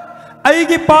 Ay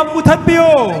gi pap muthat piyo.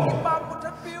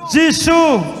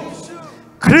 Jisu.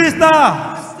 Krista.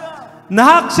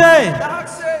 Nahak se.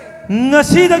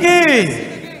 Ngasi dagi.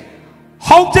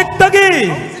 Hoksik dagi.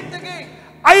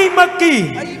 Ay makki.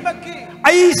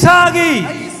 Ay sagi.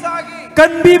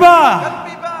 Kanbiba.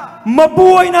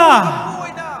 Mabuhay na.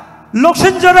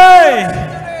 Loksan jare.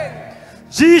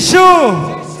 Jisu.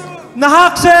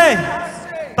 Nahak se.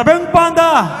 Tabeng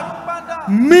panda.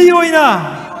 Miyoy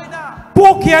na.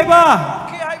 Poki ay ba?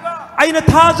 Ay na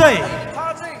thajay.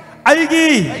 Ay gi.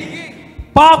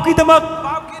 Paap ki damak.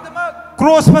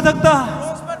 Cross madagta.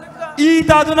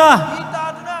 Ita duna.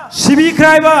 Sibi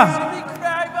kray ba?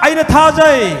 Ay na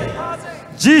thajay.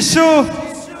 Jisu.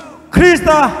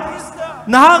 Krista.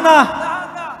 Nahang na.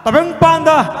 Tabeng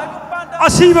panda.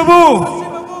 Asibabu.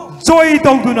 Joy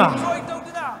dogduna.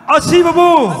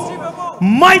 Asibabu.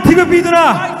 Mighty babiduna.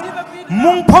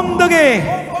 Mungpam dage.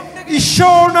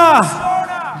 Ishona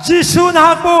Jisu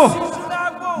na hakbo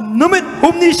numit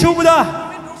humni subuda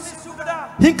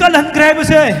hinkal han grab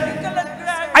se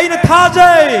ay na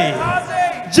thajay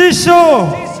Jisu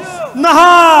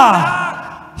naha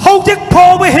hoksik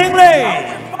phaw hengle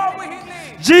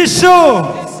Jisu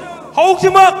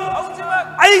hoksik mak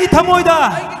ay gi thamoy da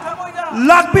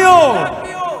lakpyo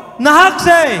nahak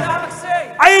se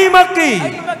ay makki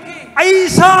ay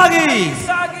sagi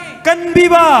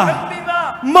kanbiba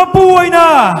mabuhay na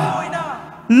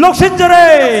loksan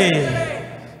jare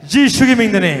Jisu ki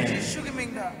mingda ne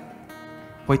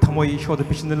boy thamoy ishore da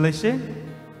pishin lai se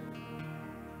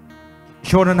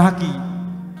ishore na haki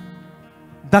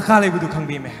dakale budu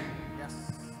khangbi me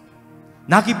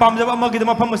naki pamjaba amagi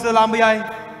dama phamsda lamba yai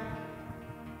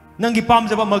nangi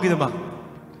pamjaba amagi dama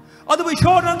adu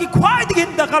ishore nangi khwai digi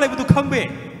dakale budu khangbe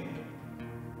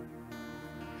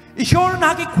ishore na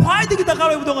haki khwai digi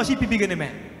dakale budu ngasi pipigene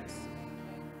me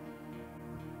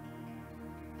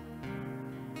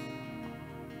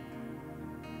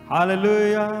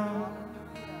Hallelujah.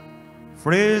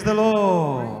 Praise the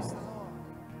Lord.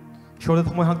 Show the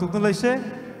Thomas Hantuk Lay say.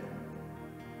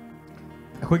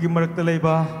 Ako gi marak talay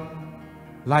ba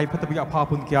lai phatabagi apha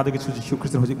pun kya dagi su Jisu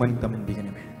Christ hojik maning tamin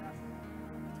bigani me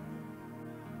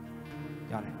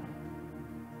yare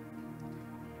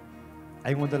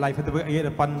ai ngon da lai phatabagi ai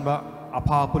pan ba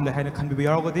apha pun le haina khan bi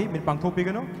yaro gadi min pang thop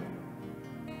bigano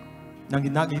nang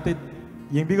nak ite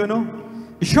yeng bigano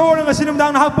ishor nga sinum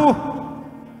dang na hapu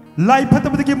lai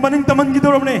phatabagi maning taman gi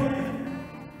doramne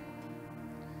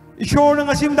ishor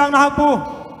nga sinum dang na hapu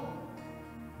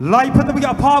lai phatabagi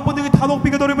apha pun gi thadok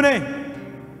bigado remne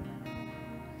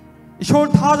ishor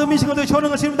thajo mi singo ishor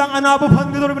nga sinum dang anabu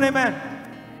phan gi doramne man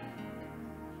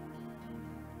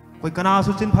koi kana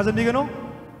su chin phajan bigano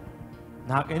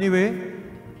nak anyway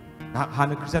nak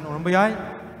han Christian oram bayai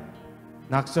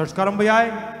nak church karam bayai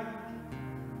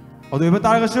odo iba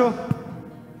tar gasu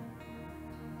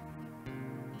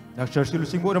nak church lu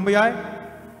singbo oram bayai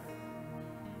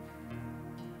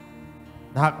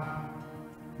nak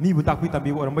ni bu tak pi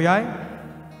tabi oram bayai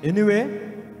anyway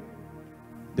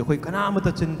de koi kana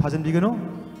mata chin phajan bigano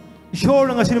ishor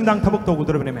nga sinum dang thabak to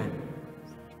gudorabne man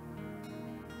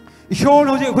ishor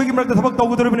hoje koi gi marak thabak to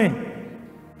gudorabne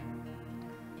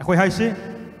koi haisi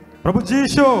Prabhu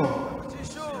Jisu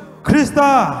Krista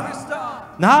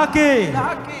Nahaki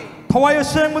Thawai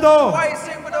Sengmudo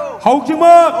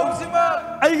Haujimak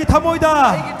Aigi Thamoida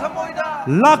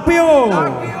Lakpio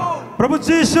Prabhu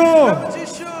Jisu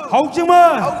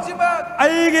Haujimak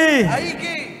Aigi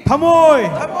Thamoi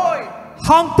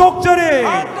Hangtokjari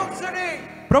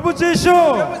Prabhu Jisu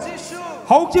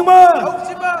Haujimak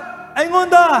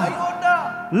Aingonda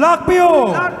Lakpio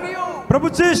Prabhu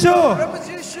Jisu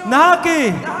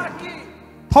Nahaki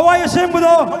Thawai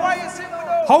Sengmudo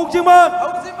Haujimak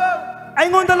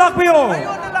Aingonda Lakpio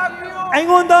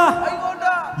Aingonda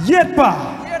Yetba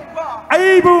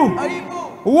Aibu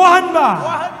Wahanba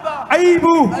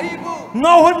Aibu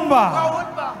Ngauhanba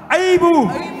Aibu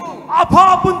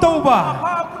Apapun Tauba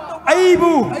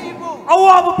Aibu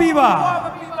Awabu Piba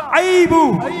Aibu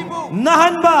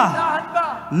Nahanba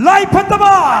Lai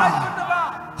Pataba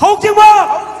Haujimak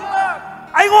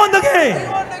Aingonda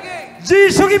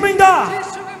Jisugi Minda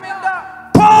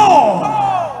Po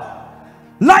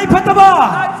Lai Pataba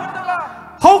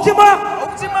Haujimak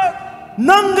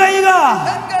Nangaiga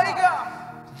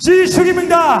Jisugi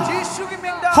Minda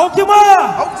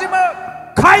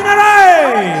Haujimak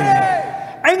Kainarai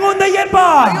Aingonda Yetba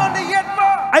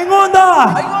Aingonda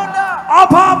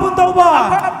Apa Puntauba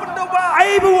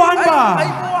Aibu Wanba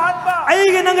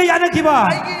Aiga Nangayana Kiba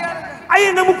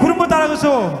Ai Namu Kurumba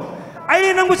Taragaso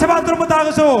Ai Namu Sabat Kurumba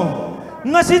Taragaso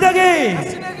Ngasidagi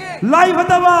Lai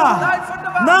Pataba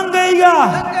Nangaiga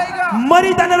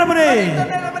Mari Tanarabane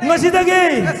Ngasidagi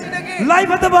Lai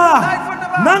Pataba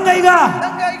Nangaiga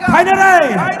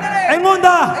Kainarai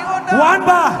Aingonda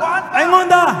Wanba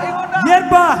Aingonda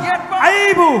Yerba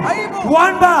Aibu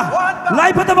Wanba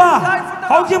Lai Pataba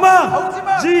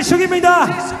Haujimak Jisugi Minda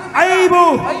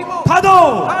Aibu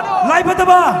Tado Lai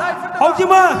Pataba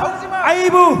Haujimak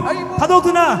Aibu Tado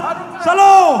Tuna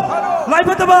Salo Lai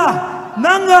Pataba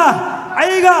Nanga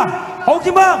Aiga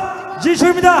Haujimak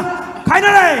Jisugi Minda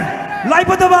Kainarai Lai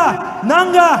Pataba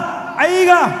Nanga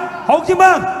Aiga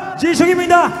Haujimak Jisugi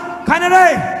Minda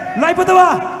Kainarai Lai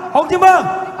Pataba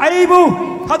Haujimak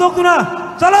Aibu Tado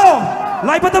Tuna Salo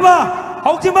Lai Pataba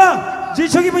Haujimak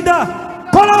Jisugi Minda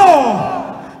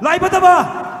Tolo Lai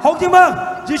Pataba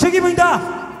Haujimak Jisugi Minda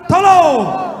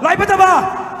Tolo Lai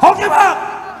Pataba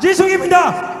Haujimak Jisugi Minda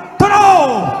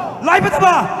Tolo Lai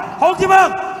Pataba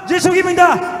Haujimak Jisugi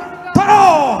Minda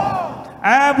Tolo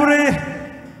Every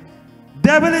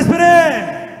devil spirit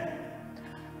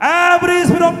Every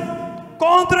spirit of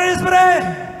contrary spirit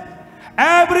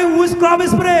Every witchcraft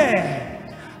spirit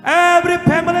Every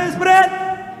family spirit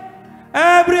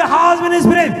Every husband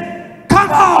spirit come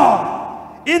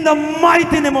out in the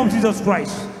mighty name of Jesus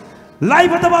Christ.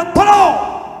 Life at the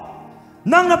Tolo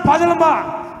Nang na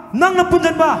Pajalamba, Nang na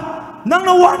Punjanba, Nang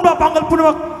na Wanba Pangal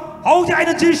Punak, how the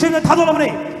energy shing a Tadolamne.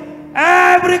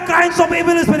 Every kinds of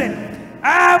evil spirit,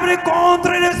 every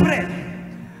contrary spirit,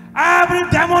 every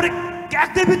demonic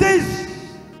activities,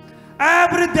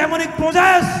 every demonic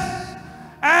process,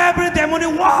 every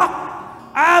demonic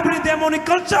walk, every demonic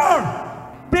culture,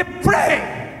 be free.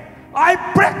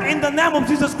 I break in the name of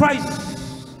Jesus Christ.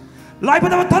 Life at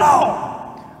the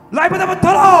Tolo, Life at the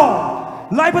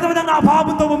Tolo, Life at the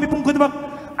Napabunto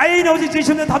Mipunk. I know the Jesus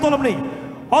and Tadolamne.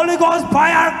 Holy Ghost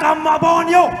fire come upon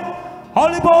you.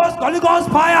 Holy Ghost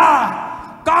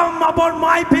fire come upon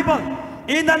my people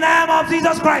in the name of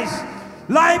Jesus Christ.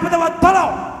 Life at the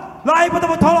Tolo, Life at the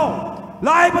Tolo,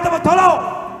 Life at the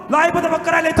Tolo, Life at the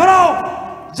Karale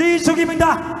Tolo, Jesus giving the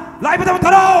Life at the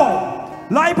Tolo,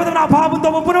 Life at the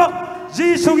Napabunto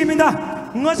Jesus giving the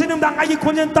Ngasinum Dang I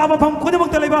Kunjan Taba from Kudabuk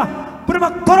Taleba.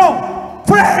 Puramak Toro,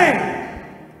 free!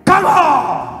 Come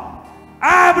on!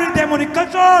 Every demonic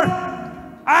culture,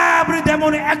 every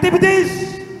demonic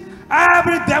activities,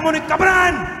 every demonic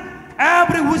covenant,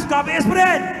 every witchcraft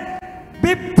spirit,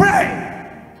 be free!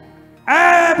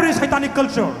 Every satanic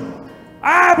culture,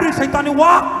 every satanic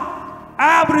walk,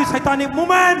 every satanic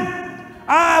movement,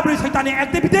 every satanic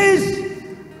activities,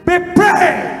 be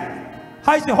free!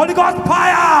 I say Holy Ghost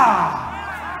fire!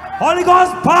 Holy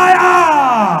Ghost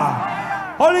fire!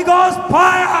 Holy Ghost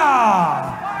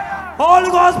fire!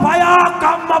 Holy Ghost fire,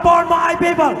 come upon my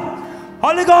people!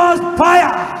 Holy Ghost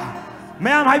fire!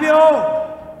 Man, I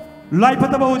will life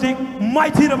at the Bojing,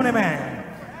 mighty man.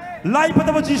 Life at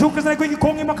the Jesus Christ, I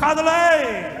call him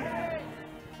Makadale.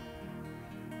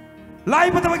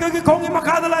 Life at the call him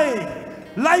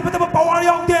Makadale. Life at the power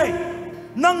young day.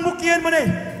 Nang Mukian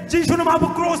Mane. Jesus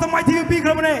Mabu cross the mighty big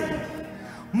Ramane.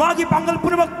 Magi Pangal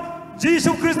Punamak.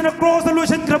 Jesus Christ and across the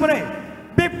Lucian Ramane.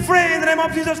 Be free in the name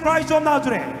of Jesus Christ of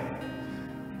Nazareth.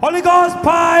 Holy Ghost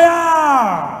fire!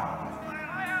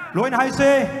 Lord, I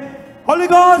say, Holy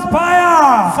Ghost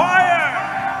fire!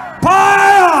 Fire!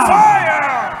 Fire! Fire!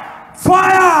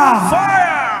 Fire!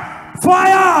 Fire!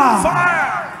 Fire!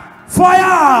 Fire!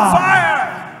 Fire!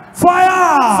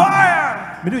 Fire!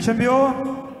 Fire! Midu Chambio,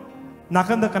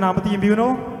 Nakanda Kanamati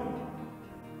Imbuno,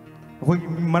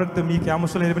 Mark me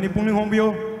Kamusole, when you pulling home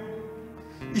bio,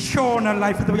 is shown a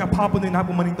life that we are popping in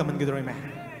Abu Maningam and Gathering Man.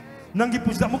 Nangi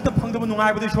puts the Mukta Pangam,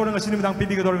 I was showing a cinema big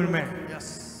gathering man.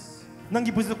 Yes.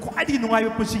 Nangi puts the quite in I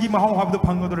will push him how have the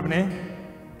Pango.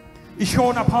 Is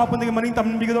shown a pop on the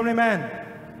Maningam big gathering man.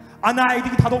 And I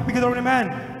think Tadok big gathering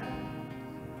man.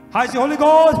 I say Holy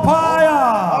Ghost fire!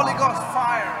 Holy Ghost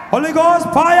fire! Holy Ghost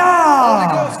fire! Holy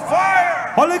Ghost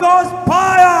fire! Holy Ghost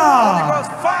fire! Holy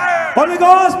Ghost fire! Holy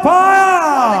Ghost fire!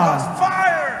 Holy Ghost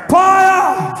fire!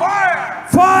 Fire! Fire!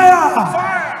 Fire!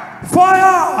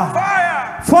 Fire! Fire!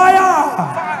 Fire!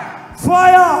 Fire!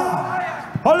 Fire!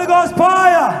 Holy Ghost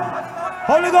fire!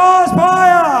 Holy Ghost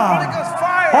fire!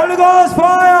 Holy Ghost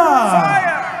fire!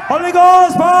 Holy Ghost fire! Fire! Holy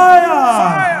Ghost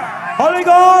fire! Holy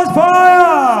Ghost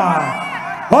fire!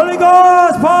 Holy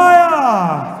Ghost fire!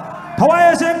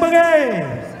 Thawai Sengbange!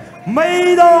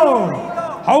 Maido!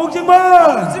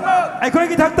 Haujingman!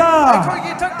 Aikoi Takta!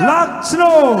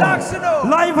 Laksno!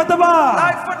 Life at the bar!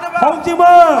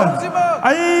 Haujingman!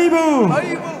 Aibu!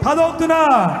 Tadoktuna!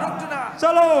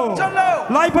 Chalo!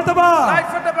 Life at the bar!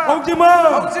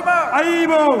 Haujingman!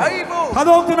 Aibu!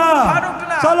 Tadoktuna!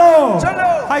 Chalo!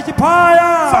 Haichi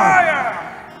fire!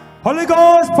 Holy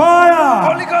Ghost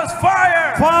fire! Holy Ghost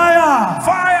fire! Fire!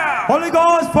 Fire! Holy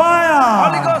Ghost fire!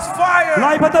 Holy Ghost fire!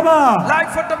 Life at the bar!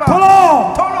 Life at the bar!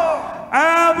 Tolo! Tolo!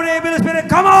 Every evil spirit,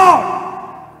 come out!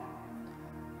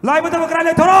 Life at the bar!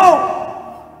 Tolo!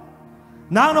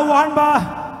 Now no one ba?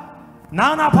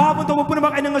 Now na pop to open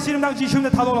back and a sin of Jesus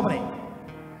that Talo.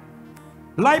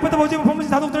 Life at the bottom from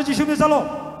Talo Jesus Salo.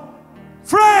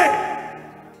 Free!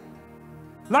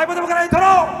 Life at the bar!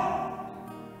 Tolo!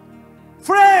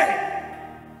 Free!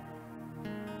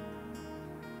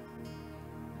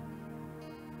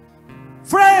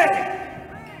 Free!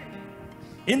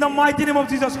 In the mighty name of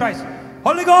Jesus Christ.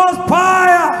 Holy Ghost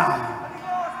fire!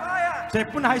 Say,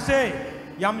 pun I say,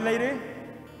 yam lady,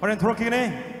 or in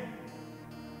Trokine.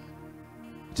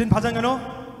 Chin Pazangano,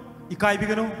 Ikai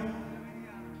Bigano,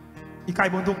 Ikai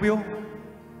Bondopio,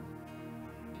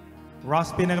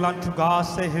 Raspinalan to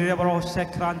gas, say, Herebro,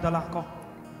 Sekran Dalaco.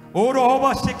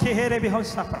 Oroba Sekhere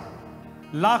Bihosapa,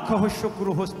 Lako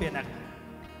Shukuru Hospenak,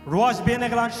 Ros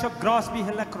Beneglan Shok Grosby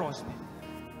Hella Crosby.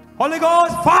 Holy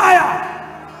Ghost fire!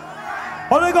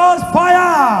 Holy Ghost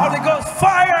fire! Holy Ghost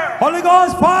fire! Holy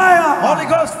Ghost fire! Holy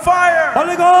Ghost fire!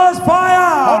 Holy Ghost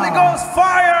fire! Holy Ghost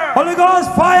fire! Holy Ghost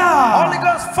fire! Holy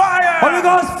Ghost fire! Holy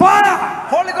Ghost fire!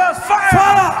 Holy Ghost fire!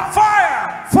 Fire! Fire!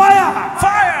 Fire!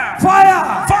 Fire! Fire!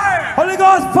 Fire! Holy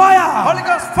Ghost fire! Holy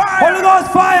Ghost fire! Holy Ghost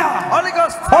fire! Holy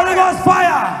Ghost fire! Holy Ghost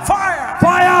fire! Fire!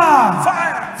 Fire!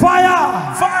 Fire! Fire!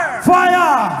 Fire!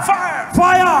 Fire!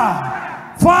 Fire!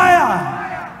 Fire! Fire!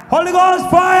 Holy Ghost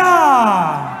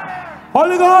fire!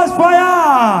 Holy Ghost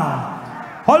fire!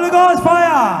 Holy Ghost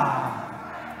fire!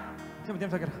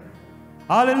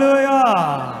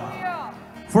 Hallelujah!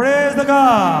 Praise the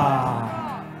God!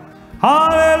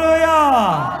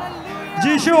 Hallelujah!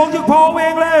 Jesus ông phô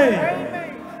wen lên.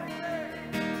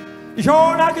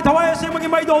 Cho na cái thawai xem cái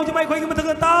máy đồ cho máy khơi cái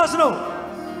thân ta sino.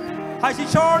 Hai si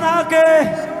cho na cái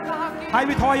hai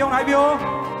bị thawai yong hai bio.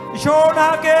 Cho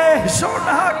na cái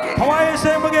thawai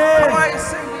xem cái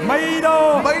máy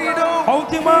đồ. Hậu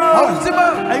tiếng mơ.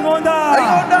 Anh ngon da.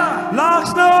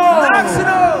 Laksno.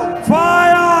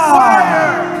 Fire.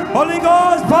 Holy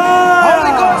Ghost fire.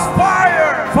 Holy Ghost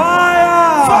fire. Fire.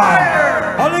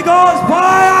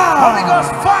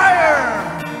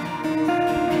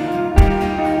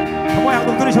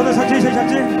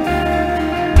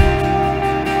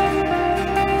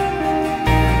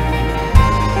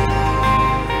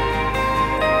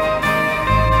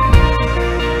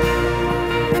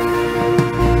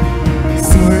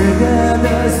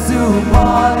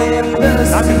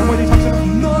 나한테 한 번씩 참으세요.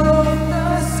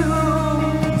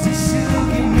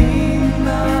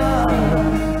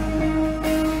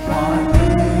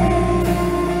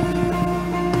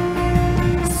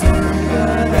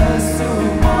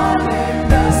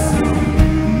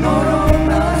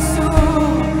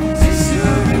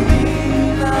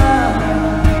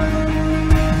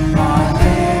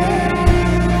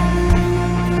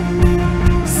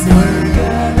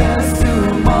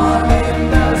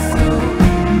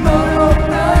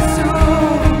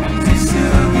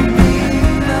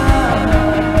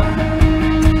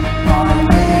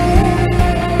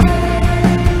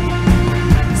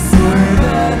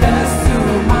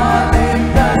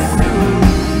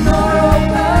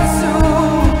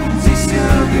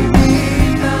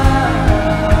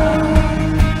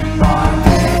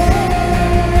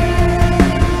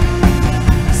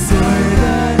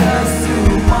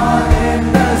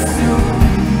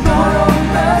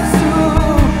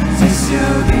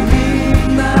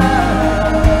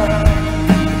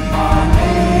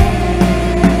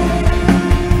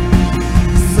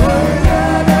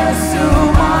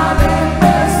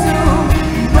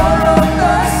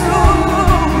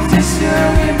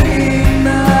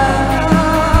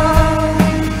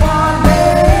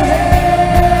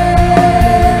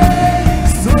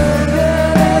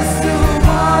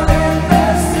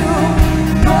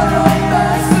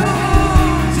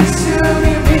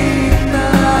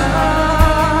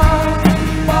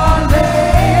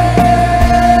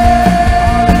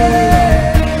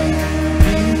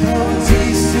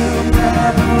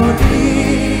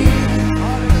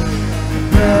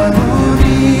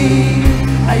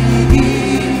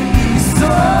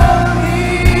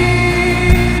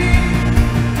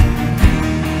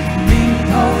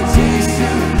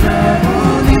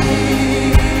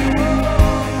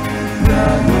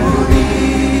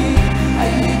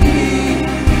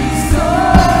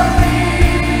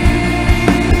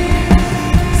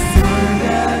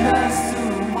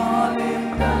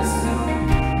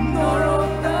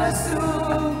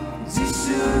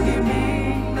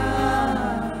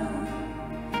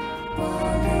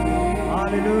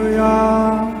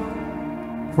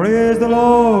 Praise the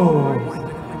Lord.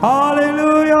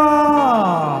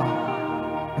 Hallelujah.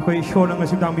 Koi show nang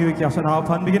simdang biwi kya sana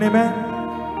fan begini me.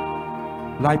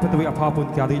 Lai patwi apapun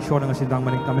kya di show nang simdang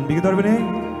maning tamen bigi dor bene.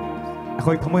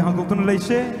 Koi thamoi hanguk tun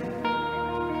leise.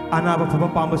 Ana ba phaba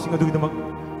pamba singa dugi damak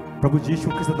Prabhu Jesus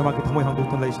Christ damak ki thamoi hanguk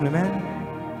tun leise me.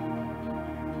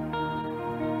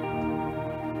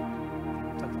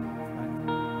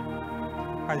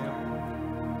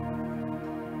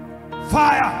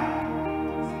 Fire.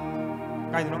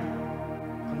 Kaya no?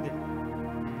 Hindi.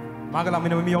 Magalamin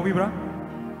naman may yogi, bro?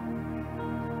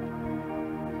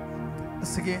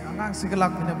 Sige, angang sige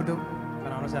lang pinabado.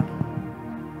 Ano siya?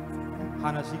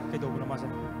 Hana si kay dobo na masa.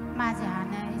 Masa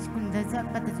hana school da sa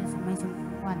kata sa may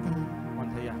wantay.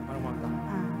 Wantay ya, ano magta?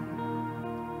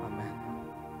 Amen.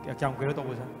 Kaya kaya ko to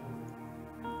bosa.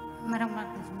 Marang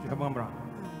magta. Kita bang bro?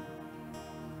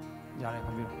 Jare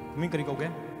kami. Min kari ko ke?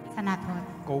 Sanathar.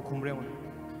 Ko khumre mo.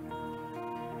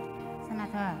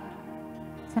 Sanathar.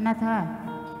 Sanathar.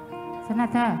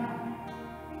 Sanathar.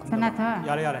 Sanathar.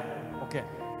 Yare. Okay.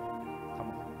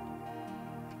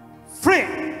 Free.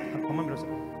 Come on, bro.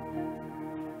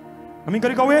 Amin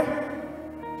kari ko we?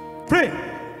 Free.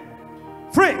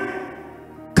 Free.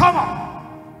 Come on.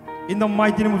 In the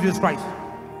mighty name of Jesus Christ.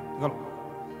 Go.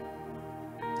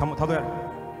 Tamo thado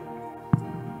yare.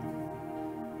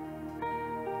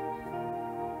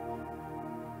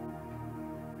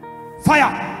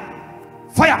 Fire!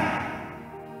 Fire!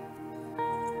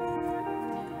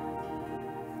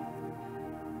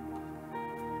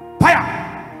 Fire!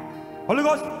 Holy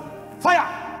Ghost! Fire!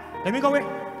 Let me go away.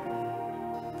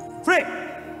 Free!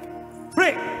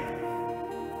 Free!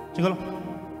 Single.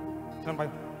 Jangan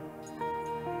fire.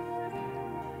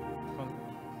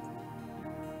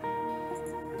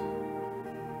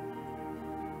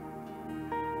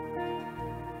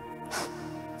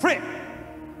 Free!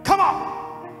 Come on!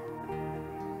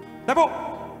 Lepo,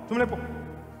 zum lepo,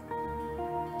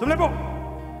 zum lepo,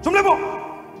 zum lepo,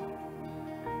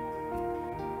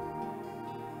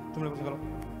 zum lepo segala.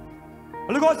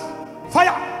 Holy Ghost,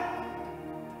 fire!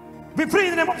 Be free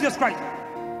in the name of Jesus Christ.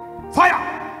 Fire!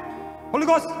 Holy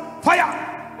Ghost, fire!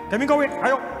 Kami go away,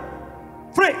 ayo,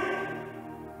 free,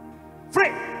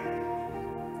 free,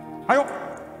 ayo,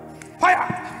 fire,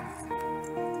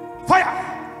 fire,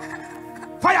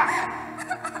 fire,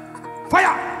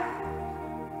 fire.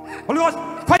 Holy Ghost,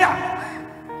 fire!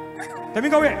 Can we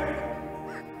go away?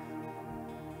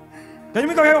 Can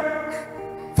we go away?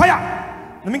 Fire!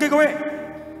 Let me go away.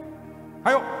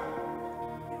 Ayo.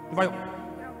 Ayo.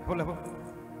 Hold.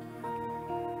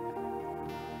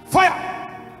 fire.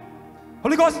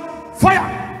 Holy Ghost, fire,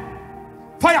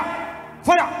 fire,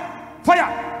 fire, fire,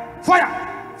 fire,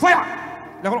 fire.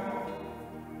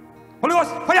 Holy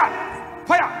Ghost, fire,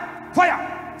 fire, fire,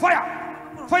 fire,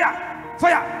 fire,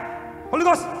 fire. Holy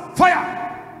Ghost, fire.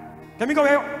 Can we go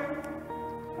here?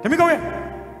 Can we go here?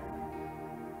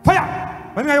 Fire.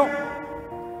 Can we go?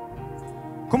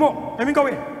 Come on, can we go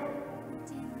here?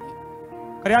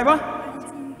 Kaya ba?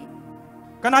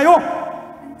 Kanayo?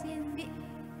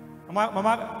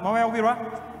 Mama ya ubira?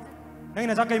 Nang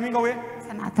ina sakay mi gawe?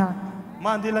 Senator.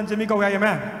 Mandilan jemi gawe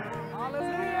amen.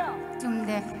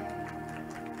 Jumde.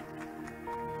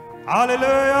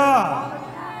 Hallelujah.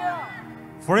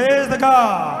 Praise the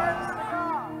God.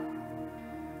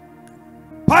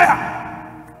 Fire.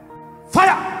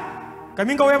 Fire.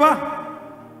 Kami gawe ba?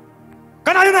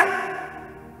 Kanayo na.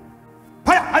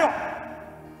 Fire, ayo.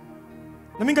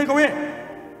 Namin kayo gawe.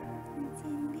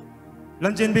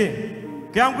 Lanjin bi.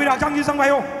 Kaya ang pinakang isang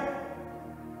bayo.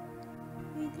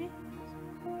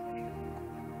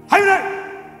 Hayo na.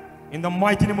 In the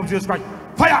mighty name of Jesus Christ.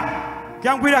 Fire.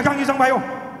 Kaya ang pinakang isang bayo.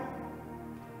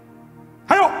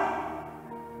 Hayo.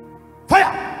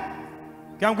 Fire.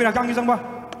 Kaya ang pinakang isang ba.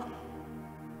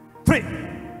 Free.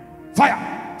 Fire.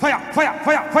 Fire. Fire.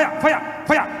 Fire. Fire. Fire.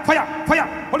 Fire. Fire. Fire.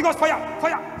 Holy Ghost fire.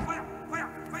 Fire. Fire. Fire.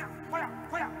 Fire. Fire.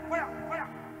 Fire. Fire. Fire.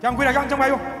 Kaya ang pinakang isang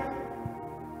bayo.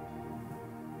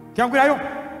 Kaya ang pinakang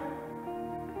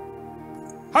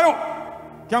hayo.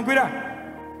 Kaya ang pinakang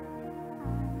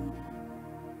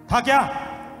Takya.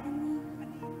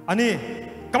 Ani.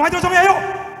 Kamay doon sa mga ayo.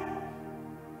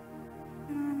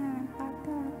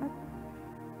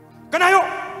 Kanayo.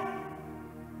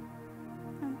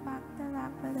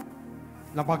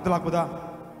 Lampagtalak pada.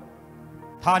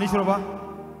 Thani sura ba?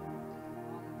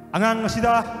 Angang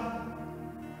asida.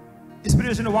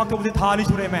 Inspiration na waktu budi thani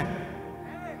sura me.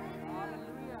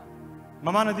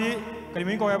 Mama nadi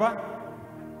kalimin ko ba?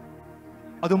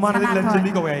 Adu mana nadi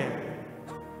lanjali ko ya.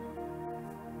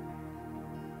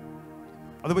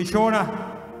 Adu ba ishona.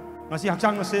 Ngasi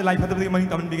hakchang ngasi life hadu budi maning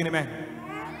taman bigin me.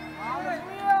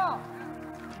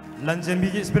 Lanjali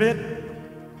bigi spirit.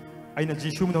 Aina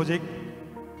Jishu mo hojik.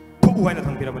 Puuhay na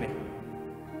thangpira bani.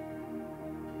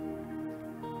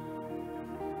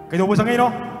 Kaya doon sa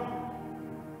ngayon,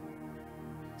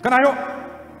 kanayo,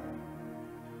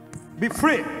 be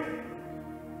free.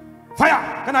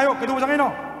 Fire, kanayo, kaya doon sa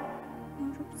ngayon,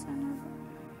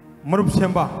 marup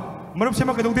siyamba,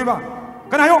 kaya doon diba?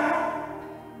 Kanayo,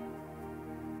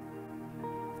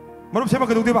 marup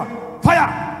siyamba kaya doon diba? Fire,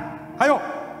 hayo,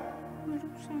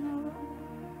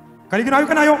 kaya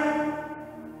kanayo,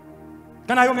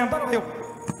 kanayo ngayong taro hayo,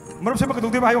 marup siyamba kaya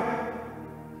doon diba hayo?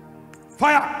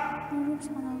 Fire.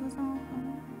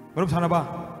 Marup sana ba?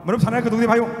 Marup sana ka dugdi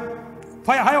bayo.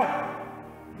 Fire hayo.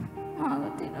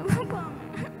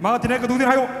 Mga tinay ka dugdi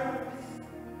hayo.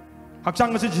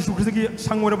 Hakchang ngasi Jisu Kristo ki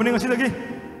sangwara bani ngasi lagi.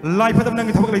 Life patam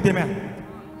nang kitabak lagi me.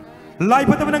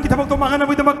 Life patam nang kitabak to mangan na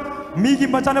bitabak migi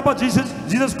macana ba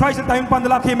Jesus Christ tayong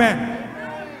pandala ki me.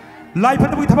 Life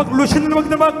patam kitabak lusin na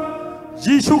magtabak.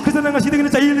 Jisu Kristo nang ngasi lagi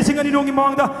na chayi lising ani nongi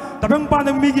mawangda. Tapang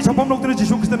pandang migi sapam lok na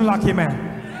Jisu Kristo na laki me.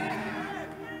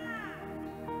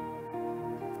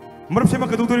 Marup siya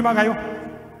magkadugduri mga kayo.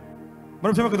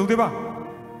 Marup siya magkadugduri ba?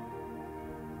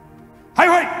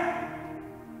 Hayo, hay!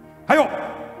 Hayo!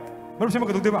 Marup siya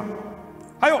magkadugduri ba?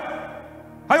 Hayo!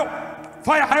 Hayo!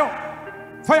 Fire! Hayo!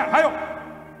 Fire! Hayo!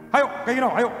 Hayo! Kaya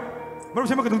ginaw, hayo! Marup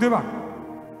siya magkadugduri ba?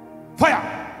 Fire!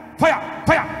 Fire!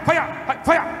 Fire! Fire!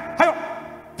 Fire! Hayo!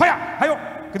 Fire! Hayo!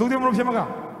 Kadugduri marup siya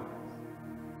magka?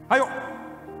 Hayo!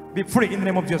 Be free in the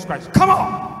name of Jesus Christ. Come on!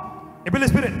 Evil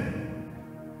spirit!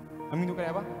 Amin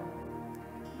kaya ba?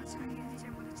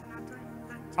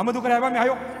 Amadu kaya ba may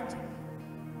hayo?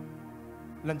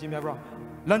 Lanjin bro.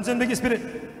 Lanjin big spirit.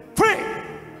 Free.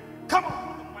 Come on.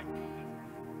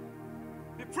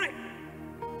 Be free.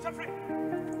 Set free.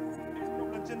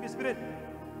 Lanjin big spirit.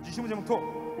 Jisu mo jemok to.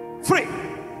 Free.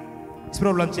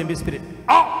 Spirit lanjin big spirit.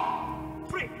 Out.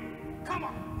 Free. Come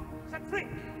on. Set free.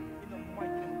 In the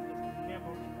mighty name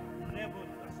of Jesus. Never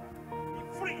be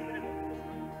free in the name of Jesus.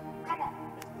 Come on.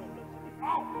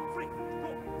 Out. Free. Go.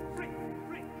 Free.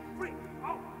 Free. Free.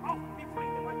 Out. Out. Be free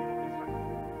in the mighty name of Jesus.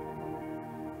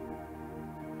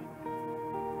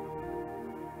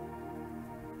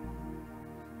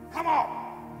 Come on.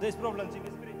 There's problem, Jimmy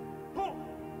Spirit. Go.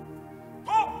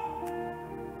 Go.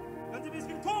 Jimmy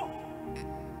Spirit. Go.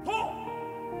 Go.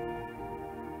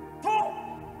 Go.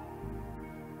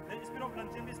 There's problem,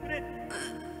 Jimmy Spirit.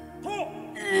 Go.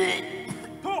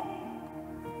 Go.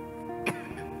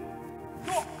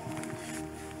 Go.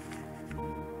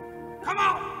 Come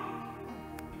on.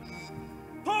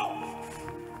 Go.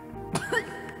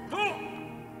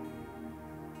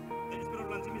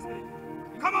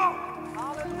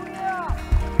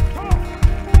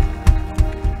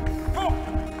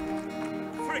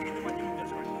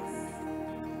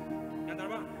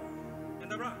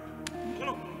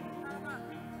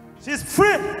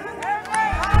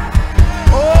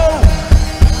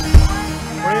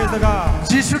 Praise God.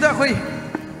 Jesus dah koi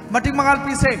matik mangal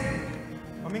pise.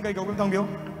 Mamin kay kawin tang biyo.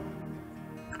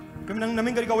 Kami nang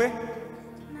namin kay kawin.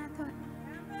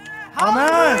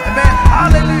 Amen. Amen.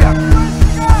 Hallelujah.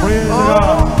 Praise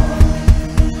God.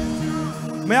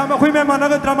 Maya makoy maya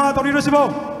managa drama tori ro sibo.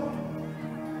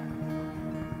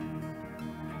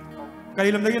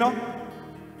 Kay lam dagi no?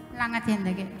 Langatin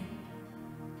lagi.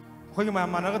 Koy maya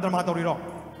managa drama tori ro.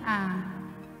 Ah.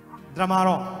 Drama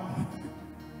ro.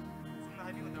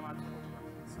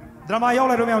 Drama yaw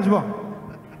lai ro maya sibo.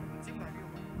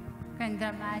 Kan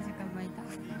drama aja kamay ta.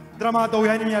 Drama to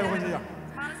hay ni maya ko siya.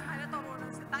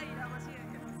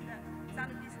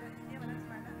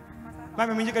 Mai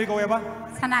mamin kay kawin ba?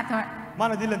 Sanator.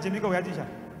 Mana dilan jemi kawin ati siya.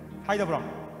 Hay da bro.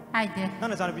 Hai de.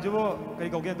 Nana sana bijo kay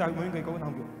kawin ta mamin kay kawin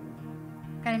hangyo.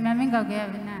 Kay mamin kau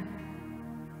gaya bina.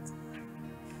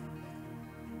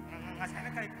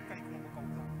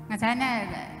 Ngasana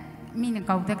min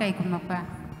kau ta kay kumapa.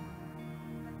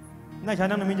 Nai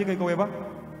sana namin kay kawin ba?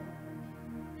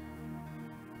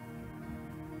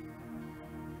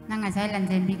 Nang ngasay lan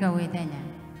jembi kau etanya.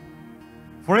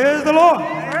 Praise the Lord.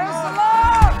 Praise the Lord.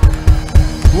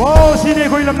 Wow,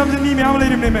 sini koi lam nam ni me am le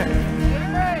rim ne me.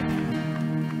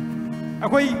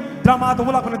 Akoi drama to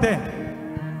bola kunate.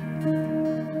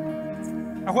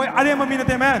 Akoi ale mami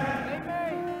nate man.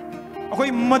 Akoi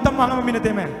matam hang mami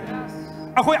nate man.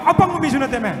 Akoi apang mami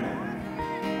sunate man.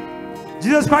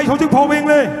 Jesus Christ hojik phaweng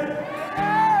le.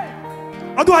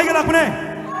 Adu hai ga lakne.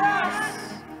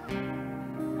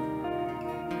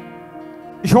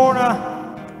 Ishona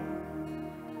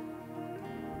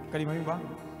Kari mami ba?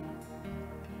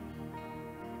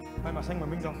 Mai masang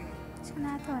mami dong.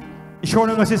 Sanator.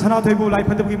 Ishona ngasi sanator bu lai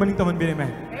phantab ki maning taman bere me.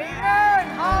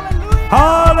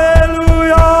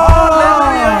 Hallelujah.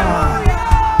 Hallelujah.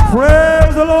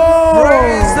 Praise the Lord.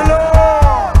 Praise the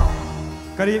Lord.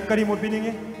 Kari mo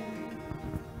piningi.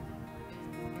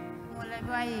 Mulai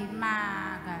boy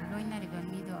maga loina riba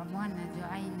mido amon na jo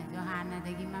aina jo hana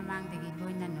dagi mamang dagi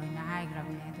loina noina hai grab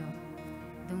ne do.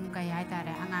 Dum kay hai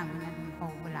tare angang na dum ko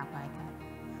bula pa ita.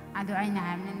 Ado aina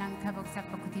hamne nang thabak sak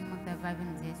pakutin magda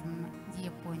Bible je sum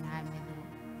je point hamne do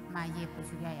ma ye po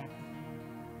suga ya.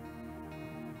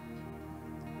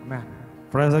 Amen.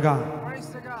 Praise God.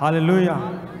 Hallelujah.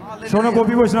 Shona go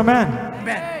people amen.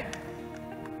 Amen.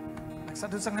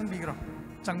 Satu sangan bigro.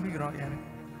 Sang bigro ya.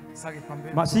 Sakit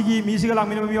pambe. Masigi misiga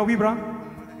lang minam mi obi bra.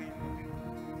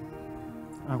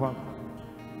 Ako.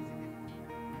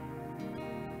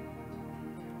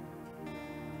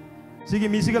 Sige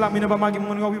misiga lang minam ba magi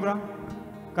mo ngobi bra.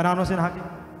 Kanano sen haki.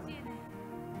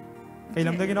 Kay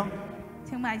lam dagi no.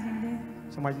 Chingmai jingde.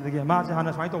 Samai dagi ma se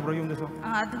hana sai to bra yum deso.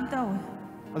 Adum taw.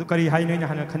 Adu kari hai ne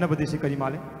hana khana badi se kari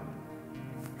male.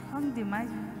 Hamdi mai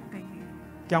kai.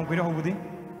 Kyam kuira hobudi.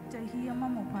 Chahi ama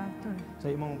mo pha to.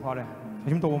 Sai mo phare.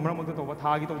 Him to mra mo to ba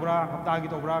tha gi to bra hapta gi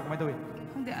to bra kamai to.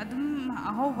 Hamdi adum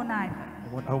aho banai.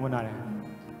 Aho banare.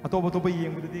 Ato to ba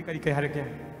yeng budi kari kai harake.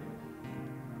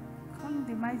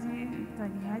 Hamdi mai ji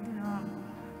kai hadina.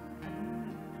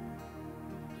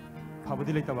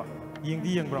 Phabudi lai taba. Yeng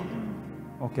di yeng bro.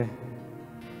 Okay.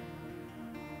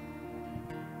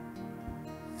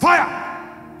 Fire!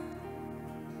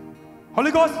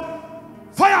 Holy Ghost,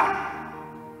 fire!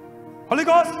 Holy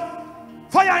Ghost,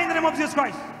 fire in the name of Jesus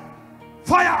Christ.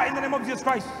 Fire in the name of Jesus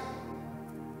Christ.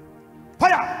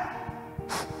 Fire!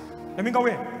 Let me go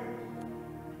away.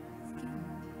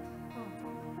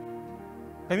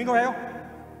 Let me go away.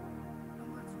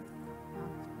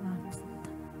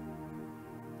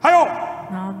 Hayo!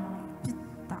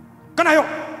 Kanayo!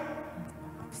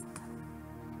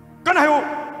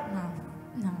 Kanayo!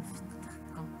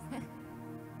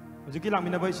 Jadi lang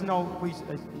mina ba sinaw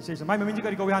isa may maminji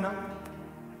kari kawya na?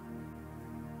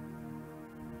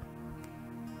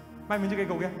 May maminji kari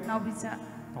kawya? Now bisa.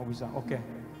 Oh bisa, okay.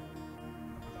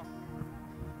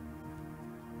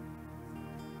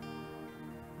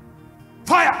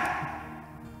 Fire!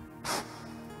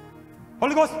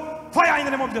 Holy Ghost, fire in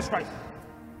the name of Jesus Christ.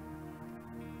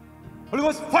 Holy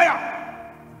Ghost, fire!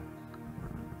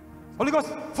 Holy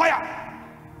Ghost, fire!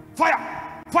 Fire!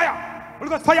 Fire!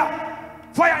 Holy Ghost, fire!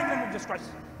 Fire in the name of Jesus Christ.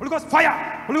 Holy Ghost, fire!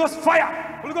 Holy Ghost, fire!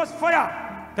 Holy Ghost, fire!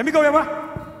 Can we go over?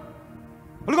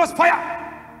 Holy Ghost, fire!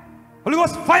 Holy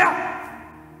Ghost, fire!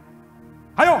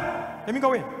 Hayo! Can we go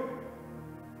away?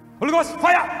 Holy Ghost,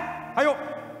 fire! Hayo!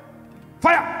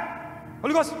 Fire!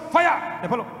 Holy Ghost, fire!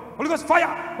 Nepalo! Holy Ghost,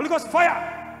 fire! Holy Ghost, fire!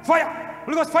 Fire!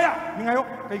 Holy Ghost, fire! Mingayo!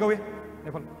 Can we go away?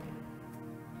 Nepalo!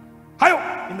 Hayo!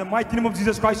 In the mighty name of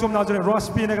Jesus Christ of Nazareth,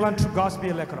 Rospi Nagalan to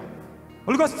Gospel Lekra.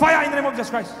 Holy Ghost, fire in the name of Jesus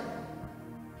Christ.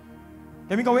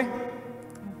 Can we go away?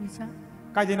 Bisa.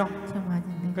 Kaya din no? Sama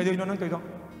din. Kaya din no nang tayo.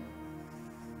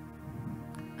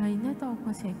 aina tau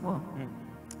ko se ko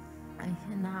ai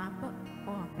na pa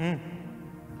ko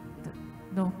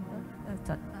do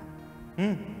chat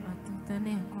atu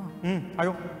tane ko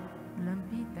ayo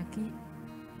lampi taki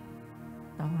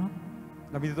tawro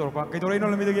lampi to pa kai to rei no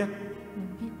lampi de ge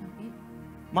lampi taki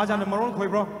ma jan maron khoi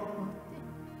bro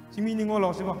simi ni ngo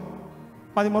lo se ba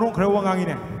pa di maron khre wa ngang ni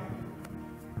ne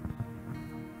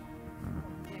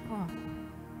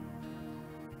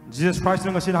Jesus Christ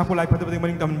nang asin hapu life pati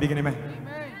maring tam bigini me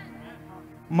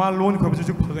malon ko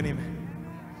bisu phagani me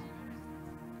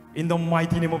in the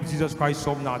mighty name of Jesus Christ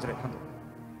of Nazareth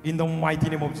in the mighty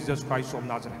name of Jesus Christ of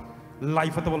Nazareth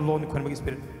life at the Lord the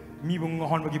Spirit me bung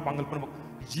hon bagi pangal pan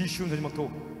Jesus name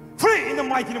to free in the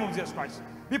mighty name of Jesus Christ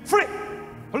be free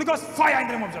Holy Ghost fire in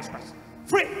the name of Jesus Christ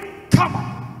free come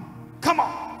on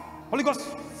Holy Ghost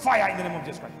fire in the name of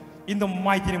Jesus Christ in the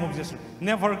mighty name of Jesus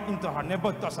never into her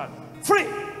never touch her free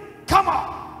come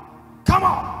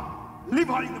on leave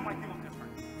her in the mighty name of Jesus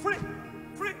Christ free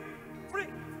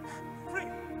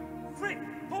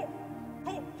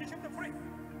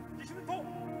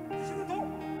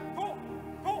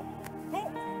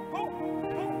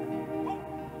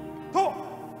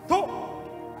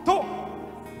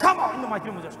come on in the mighty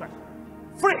name of Jesus Christ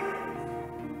free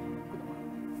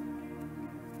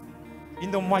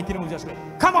in the mighty name of Jesus Christ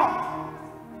come on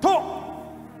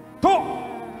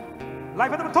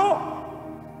life at the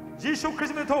Jesus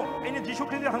Christ to any Jesus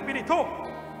Christ hang pini to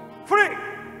free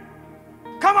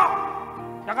come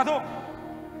on yaga to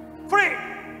free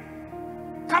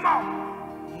come on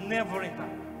never enter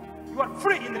you are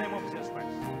free in the name of Jesus Christ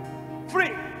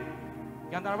free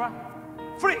yandara ba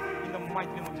free in the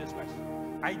mighty name of Jesus Christ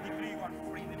I decree you are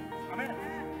free in the name of Jesus. Amen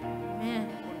amen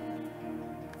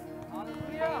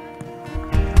hallelujah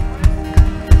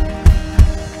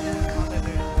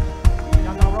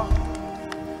yandara ba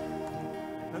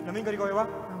namin kari ko ba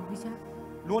bisa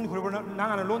loan khoi bro nang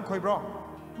ana loan khoi bro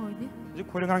hoi di ji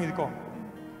khoi ngang di ko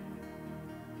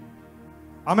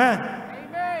amen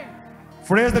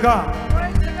praise the God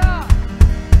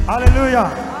hallelujah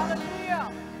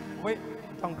wait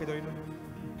tang ke doi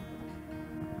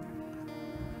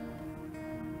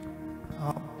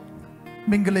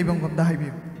mingle ibang gam dai bi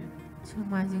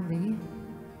suma jing dagi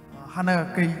hana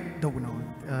kai dogno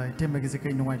tem gi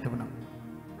kai nuai tabna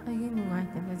ai nungai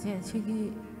ta ba je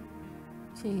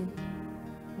chi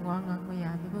wanga ko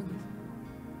ya di ba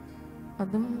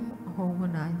adum ho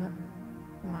na ba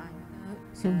ma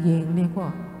su yeng le ko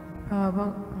pa ba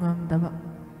ngam da ba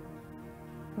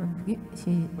gi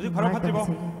si ji phara phatri ba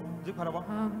ji phara ba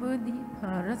ba di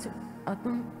phara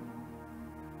atum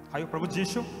hayo prabhu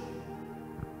Jesus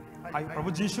hayo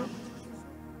prabhu Jesus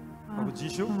prabhu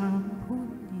Jesus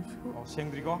oh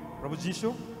sengdri ko prabhu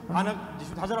Jesus ana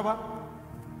Jesus thajara ba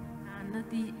ana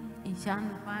di isan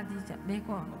pa di le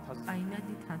ko aina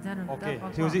di thajara okay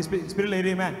he was spirit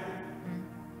lady man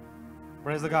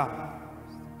praise the God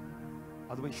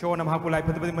adu show nam hapu life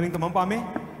pati maning tamam pa me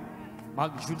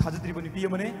mag Jesus thajatri bani pi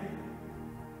amane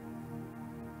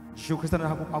Jesus Christ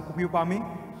na hapu aku pi pa me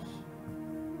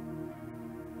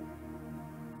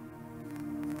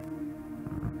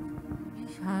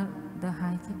the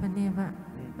high paneva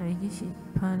ai si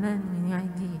phana ngai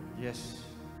di yes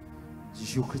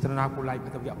Jesus Christ na hapu life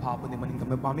pati apa pa ni maning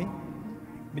tamam pa me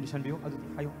ministan bio adu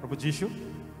ayo prabhu Jesus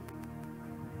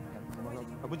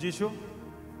prabhu Jesus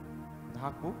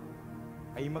hapu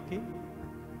ai maki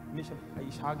mission ai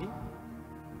shagi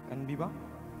kan biba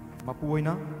mapu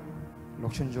oina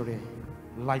lokshan jore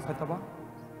life ataba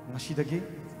ngasi dagi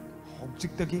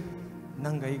object dagi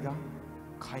nangai ga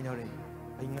khainare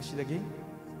ai ngasi dagi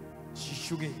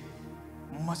shishuge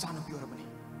masana biora bani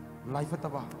life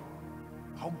ataba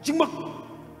object mak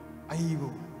ai bu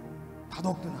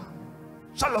thadokduna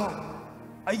chalo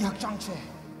ai hakchang che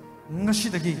ngasi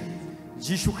dagi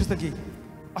Jesus Christ dagi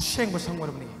aseng basang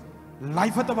wara bani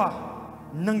life ataba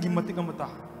nangi matik amata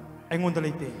engon da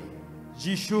leite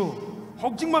Jesus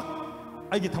hojingmak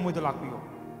aigi thamoi da lakbiyo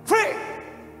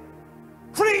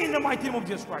free in the mighty name of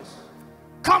Jesus Christ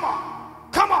come on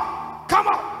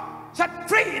set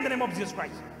free in the name of Jesus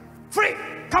Christ free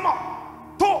come on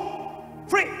to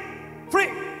free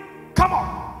come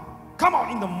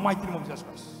on in the mighty name of Jesus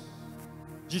Christ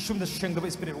Jesus the strength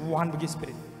of spirit one big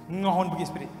spirit ngahon big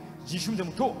spirit Jesus the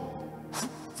to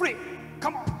free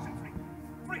come on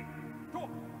free to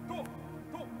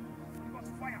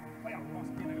fire in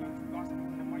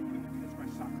the mighty name of Jesus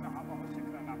Christ shakra haba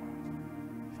shakra laba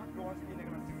shakra was in the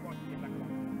God in the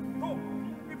to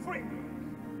be free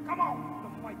come on the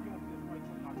mighty name of Jesus Christ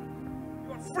of Nazareth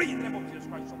you are free in the name of Jesus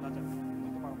Christ of Nazareth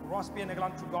Ross be in the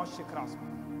land to God shakra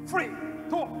free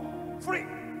to free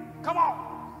come on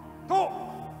to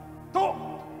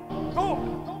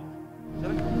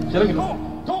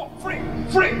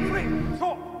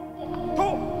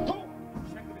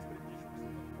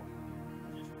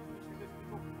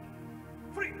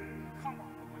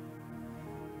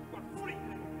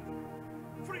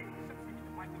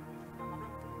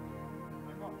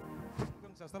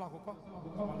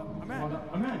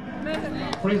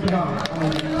Praise God.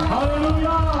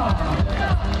 Hallelujah.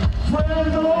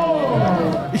 Praise the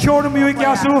Lord. Ishore mi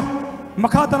kya su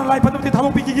makatan lai panu ti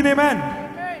thamok pi gi ne man.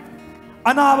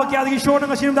 Ana ba kya gi ishore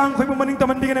nga sim dang khoi bu maning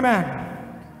taman bi ne man.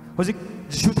 Hojik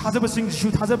Jisu thajab sing Jisu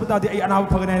thajab da di ai ana ba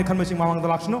phagane ne khan ma sing mamang da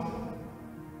laksno.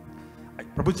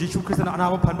 Prabhu Jisu Christ na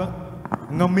ana ba phan ba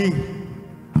ngami.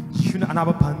 Jisu na ana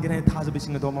ba phan gi ne thajab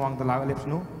sing do mamang da la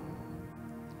lepsno.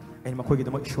 Ai ma khoi gi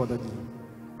da ma ishore da di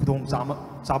kudong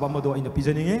chaba ma do ai na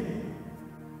pijaninge.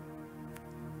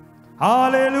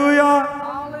 Hallelujah.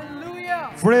 Hallelujah.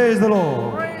 Praise the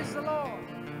Lord. Praise the Lord.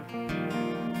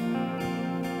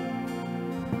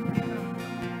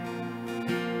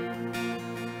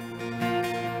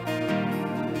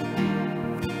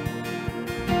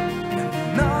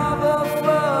 Another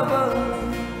father,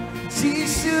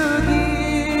 Jisu'ida.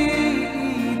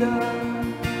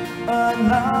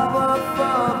 Another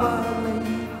father,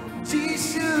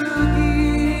 Jisu'ida.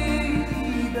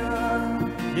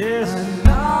 Yes.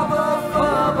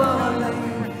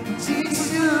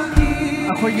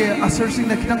 Ako'y asserting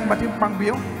na kitang mating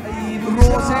pangbiyo.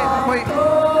 Rose ako'y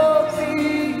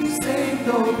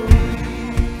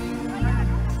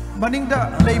maning da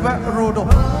leiba rodo.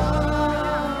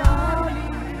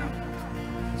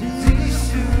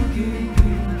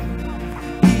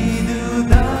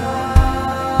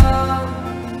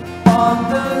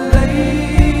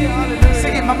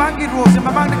 Sige, mamang ki Rose,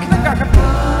 mamang na kitang kakat.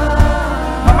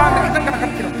 Mamang na kitang kakat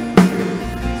kilo.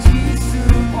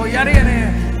 Oh, yari. Hallelujah.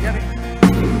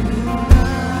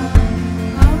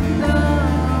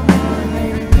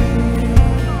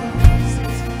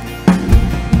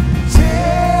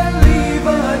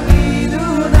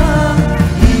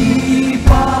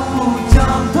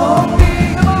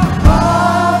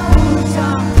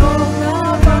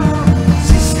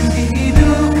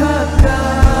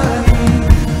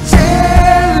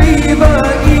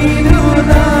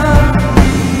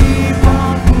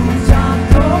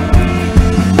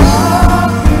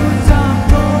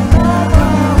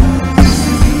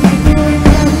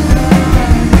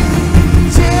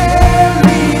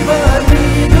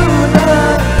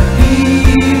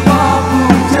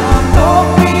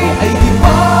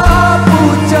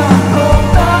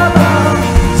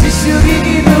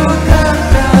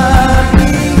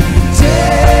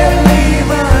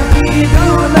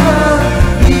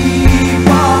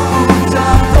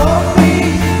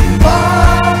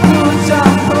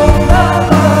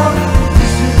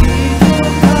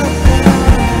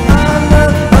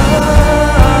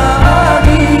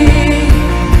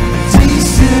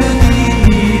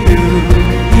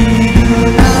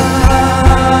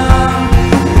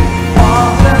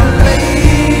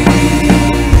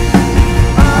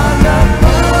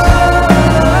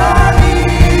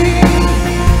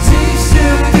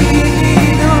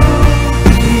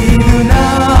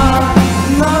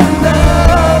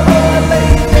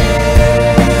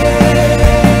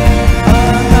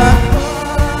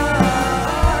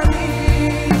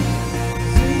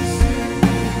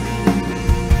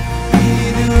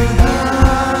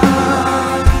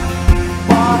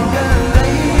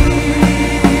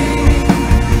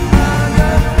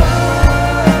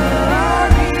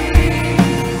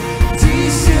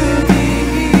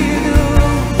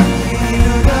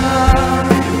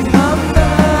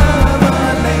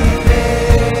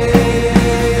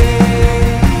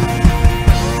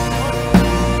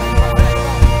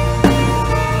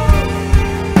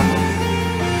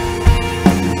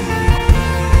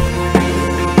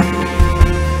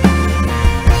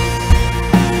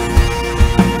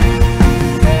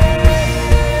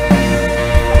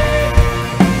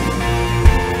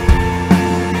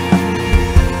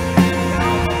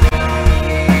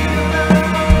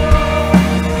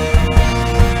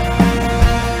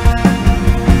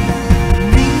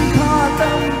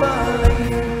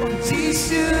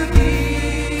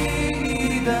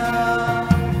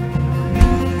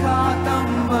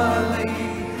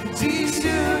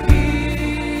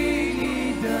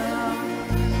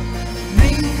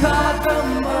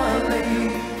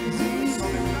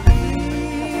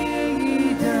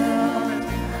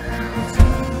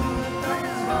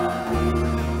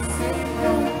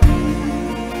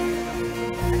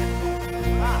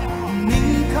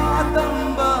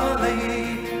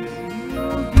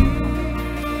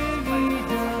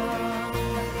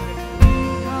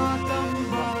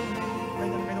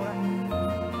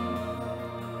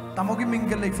 Tamogi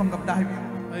Mingle like from Gabdai.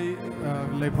 I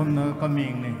like from the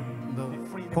coming, the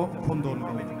Pondon.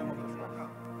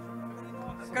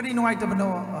 Karino item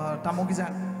no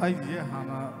Tamogizan. I hang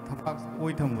a tapak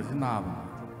waitum with Nab.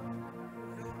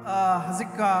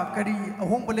 Hazika Kari, a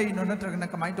home belay no letter and a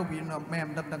command to be no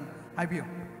ma'am that I view.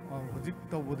 Hujik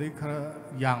would they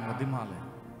young with the Male.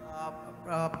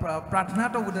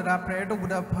 Pratanato would have prayer to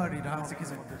would have heard it.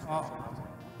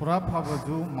 Purapa was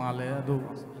do Male, do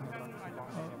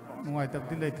no, I took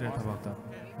the later about that.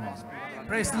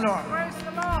 Praise the Lord. Praise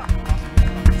the Lord.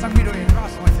 Some video in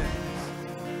cross was it.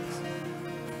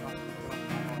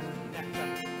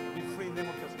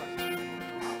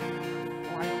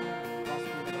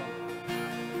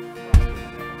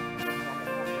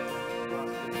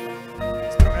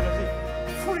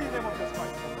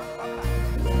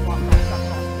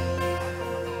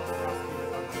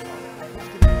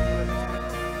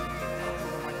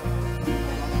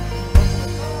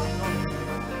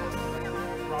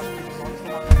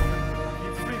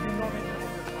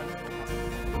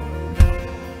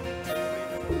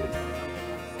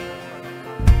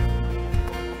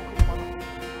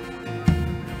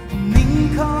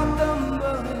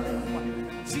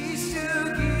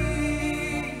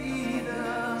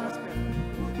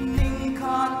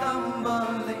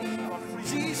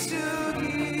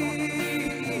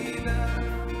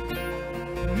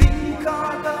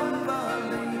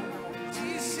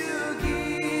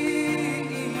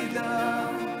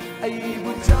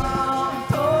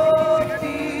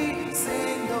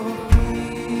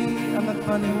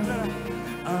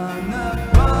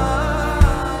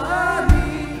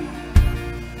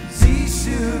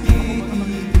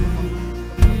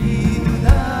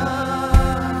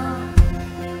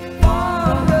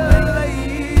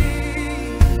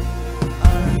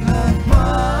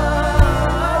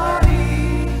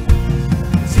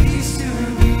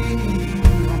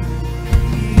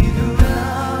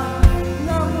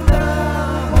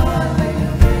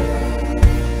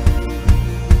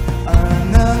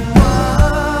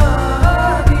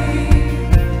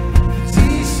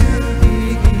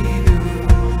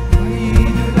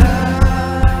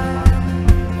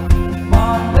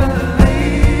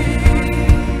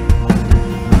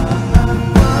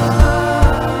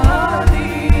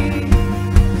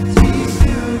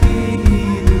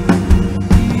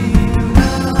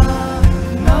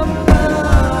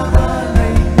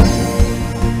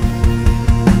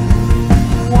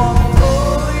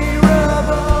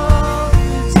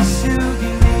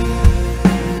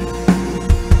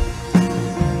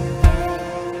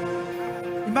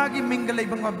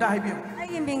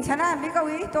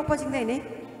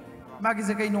 Maggie is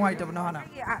a gay no item, no Hana.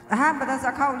 But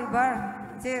a cow liver,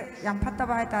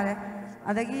 Yampata Tare,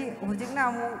 Adagi,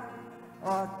 Hujigna,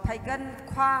 or Pagan,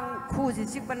 Kwang, Kuzi,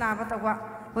 Chipana,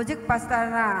 Hujik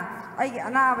Pastana,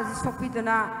 Anna was so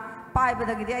pitana, Pai, but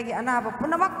the Gigi, Anna,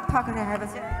 Punamak, Parker, have a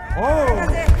say.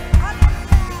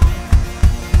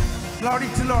 Glory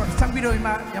to Lord, some video in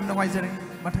my Yamnawiser,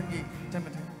 Mataki,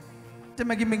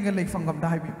 Temagi Mingle Lake from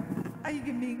Gabdai. I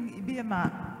give me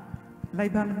Ibiama,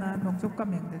 Laibana, Nong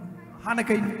coming.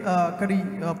 Hanakai Kari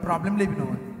problem live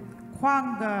no.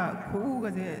 Kwang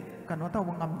Kuga, Kanota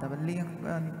Wangam,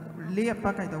 Lea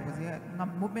Pakai,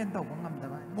 movement of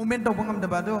Wangam. Moment of Wangam the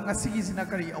Bado, a season a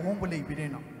Kari, a won't believe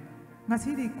it.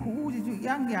 Masidi Ku is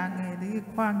young, the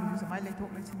Kwang is my little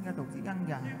singer of the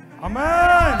young.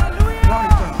 Amen.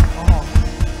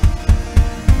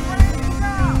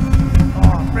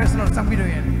 Praise the Lord, some video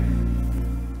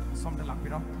in. Something like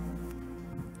it.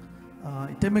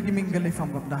 Temagi Mingle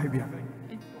from Gabdahibia.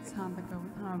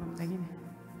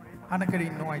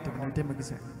 Hanakari, no item, Temagi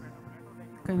said.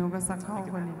 Can you go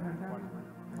Sakao when you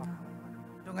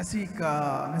don't I seek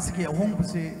Nasiki a home to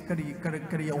say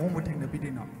Kari a home within the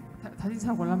video. That is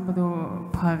how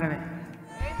Lambo Pagare.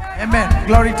 Amen.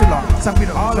 Glory to Lord. Some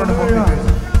video.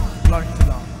 Glory to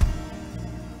Lord.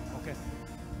 Okay.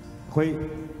 Koi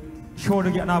show to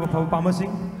get another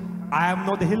promising. I am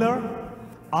not the healer.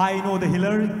 I know the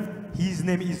healer. His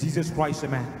name is Jesus Christ,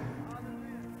 amen.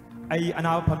 I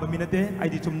announce Pamaminate, I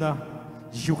did Tumna,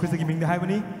 Jesus Christ giving the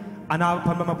heavenly, announce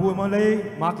Pamapu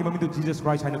Malay, marking to Jesus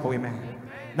Christ, and go, amen.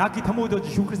 Naki Tamudo,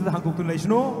 Jesus Christ, the Hanku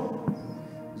National,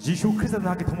 Jesus Christ, and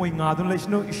Naki Tamu in Garden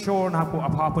National, sure Napo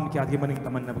apart from Katiman in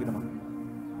Tamanabinama.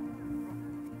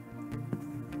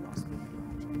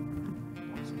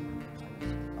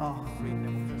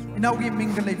 Now we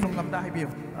mingle from Gabdahibia.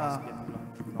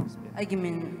 I give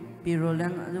me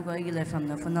Roland, look, I get from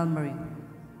the funnel marine.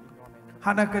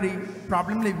 Hanakari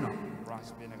problem live now.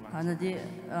 Hanadi,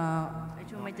 I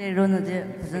told my day run a day,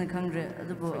 President Congress,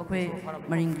 the book, okay,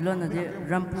 Marine Glona,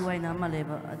 Rampu, and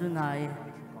Amaleva, Adunai.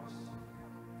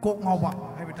 kok ngawa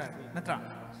hai betai natra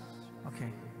okay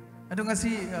adu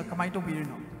ngasi kamai to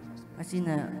birino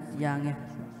asina yange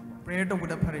prayer to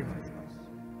buda phare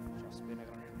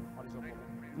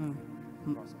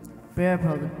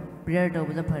prayer to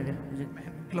buda phare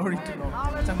glory to Lord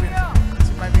changbi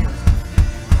sipai bi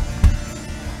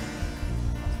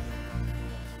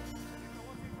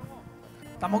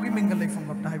tamogi mingal lai phong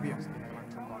gap dai bi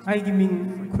ai gi ming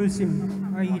khulsim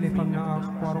ai le pam na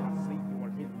kwaro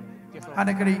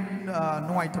ana kari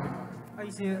nuai to ai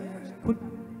se khut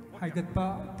hai gat pa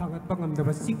thagat pa ngam da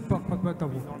ba sik pa pa pa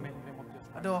tabu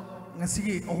ado ngasi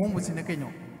gi ohong bu sine kaino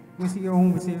ngasi gi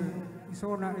ohong bu se so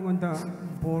na ngon da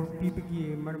bor pi pi gi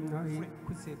maram na ai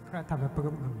khut se khra thagat pa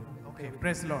ngam okay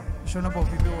praise Lord shona bo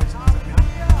pi pi wa china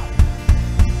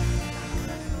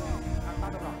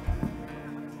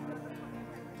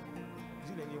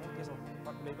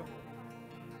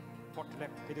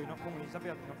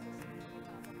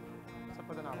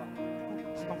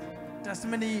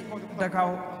testimony dakau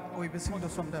oi besing do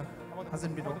somda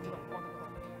hasn't been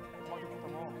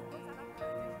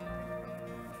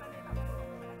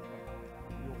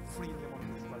free in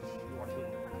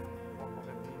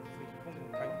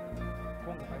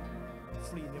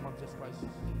the name of Jesus Christ.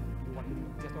 You want to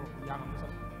just young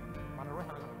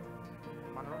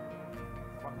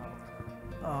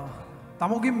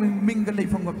tamogi mingal lai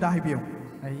phong gap dai bi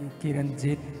ai kiran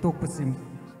jet tok pasim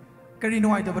kari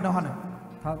nuai to bana hana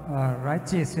right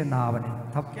chest se na bane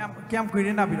thap kyam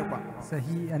kuire na bi ro pa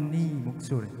sahi ani muk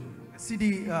sure cd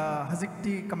hazik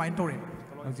ti kamai tore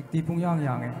hazik ti pung yang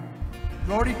yang e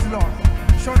glory to Lord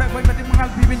show that koi mati mangal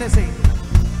bi ne se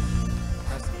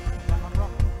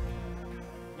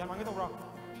yan mangi to bro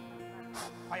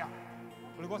fire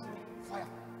Holy Ghost fire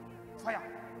fire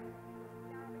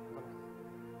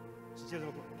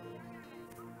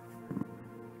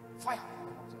fire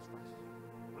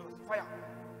fire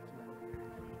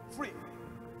free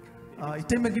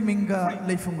itemagi minga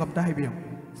lai phong gap dai bi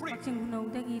ching nong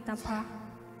dagi tapa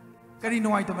kari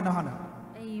nuai to bana hana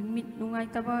ai mit nungai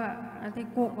taba ate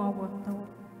kok ngaw to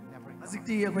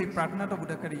azikti koi pratna to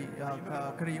buda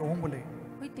kari ohong bole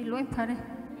oi ti loi phare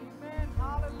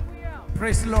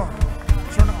praise Lord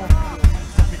shona ko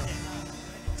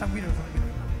sangbi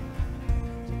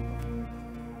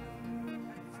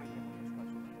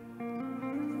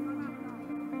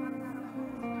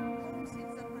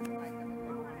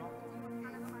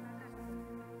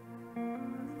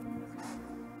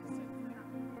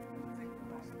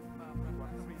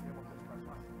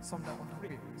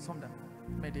somda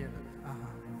media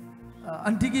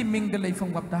antigi minga lai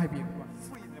phong gap dai bi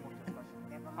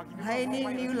hai ni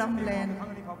new lamland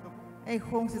ai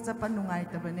khong se chapan nungai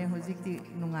ta bane hojik ti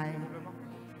nungai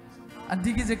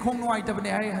antigi je khong nuai ta bane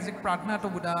hai hazik pratna to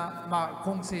buda ma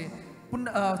khong se pun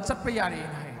chat pa yari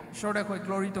hai shoda koi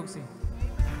glory to se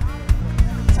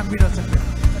sangbi ro sakya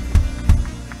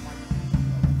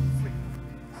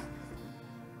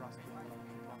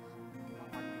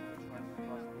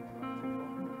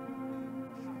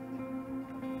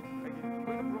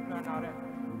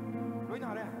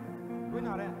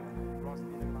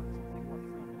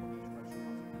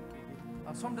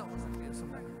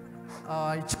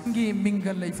chungi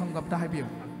mingal lai phong gap dai bi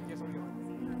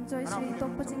joy sri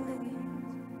tok paching dagi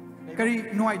kari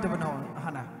nuai ta bana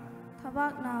hana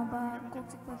thabak na ba kok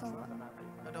chik pa tawa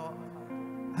ado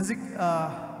hazik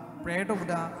prayer to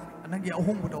buda nangi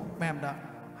ahong budo mem da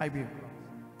hai bi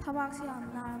thabak si am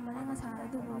na mane nga sa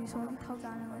du bo so thau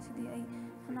ja na si di ai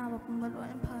na ba pum ba lo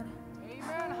an phare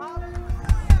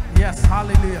yes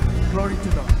hallelujah glory to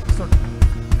God so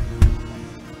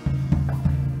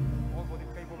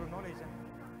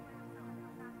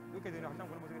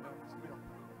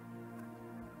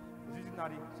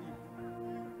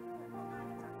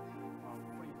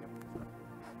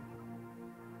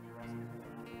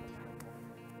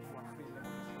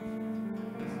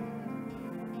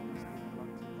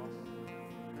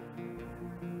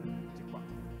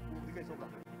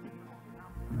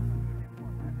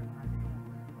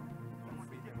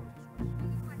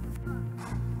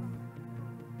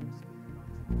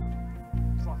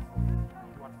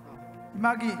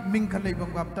magi ming khalai bam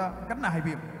gap ta kan na hai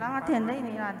bi la then dai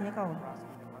ni la the ko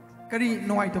kari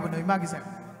noi to banoi magi sa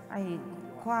ai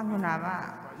khwang nu na ba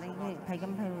nei thai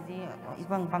gam thai ji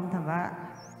ibang bang tha ba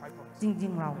jing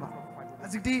jing law ba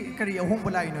azikti kari ahong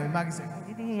balai noi magi sa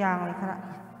ji yang lai khara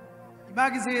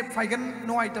magi se phaigan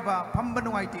noi ta ba pham ba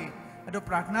noi ti ado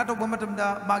prarthna to ba matam da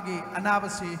magi anaba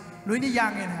se loini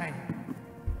yang en hai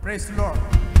praise the Lord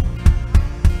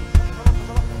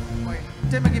oi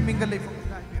temagi mingal lai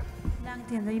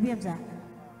thiền dây biếm giả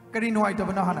cái đi nuôi cho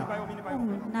bên đó hả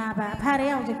na bà pha đấy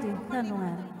ao dịch thì thân nuôi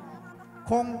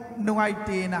งนุ่งไอ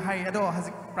ตีนะให้อดอฮั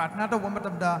สิปรารถนาตัววันมาต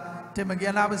ำดาเทมเกีย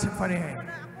ร์ลาบสิฟารีให้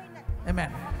เอเมน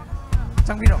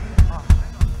จังพี่รอ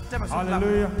เจ้ามาสุดลา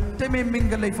เจ้าไม่มิง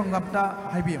กันเลยฟังกับตา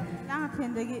ให้บิมน่าเพีย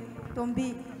นเด็กตอมบี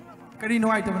กรีนุ่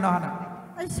งไอตัวนั้นนะ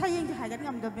ไอ้ใช่ยังจะหายกันง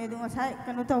ำดับเมดูว่าใช่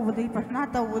กันตัวบุตรีปรารถนา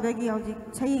ตัวบุตรีเอาจริง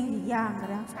ใช่ยังย่างกัน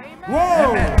แล้วว้า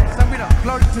วจังพี่รอ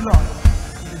glory to Lord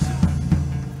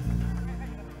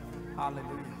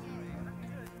hallelujah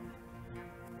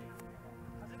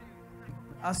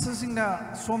asasingna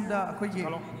somda akhoi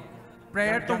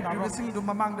prayer tong privacing du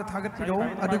mamang da thagat piro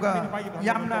aduga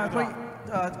yamna akhoi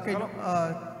kaino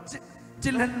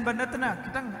chilhan banatna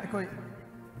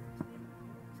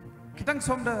kitang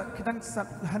somda kitang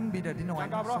han bida dinoi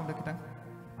somda kitang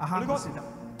aha sida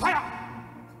fire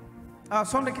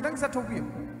somda kitang sa thokpio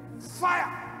fire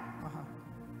aha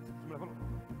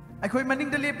akhoi maning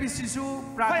da lepi sisu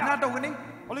prarthna tawani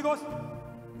Holy Ghost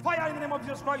fire in the name of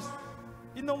Jesus Christ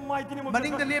in the mighty name of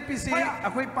maning da lepi si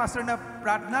akhoi pastor na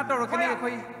prarthna tawrakani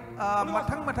akhoi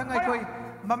mathang akhoi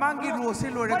mamangi ro se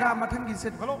loraga mathang gi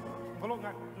set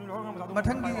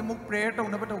mathang gi muk prayer taw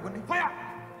na ba tawgani fire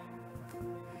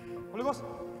Holy Ghost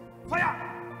fire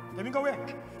kemin kawe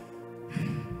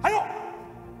hayo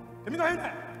kemin kawe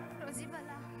Rosie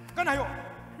bala kan hayo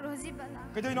Rosie bala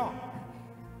kejoy no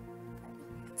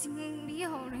jing bi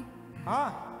ho re ha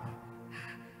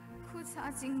khusa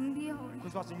jing bi ho re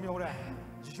khusa jing bi ho re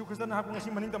Jesus Christ na hakung asi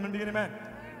maning tamnan bigene man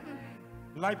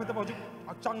lai pata bawji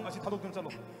achang asi thadok tun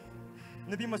chalo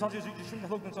nadi masaji Jesus na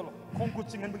thadok tun chalo khong ku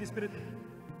chingan bagi spirit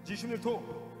Jesus ni tho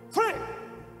free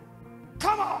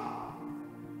come on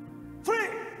free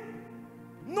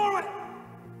Norway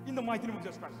in the mighty name of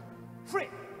Jesus Christ free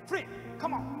free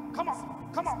come on come on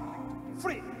come on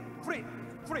free free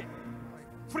free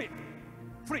free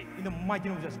free in the mighty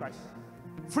name of Jesus Christ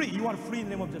free you are free in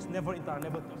the name of Jesus never enter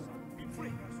never touch be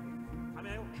free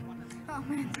amen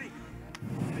amen free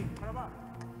free karaba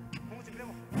como se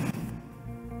cremo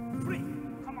free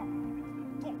come on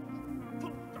talk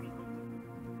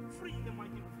free in the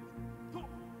mighty name of Jesus talk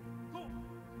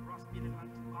raspin and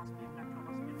raspin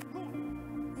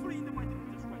free in the mighty name of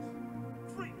Jesus Christ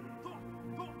free talk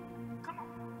come on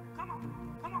come on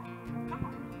come on come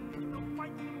on in the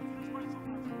mighty name of Jesus Christ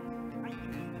I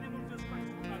decree in the name of Jesus Christ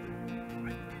I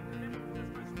decree in the name of Jesus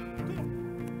Christ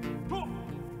talk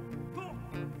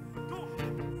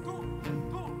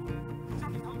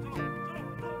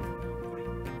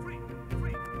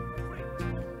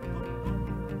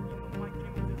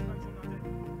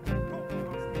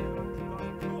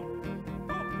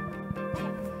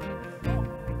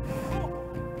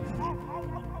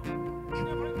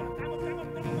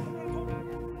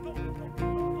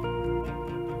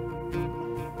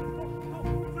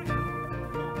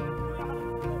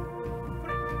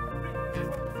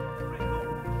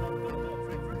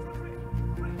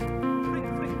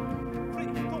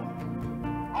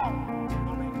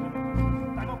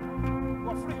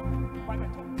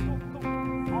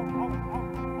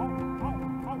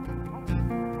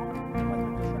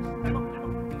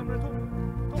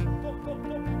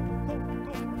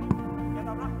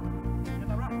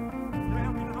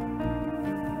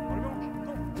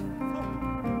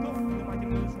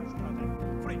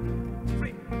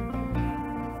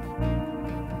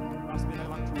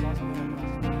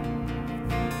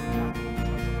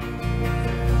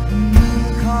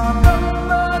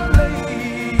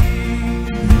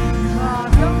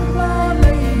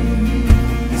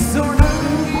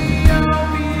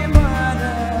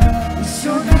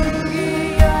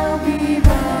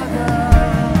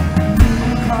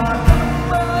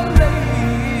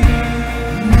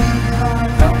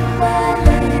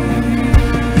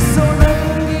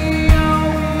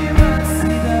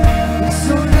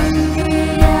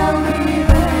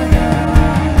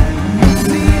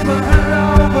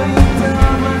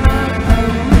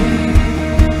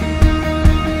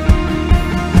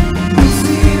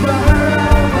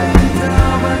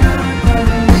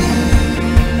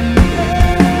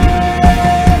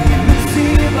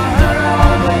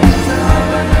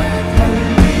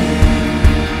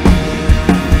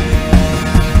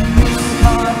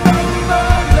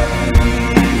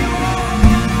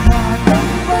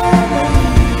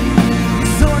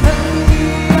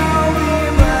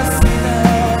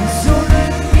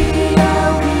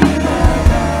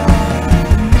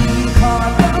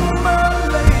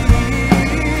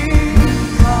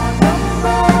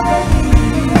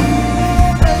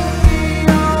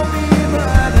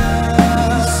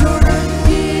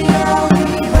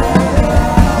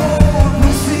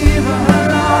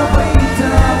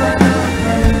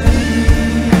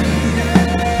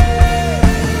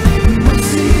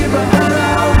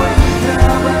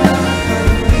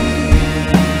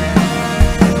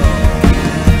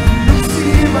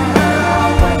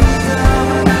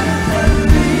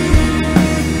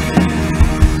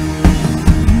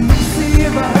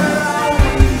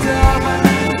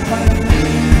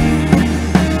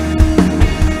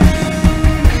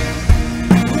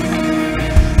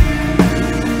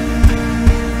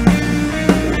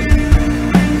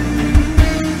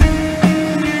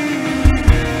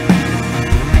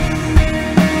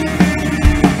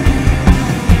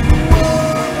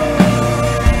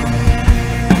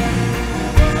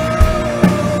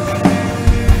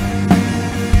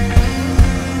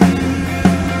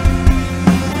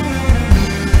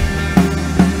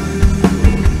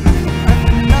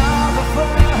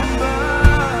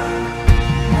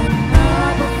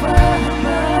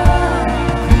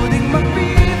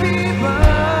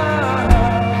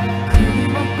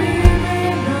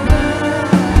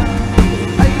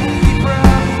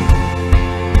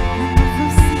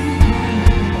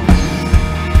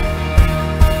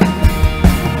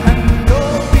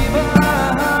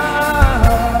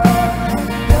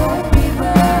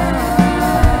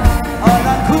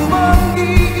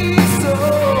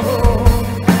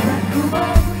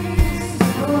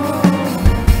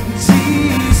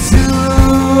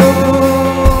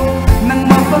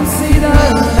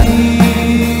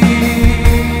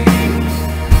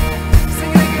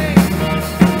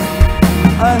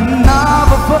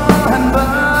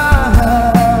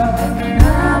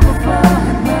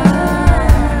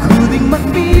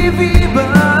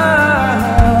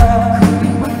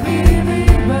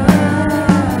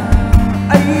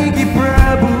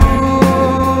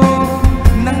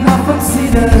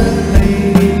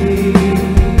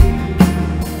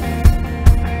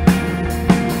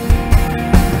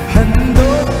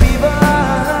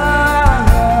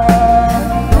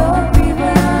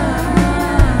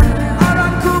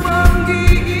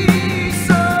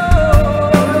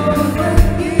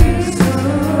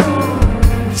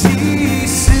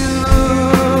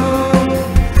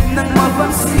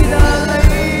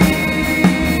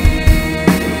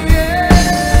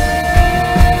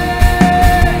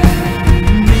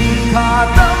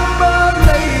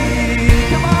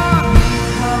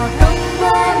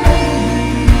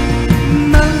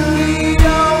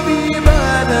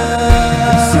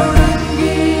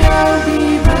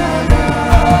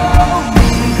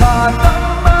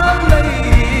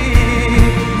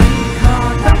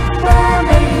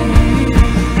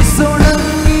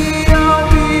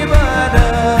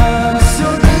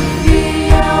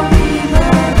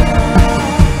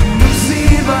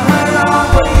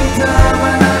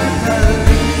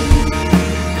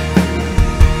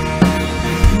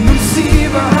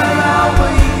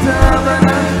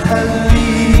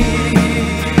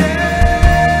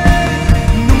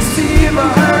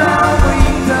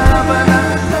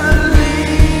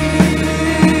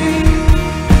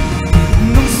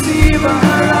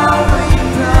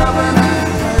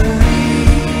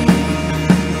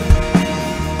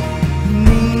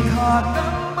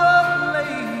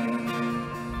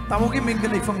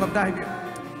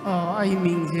ai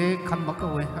mình je khamba ka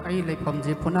we ai le phom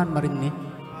je phunan maring ni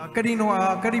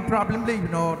kari problem le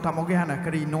no tamoge hana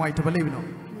kari no ai tabale no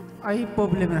ai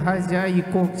problem ha je ai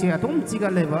kok che atum chiga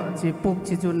le ba je pok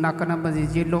chi chu nakana ba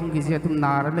je long gi je atum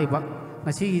nar le ba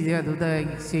ngasi je adu da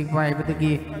se vai ba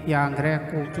gi yang re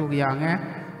kok chu yang e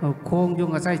khong ju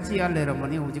ngasai chi a le ra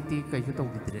mani hujik ti kai chu to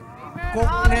dire kok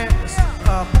ne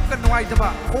pok ka no ai taba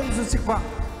khong su sik ba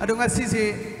adu ngasi se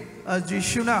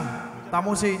jishuna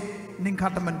tamo se ning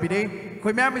khataman bide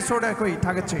koi mya mi soda koi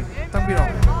thagat che tangbiro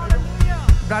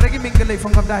daragi mingal le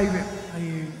phang kam dai be ai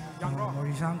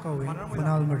morisang ko we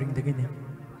funal maring de ni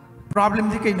problem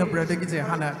di kai na brother gi je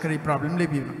hana kari problem le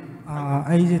bi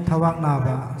ai je thawak na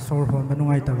ba sor hon ba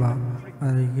nungai ta ba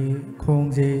ai gi khong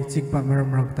je chik pa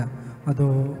maram rak ta ado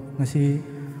ngasi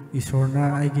isorna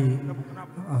ai gi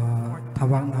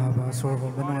thawak na ba sor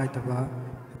hon ba nungai ta ba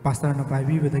pastor na pai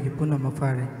bi ba gi punna ma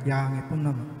fare yang e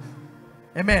punna ma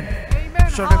amen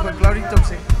so the glory to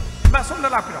say ba som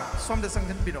la piro som de sang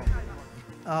piro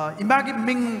imagi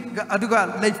ming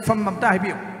aduga lei fam mam ta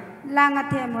bi langa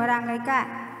the morang ai ka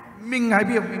ming hai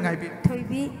bi thoi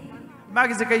bi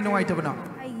magi se kai nungai ta bana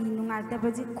ai nungai ta ba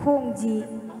ji khong ji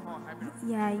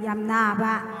ya yam na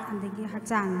ba andagi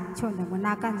hachang chon da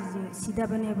na kan ji sida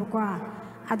bane bu kwa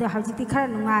adu hauji ti khara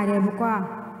nungai re bu kwa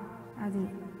adu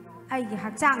ai gi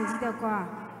hachang ji da kwa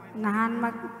nahan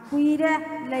mak kuire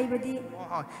leibadi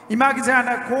imagi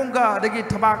jana khonga adagi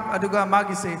thabak aduga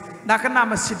magi se nakana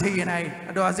ma sithei nai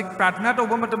ado ajik pratna to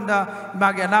bomatum da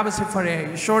imagi anaba se fare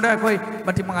shoda koi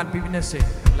bati mangan pibine se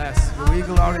less we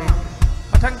glory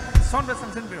athang sonda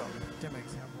sansen biro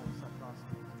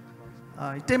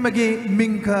temagi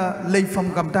mingka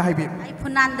leifam kam ta haibi ai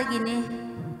phunan dagi ni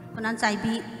phunan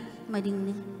chaibi mading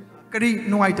ni kari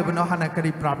nuai ta bano hana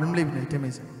kari problem le ni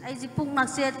temis ai ji pung nak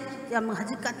se yam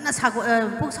haji kanna sago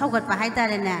puk saugat pa hai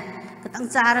tare ne katang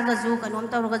chara ga ju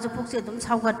kanom taw ga ju puk se dum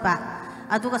saugat pa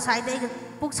adu ga sai dai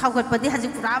puk saugat pa di haji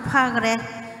pura pha gre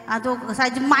adu ga sai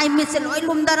ji mai mi se loi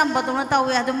lum daram ba to na taw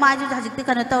ya adu mai ju haji ti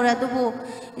kana taw re adu bu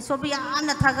isobi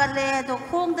ana thagar le adu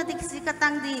khong da ti kisi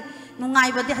katang di nungai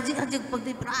ba di haji haji puk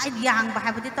di prai yang ba ha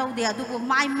ba di taw de adu bu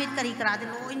mai mit kari kra di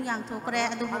loi yang tho kre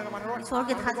adu isor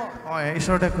ge tha oi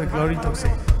isor da koi glory to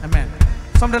say amen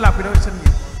som da la piro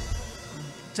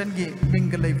changi ming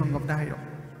ga lei phang gam da hayo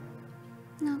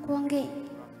na kuang ge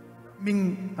ming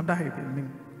am da hayo ming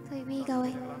thoi bi ga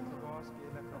we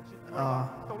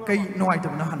kai nuai ta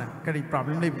bano hana kari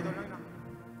problem le bi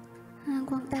na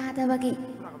kuang ta da ba gi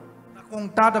kong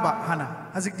ta da ba hana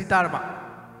hazik di ta ba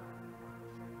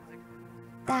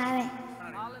ta re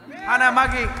hana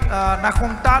magi na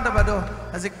kong ta da ba do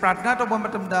hazik pratna to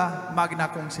bomatum da magi na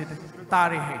kong se ta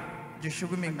re he jishu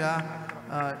gu ming da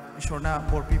ishorna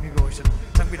bor pi go ocean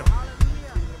changbiro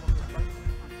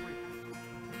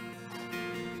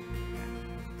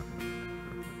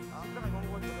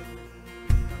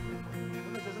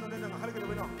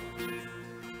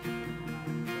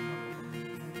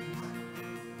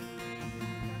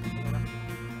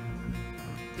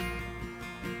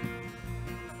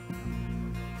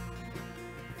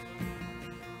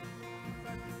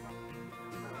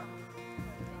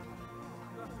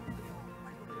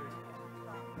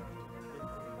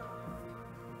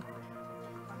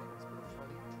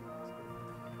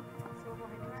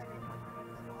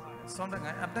somda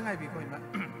ngai abda ngai bi ko ima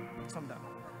somda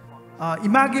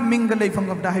imagi mingga leifam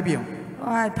gam da haibio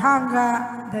thanga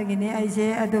dagini aise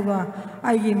aduga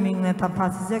aigi mingna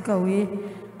tapasi se kawi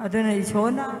aduna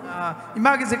isona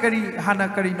imagi se kari hana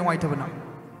kari noi tabana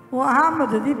wa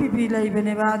hamadadi pipi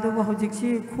laibane ba aduga hojik si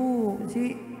khu si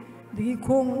digi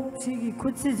khong si gi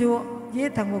khut si jo ye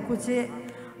thangwa khut si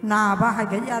na ba ha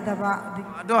ga ya da ba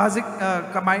ado hazik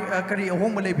kamai kari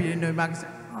ahong male bi noi magi se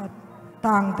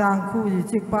tang khu ji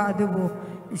chik ba adugo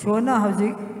isona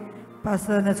hojik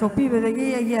pasana sopi bedagi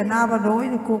ya na ba noi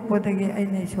ko ko dagi ai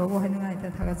nei so bo hanai ta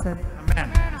thaga sar amen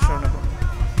shona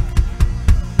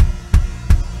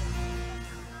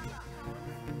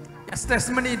yes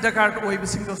testimony dakar oi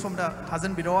bising do somda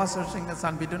hajan bidowa sir sing na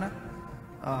san biduna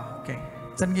okay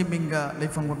changi minga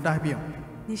leifam gam da biyo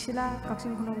Nishila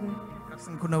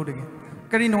kaksin kunau de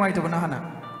kari noi to bana hana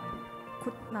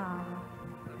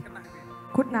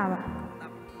khutna ba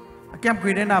akyam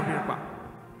kuire na bi pa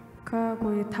ka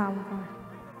koi tham ka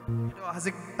do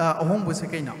hazik ahong bu se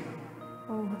kaina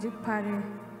hujik phare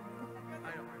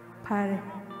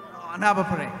ana ba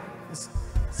phare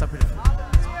sapira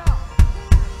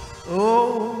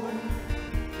oh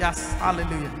yes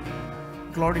hallelujah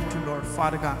glory to Lord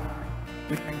Father God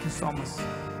we thank you so much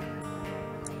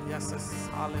yes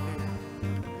hallelujah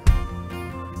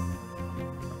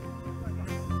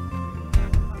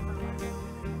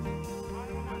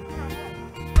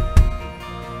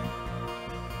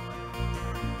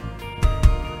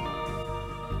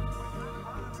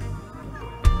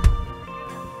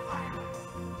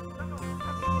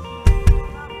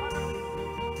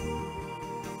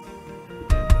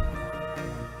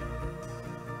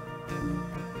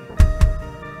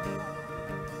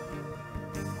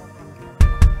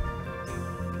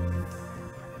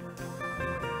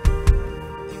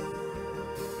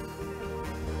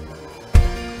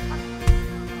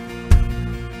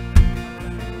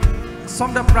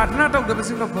somda pratna tau da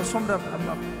basing lo somda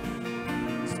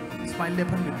smile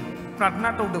lepan bi pratna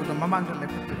tau da mamang da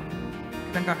lepan bi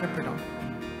kitang ka kat pedang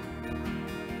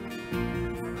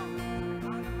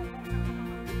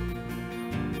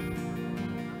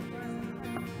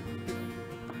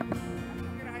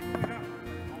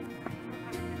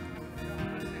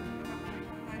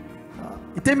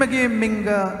ite magi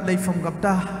minga leifam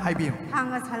gapta haibiu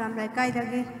hanga salam lai kai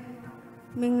dagi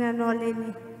mingna no leni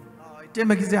ite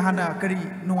magi je hana kari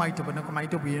nuai to bana kamai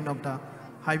to bi nokta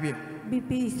haibiu bp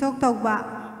sok tau ba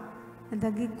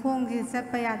adagi khong gi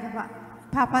sat pa ya da ba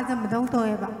papa jam dong to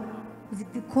e ba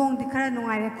jik khong di khara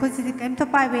nuai re khoi si kem to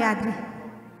pai ba ya dri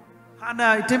hana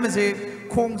ite magi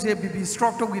khong je bp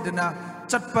stroke to gi dana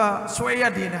chatpa soya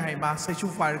di na hai ma sai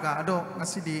chu far ga ado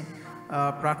ngasi di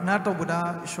pratna to buda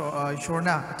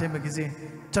shorna ite magi je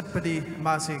chatpadi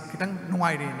ma se kitang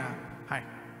nuai re na hai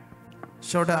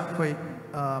shoda koi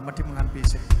mati mangan pi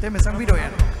se te me sang video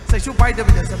yan sai chu pai de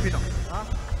bi sa pi do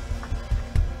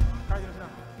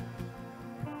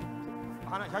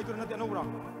hana sai tu na te no bra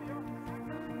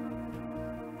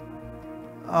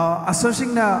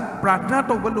asasing na pratna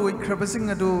to baloi khrabasing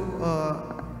adu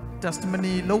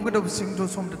testimony logado sing to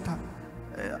som da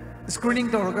screening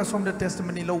to ga som da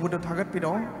testimony logado thagat pi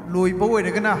do loi bo oi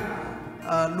rega na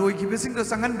loi ki besing to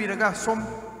sangan bi rega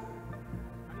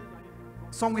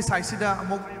som gi sai sida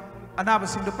amok anaba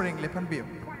sing do preng lepan bi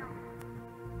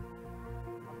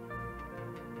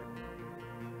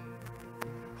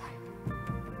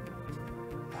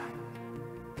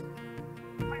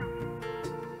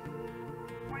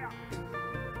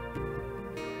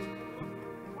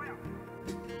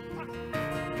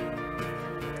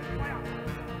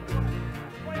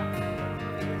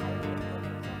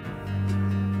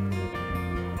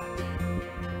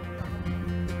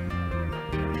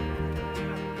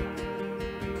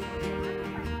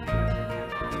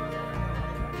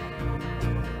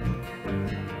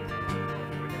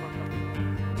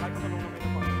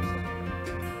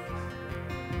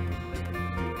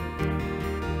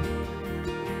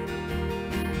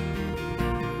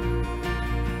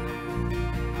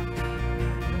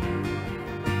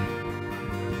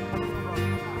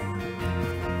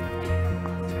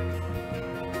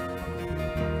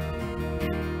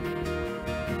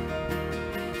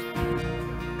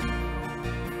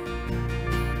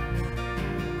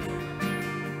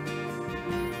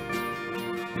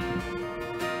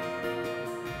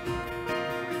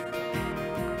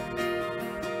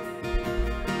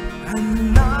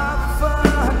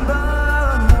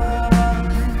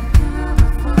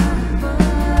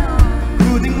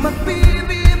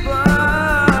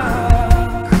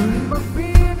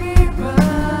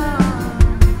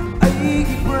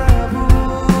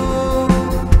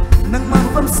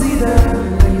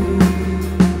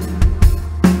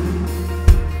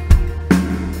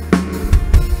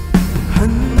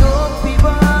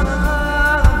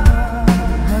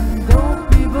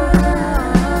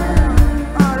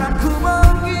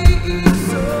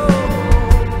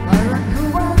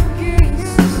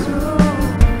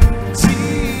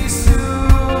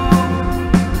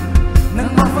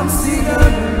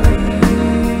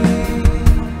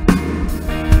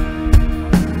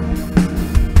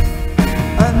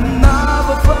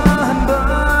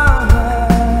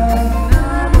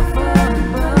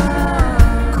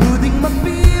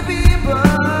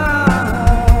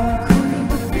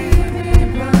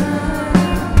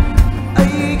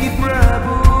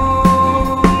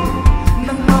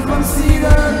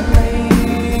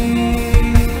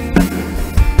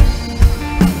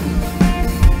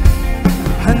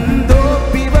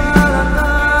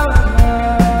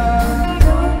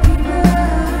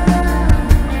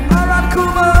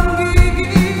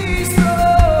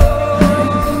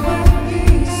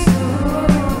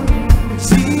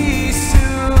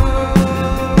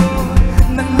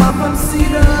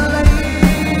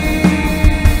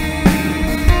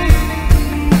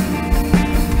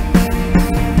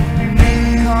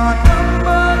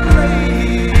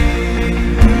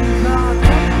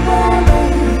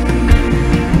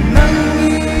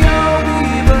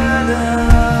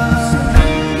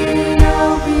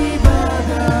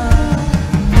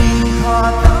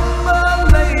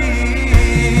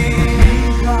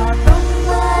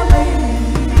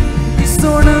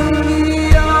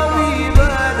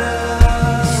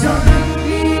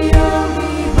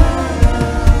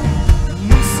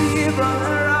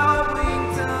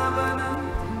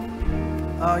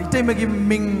Ite magi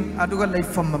ming aduga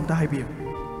leifam am dahai biyo.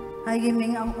 Aigi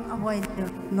ming avoid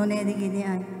none digini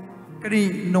ay. Kari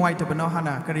nungai tabano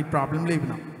hana kari problem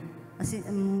leibno.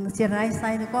 Si right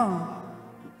side ko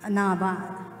naba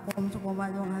om so ko ba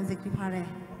jong hajik pare.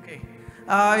 Okay.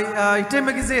 Ite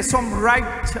magi se som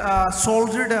right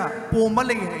soldier da poma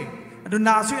legi hai. Adu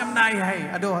nasu am nai hai.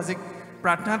 Adu hajik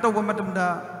pratna to ba matam da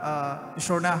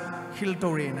ishorna heal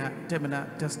tori na temana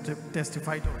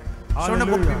testify to. Ishorna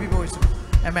bo pipi voice.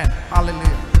 Amen.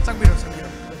 Hallelujah. Sangbiro.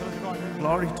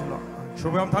 Glory to Lord.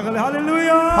 Shubham thangale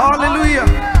hallelujah. Hallelujah.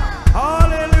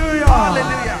 Hallelujah.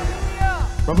 Hallelujah.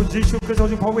 Prabhu Jisu Christ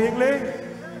hojing phaw hingle.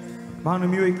 Bang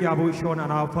mioi ki abu shon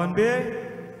ana phan be.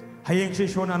 Hayeng chi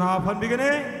shon ana phan bi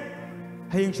gane.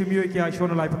 Hayeng chi mioi ki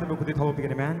shon lai phat be khudi thaw bi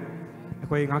gane man.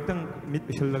 Akoi ngaktang mit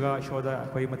bishal laga shoda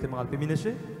akoi mate magal pe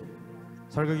minase.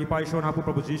 Sarga gi pai shon apu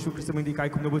Prabhu Jisu Christ ming di kai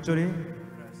khum no buchore.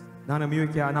 Nana mioi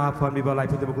ki ana phan bi ba lai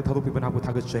phat be khudi thaw bi ban apu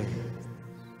thagat che.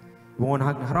 Wong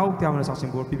harau tiam na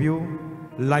saksing bor pibiu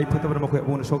lai phata bar makoi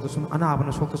wong sok tasun ana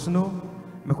ban sok tasunu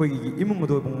makoi gi imung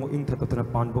do bong ing thata tana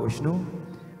pan bo isnu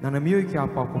nana mioi kya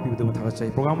pa ko pibiu do thaga chai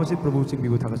program se prabhu sing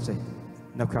bibu thaga chai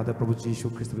na khada prabhu Jisu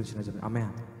Christ bi china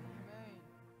amen.